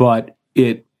 but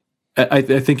I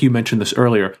think you mentioned this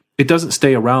earlier. It doesn't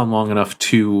stay around long enough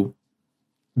to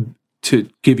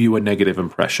give you a negative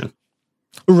impression.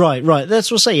 Right. That's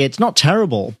what I say. It's not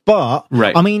terrible, but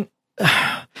I mean,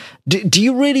 do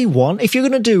you really want, if you're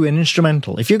going to do an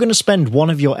instrumental, if you're going to spend one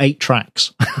of your 8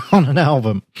 tracks on an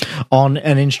album on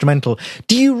an instrumental,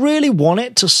 do you really want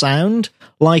it to sound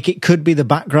like it could be the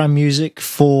background music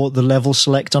for the level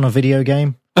select on a video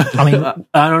game? I mean,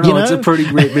 I don't know. It's a pretty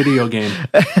great video game.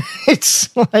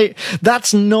 It's like,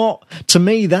 that's not, to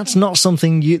me, that's not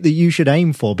something that you should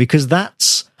aim for, because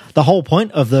that's the whole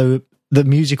point of the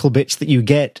musical bits that you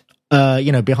get,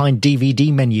 behind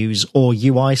DVD menus or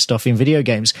UI stuff in video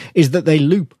games, is that they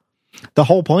loop. The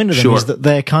whole point of them is that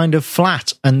they're kind of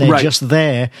flat and they're just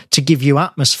there to give you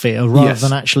atmosphere rather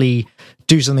than actually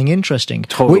do something interesting.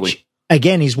 Totally. Which,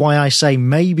 again, is why I say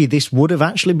maybe this would have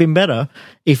actually been better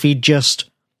if he'd just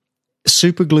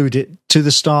superglued it to the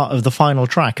start of the final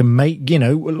track and make,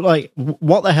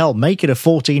 what the hell, make it a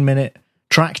 14-minute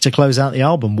track to close out the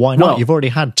album. Why not? Well, you've already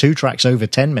had 2 tracks over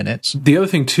 10 minutes. The other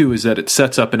thing, too, is that it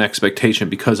sets up an expectation,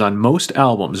 because on most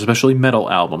albums, especially metal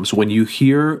albums, when you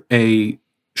hear a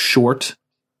short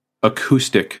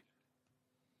acoustic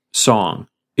song,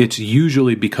 it's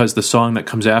usually because the song that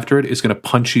comes after it is going to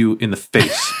punch you in the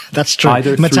face. That's true.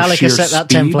 Metallica set that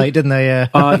template, didn't they?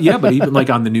 Yeah, but even like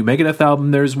on the new Megadeth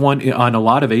album, there's one. On a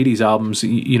lot of 80s albums,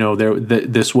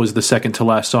 this was the second to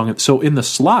last song. So in the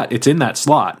slot, it's in that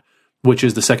slot, which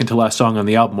is the second to last song on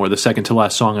the album, or the second to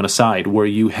last song on a side, where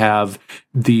you have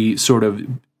the sort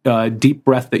of deep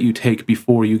breath that you take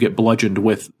before you get bludgeoned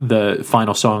with the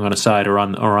final song on a side or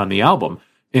on the album.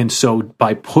 And so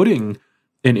by putting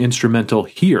an instrumental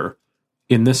here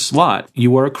in this slot,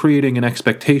 you are creating an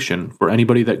expectation for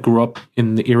anybody that grew up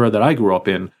in the era that I grew up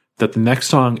in, that the next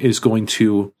song is going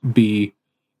to be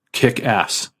kick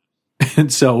ass.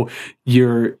 And so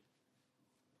you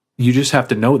just have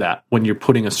to know that when you're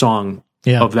putting a song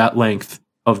of that length,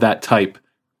 of that type,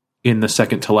 in the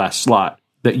second to last slot,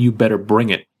 that you better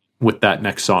bring it with that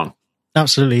next song.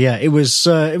 Absolutely, yeah. It was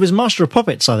Master of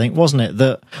Puppets, I think, wasn't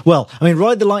it?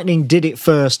 Ride the Lightning did it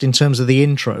first in terms of the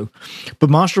intro, but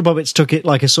Master of Puppets took it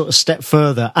like a sort of step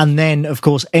further, and then, of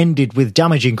course, ended with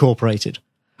Damage Incorporated,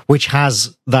 which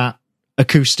has that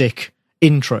acoustic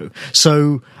intro.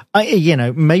 So,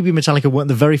 maybe Metallica weren't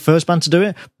the very first band to do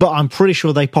it, but I'm pretty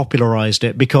sure they popularized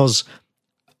it, because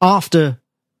after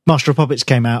Master of Puppets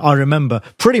came out, I remember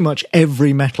pretty much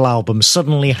every metal album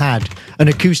suddenly had an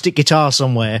acoustic guitar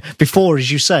somewhere before,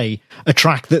 as you say, a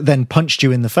track that then punched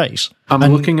you in the face. I'm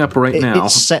looking up right now. It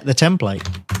set the template.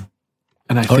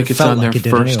 And I think it's on their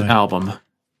first album.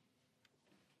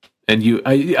 And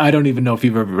I don't even know if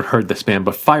you've ever heard this band,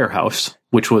 but Firehouse,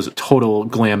 which was total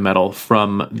glam metal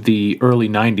from the early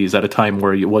 90s, at a time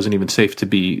where it wasn't even safe to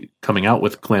be coming out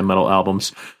with glam metal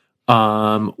albums.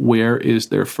 Where is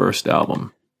their first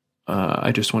album?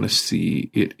 I just want to see.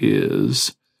 It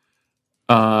is.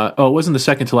 It wasn't the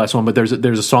second to last one, but there's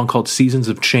a song called "Seasons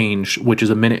of Change," which is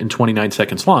 1 minute and 29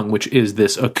 seconds long, which is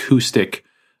this acoustic,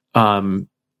 build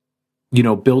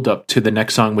up to the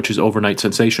next song, which is "Overnight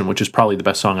Sensation," which is probably the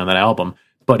best song on that album,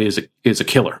 but is a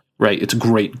killer, right? It's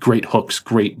great hooks,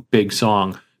 great big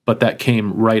song, but that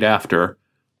came right after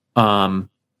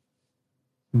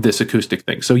this acoustic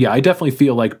thing. So yeah, I definitely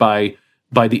feel like by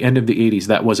the end of the 80s,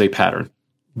 that was a pattern.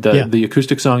 The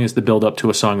acoustic song is the build up to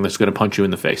a song that's going to punch you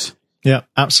in the face. Yeah,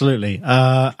 absolutely.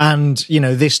 And,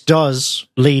 this does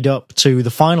lead up to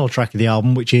the final track of the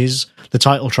album, which is the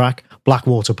title track,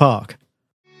 Blackwater Park.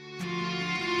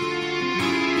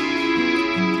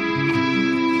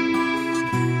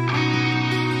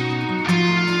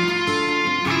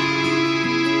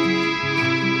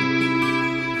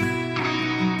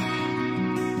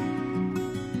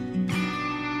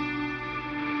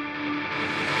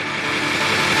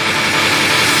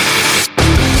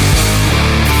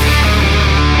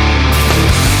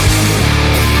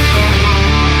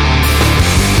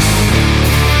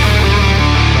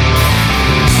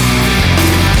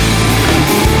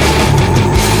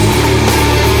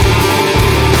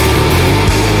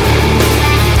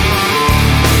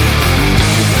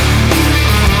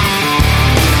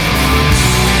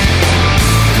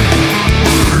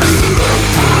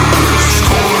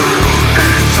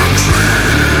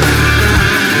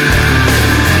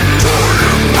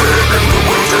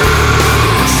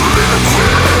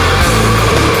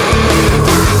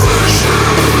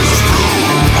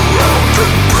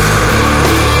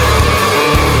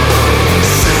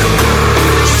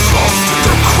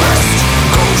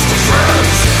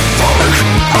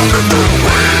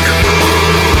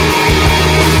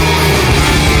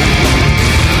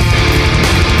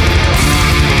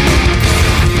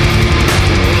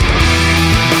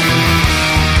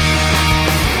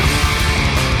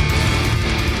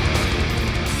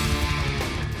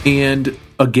 And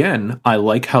again, I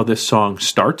like how this song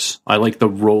starts. I like the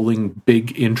rolling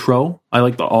big intro. I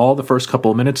like all the first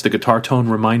couple of minutes. The guitar tone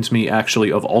reminds me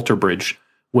actually of Alter Bridge,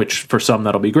 which for some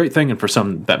that'll be a great thing, and for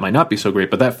some that might not be so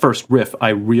great. But that first riff I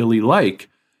really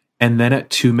like. And then at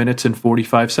 2 minutes and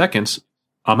 45 seconds,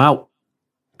 I'm out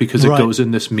because it goes in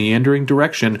this meandering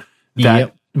direction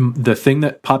that the thing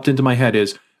that popped into my head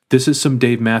is, this is some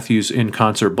Dave Matthews in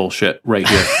concert bullshit right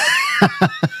here.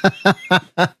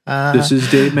 This is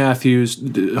Dave Matthews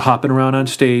hopping around on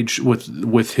stage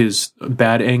with his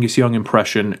bad Angus Young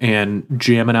impression and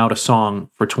jamming out a song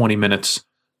for 20 minutes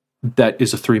that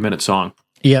is a 3-minute song.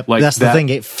 Yep, like that's the thing.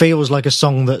 It feels like a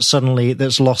song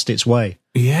that's lost its way.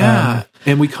 Yeah,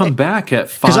 and we come back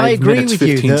at 5 minutes,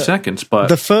 15 seconds. But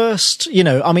the first,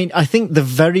 I think the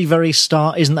very, very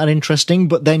start isn't that interesting.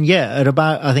 But then,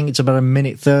 I think it's about a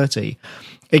minute 30.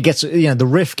 It gets, the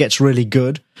riff gets really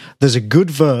good. There's a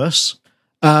good verse.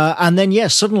 And then,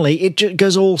 suddenly it just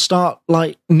goes all start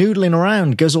like noodling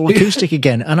around, goes all acoustic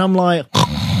again. And I'm like,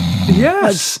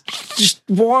 yes, just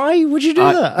why would you do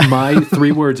that? My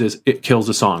 3 words is, it kills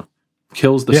the song.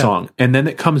 Kills the song. And then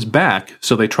it comes back.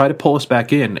 So they try to pull us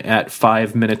back in at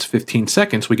 5 minutes, 15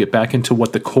 seconds. We get back into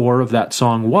what the core of that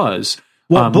song was,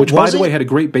 which, by the way, had a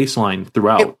great bass line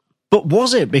throughout. But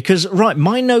was it? Because,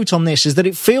 my note on this is that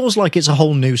it feels like it's a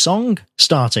whole new song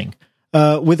starting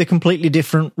with a completely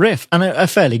different riff, and a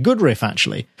fairly good riff,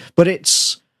 actually. But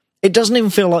it doesn't even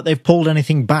feel like they've pulled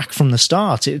anything back from the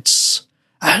start. It's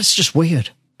just weird.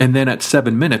 And then at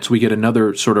 7 minutes, we get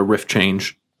another sort of riff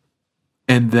change.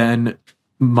 And then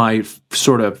my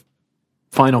sort of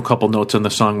final couple notes on the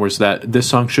song was that this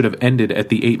song should have ended at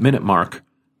the 8-minute mark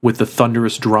with the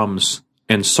thunderous drums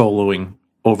and soloing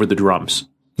over the drums.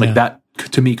 Like that,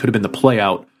 to me, could have been the play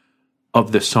out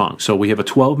of this song. So we have a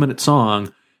 12-minute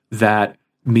song that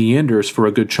meanders for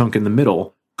a good chunk in the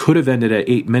middle, could have ended at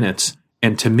 8 minutes.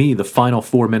 And to me, the final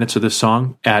 4 minutes of this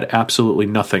song add absolutely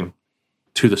nothing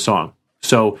to the song.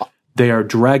 So they are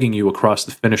dragging you across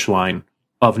the finish line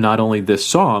of not only this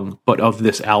song, but of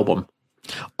this album.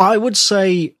 I would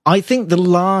say, I think the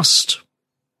last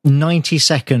 90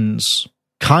 seconds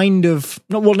kind of,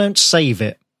 don't save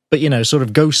it, but, sort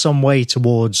of go some way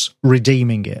towards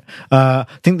redeeming it. I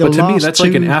think but to me, that's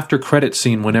like an after credit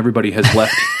scene when everybody has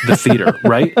left the theater,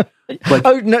 right? Like,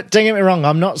 oh, no, don't get me wrong.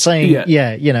 I'm not saying,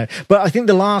 but I think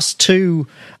the last 2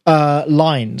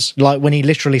 lines, like when he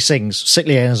literally sings, "Sick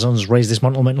liaisons raise this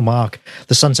monumental mark,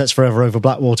 the sun sets forever over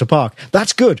Blackwater Park."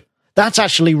 That's good. That's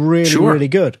actually really, really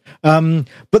good. But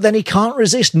then he can't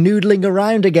resist noodling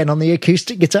around again on the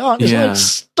acoustic guitar. And it's like,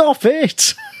 stop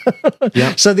it.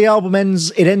 So the album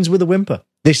ends with a whimper.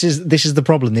 This is the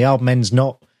problem. The album ends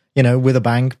not, with a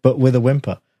bang, but with a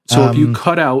whimper. So if you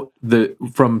cut out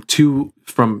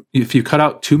if you cut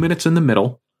out 2 minutes in the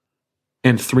middle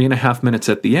and 3.5 minutes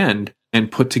at the end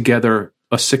and put together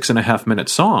a 6.5 minute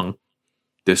song,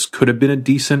 this could have been a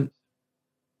decent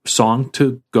song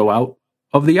to go out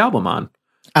of the album on.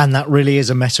 And that really is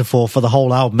a metaphor for the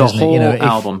whole album, isn't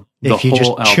it?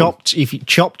 If you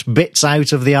chopped bits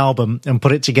out of the album and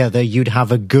put it together, you'd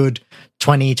have a good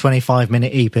 20-25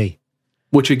 minute EP.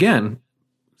 Which again,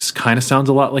 kind of sounds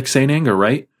a lot like Saint Anger,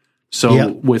 right? So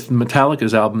with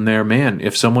Metallica's album there, man,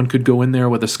 if someone could go in there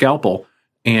with a scalpel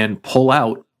and pull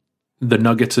out the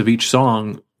nuggets of each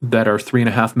song that are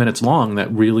 3.5 minutes long that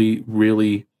really,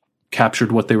 really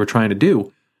captured what they were trying to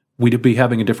do, we'd be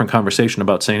having a different conversation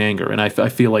about Saint Anger. And I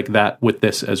feel like that with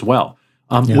this as well.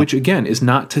 Which, again, is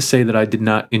not to say that I did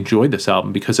not enjoy this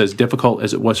album, because as difficult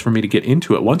as it was for me to get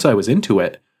into it, once I was into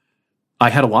it, I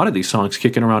had a lot of these songs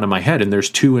kicking around in my head. And there's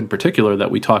 2 in particular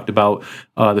that we talked about,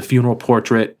 The Funeral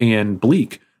Portrait and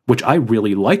Bleak, which I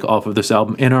really like off of this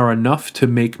album and are enough to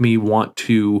make me want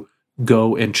to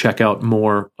go and check out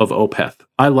more of Opeth.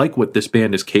 I like what this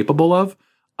band is capable of.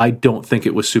 I don't think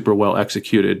it was super well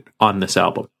executed on this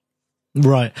album.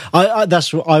 Right.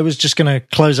 That's what I was just going to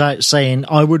close out saying.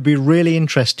 I would be really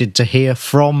interested to hear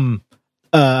from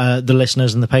the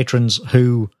listeners and the patrons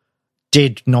who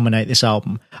did nominate this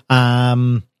album.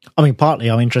 Partly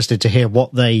I'm interested to hear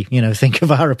what they, think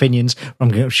of our opinions.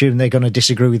 I'm assuming they're going to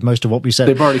disagree with most of what we said.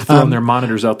 They've already thrown their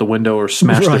monitors out the window or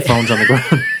smashed their phones on the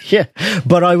ground. Yeah.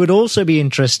 But I would also be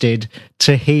interested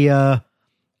to hear,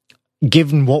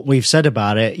 given what we've said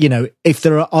about it, if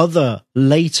there are other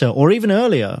later or even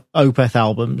earlier Opeth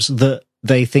albums that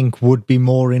they think would be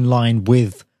more in line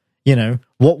with,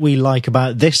 what we like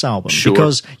about this album. Sure.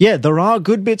 Because, there are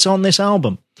good bits on this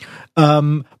album.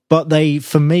 But they,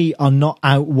 for me, are not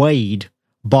outweighed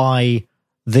by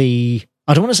the,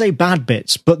 I don't want to say bad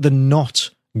bits, but the not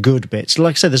good bits.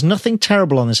 Like I said, there's nothing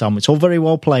terrible on this album. It's all very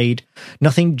well played.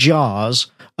 Nothing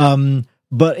jars.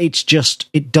 but it's just,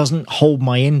 it doesn't hold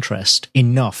my interest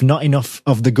enough, not enough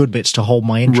of the good bits to hold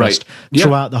my interest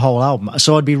throughout the whole album.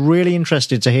 So I'd be really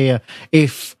interested to hear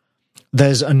if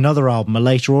there's another album, a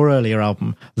later or earlier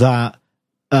album, that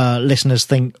listeners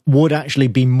think would actually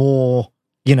be more,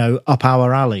 up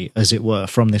our alley, as it were,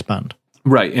 from this band.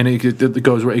 Right, and it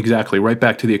goes exactly right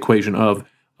back to the equation of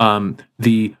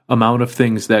the amount of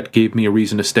things that gave me a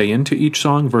reason to stay into each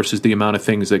song versus the amount of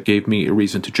things that gave me a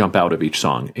reason to jump out of each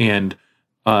song. And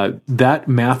that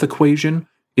math equation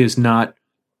is not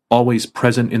always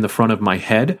present in the front of my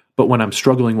head, but when I'm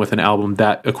struggling with an album,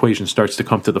 that equation starts to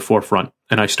come to the forefront,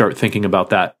 and I start thinking about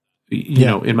that,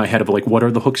 in my head of like, what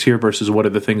are the hooks here versus what are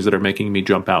the things that are making me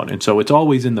jump out? And so it's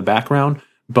always in the background,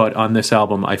 but on this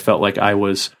album, I felt like I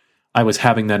was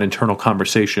having that internal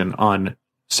conversation on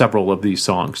several of these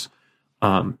songs.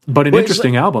 But an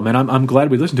interesting album, and I'm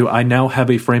glad we listened to it. I now have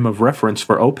a frame of reference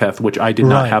for Opeth, which I did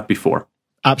not have before.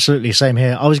 Absolutely, same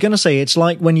here. I was going to say, it's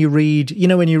like when you read,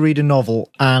 when you read a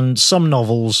novel, and some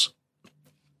novels,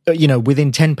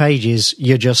 within 10 pages,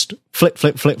 you just flip,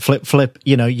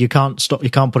 you can't stop, you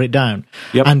can't put it down.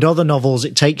 Yep. And other novels,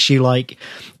 it takes you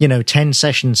 10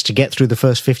 sessions to get through the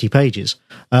first 50 pages,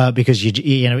 because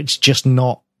it's just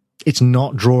not, it's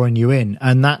not drawing you in.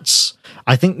 And that's,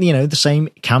 I think, the same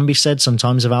can be said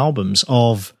sometimes of albums,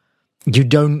 of you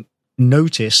don't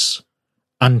notice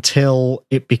until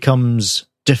it becomes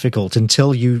difficult,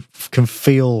 until you can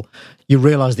you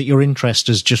realize that your interest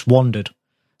has just wandered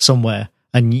somewhere.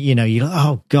 And, you're like,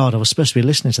 oh, God, I was supposed to be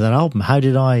listening to that album. How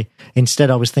did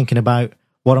instead I was thinking about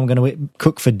what I'm going to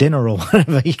cook for dinner or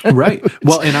whatever. Right.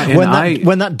 Well,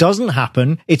 when that doesn't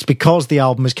happen, it's because the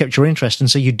album has kept your interest, and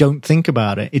so you don't think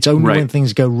about it. It's only when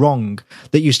things go wrong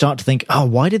that you start to think, oh,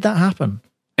 why did that happen?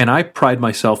 And I pride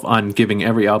myself on giving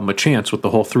every album a chance with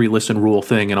the whole 3-listen rule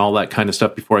thing and all that kind of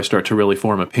stuff before I start to really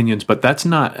form opinions. But that's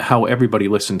not how everybody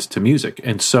listens to music.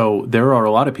 And so there are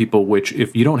a lot of people which,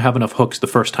 if you don't have enough hooks the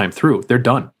first time through, they're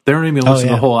done. They don't even listen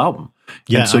to the whole album.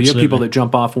 Yeah, and so you have people that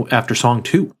jump off after song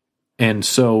 2. And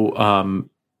so, I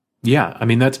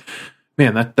mean,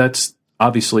 that's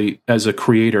obviously, as a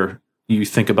creator, you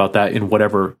think about that in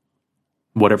whatever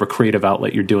creative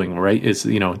outlet you're doing, right? Is,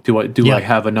 do I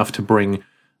have enough to bring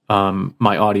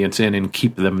my audience in and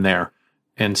keep them there?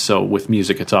 And so with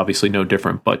music, it's obviously no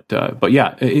different. But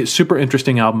yeah, it's a super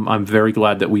interesting album. I'm very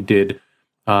glad that we did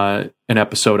an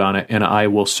episode on it, and I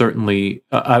will certainly,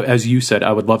 as you said,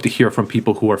 I would love to hear from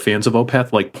people who are fans of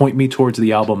Opeth. Like, point me towards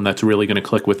the album that's really going to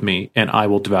click with me, and I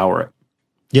will devour it.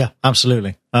 Yeah,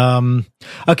 absolutely.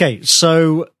 Okay,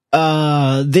 so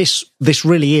this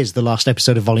really is the last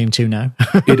episode of Volume 2 now.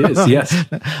 It is, yes.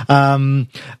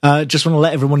 Just want to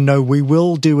let everyone know we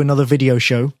will do another video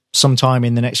show sometime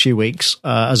in the next few weeks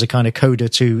as a kind of coda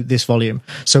to this volume.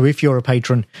 So if you're a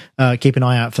patron, keep an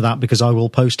eye out for that, because I will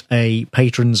post a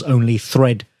patrons only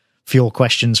thread for your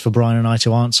questions for Brian and I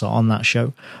to answer on that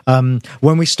show.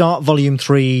 When we start Volume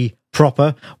 3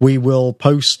 proper, we will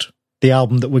post the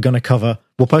album that we're going to cover.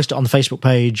 We'll post it on the Facebook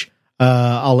page.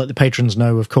 I'll let the patrons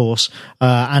know, of course,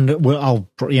 and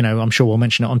I'm sure we'll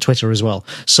mention it on Twitter as well.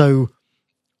 So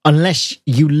unless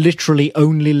you literally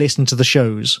only listen to the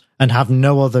shows and have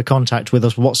no other contact with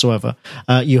us whatsoever,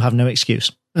 you have no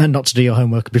excuse not to do your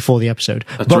homework before the episode.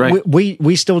 That's right.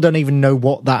 We still don't even know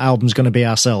what that album's going to be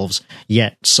ourselves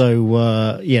yet. So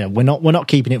we're not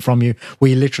keeping it from you.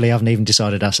 We literally haven't even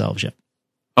decided ourselves yet.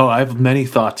 Oh, I have many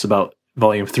thoughts about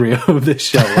Volume 3 of this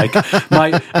show. Like,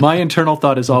 my internal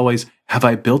thought is always, have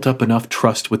I built up enough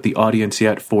trust with the audience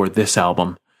yet for this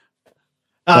album?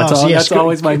 That's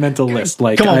always my mental list.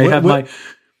 Like, come on,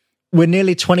 we're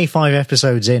nearly 25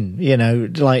 episodes in.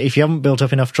 Like, if you haven't built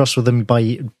up enough trust with them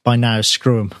by now,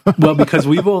 screw them. Well, because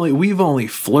we've only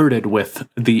flirted with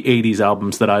the 80s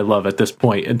albums that I love at this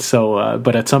point, and so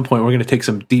but at some point we're going to take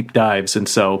some deep dives. And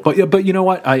so, but you know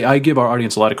what? I give our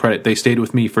audience a lot of credit. They stayed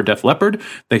with me for Def Leppard.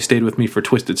 They stayed with me for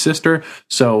Twisted Sister.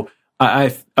 So I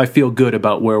feel good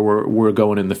about where we're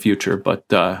going in the future.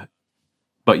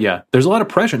 But yeah, there's a lot of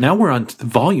pressure. Now we're on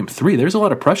Volume 3. There's a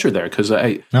lot of pressure there, because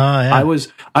I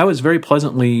was very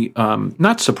pleasantly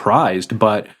not surprised,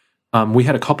 but we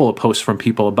had a couple of posts from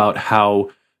people about how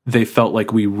they felt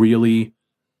like we really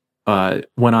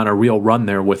went on a real run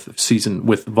there with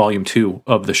Volume 2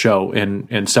 of the show,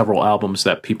 and several albums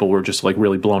that people were just like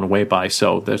really blown away by.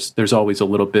 So there's always a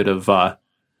little bit of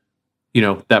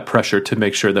that pressure to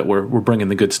make sure that we're bringing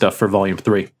the good stuff for Volume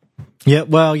 3. Yeah,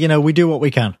 well, we do what we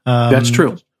can. That's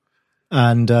true.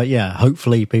 And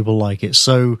hopefully people like it.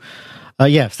 So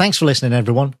Yeah, thanks for listening,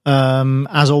 everyone.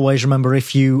 As always, remember,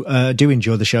 if you do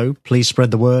enjoy the show, please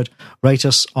spread the word, rate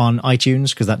us on iTunes,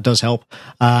 because that does help.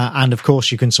 And of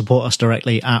course, you can support us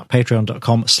directly at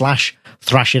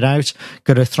patreon.com/thrashitout.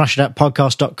 Go to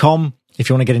thrashitoutpodcast.com. If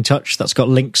you want to get in touch, that's got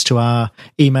links to our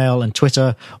email and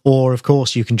Twitter. Or, of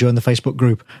course, you can join the Facebook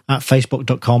group at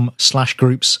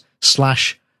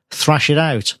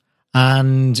facebook.com/groups/thrashitout.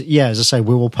 And yeah, as I say,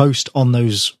 we will post on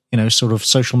those, sort of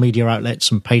social media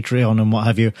outlets and Patreon and what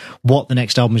have you, what the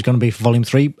next album is going to be for Volume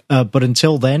 3. But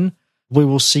until then, we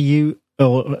will see you,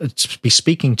 or be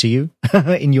speaking to you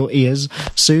in your ears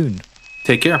soon.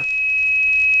 Take care.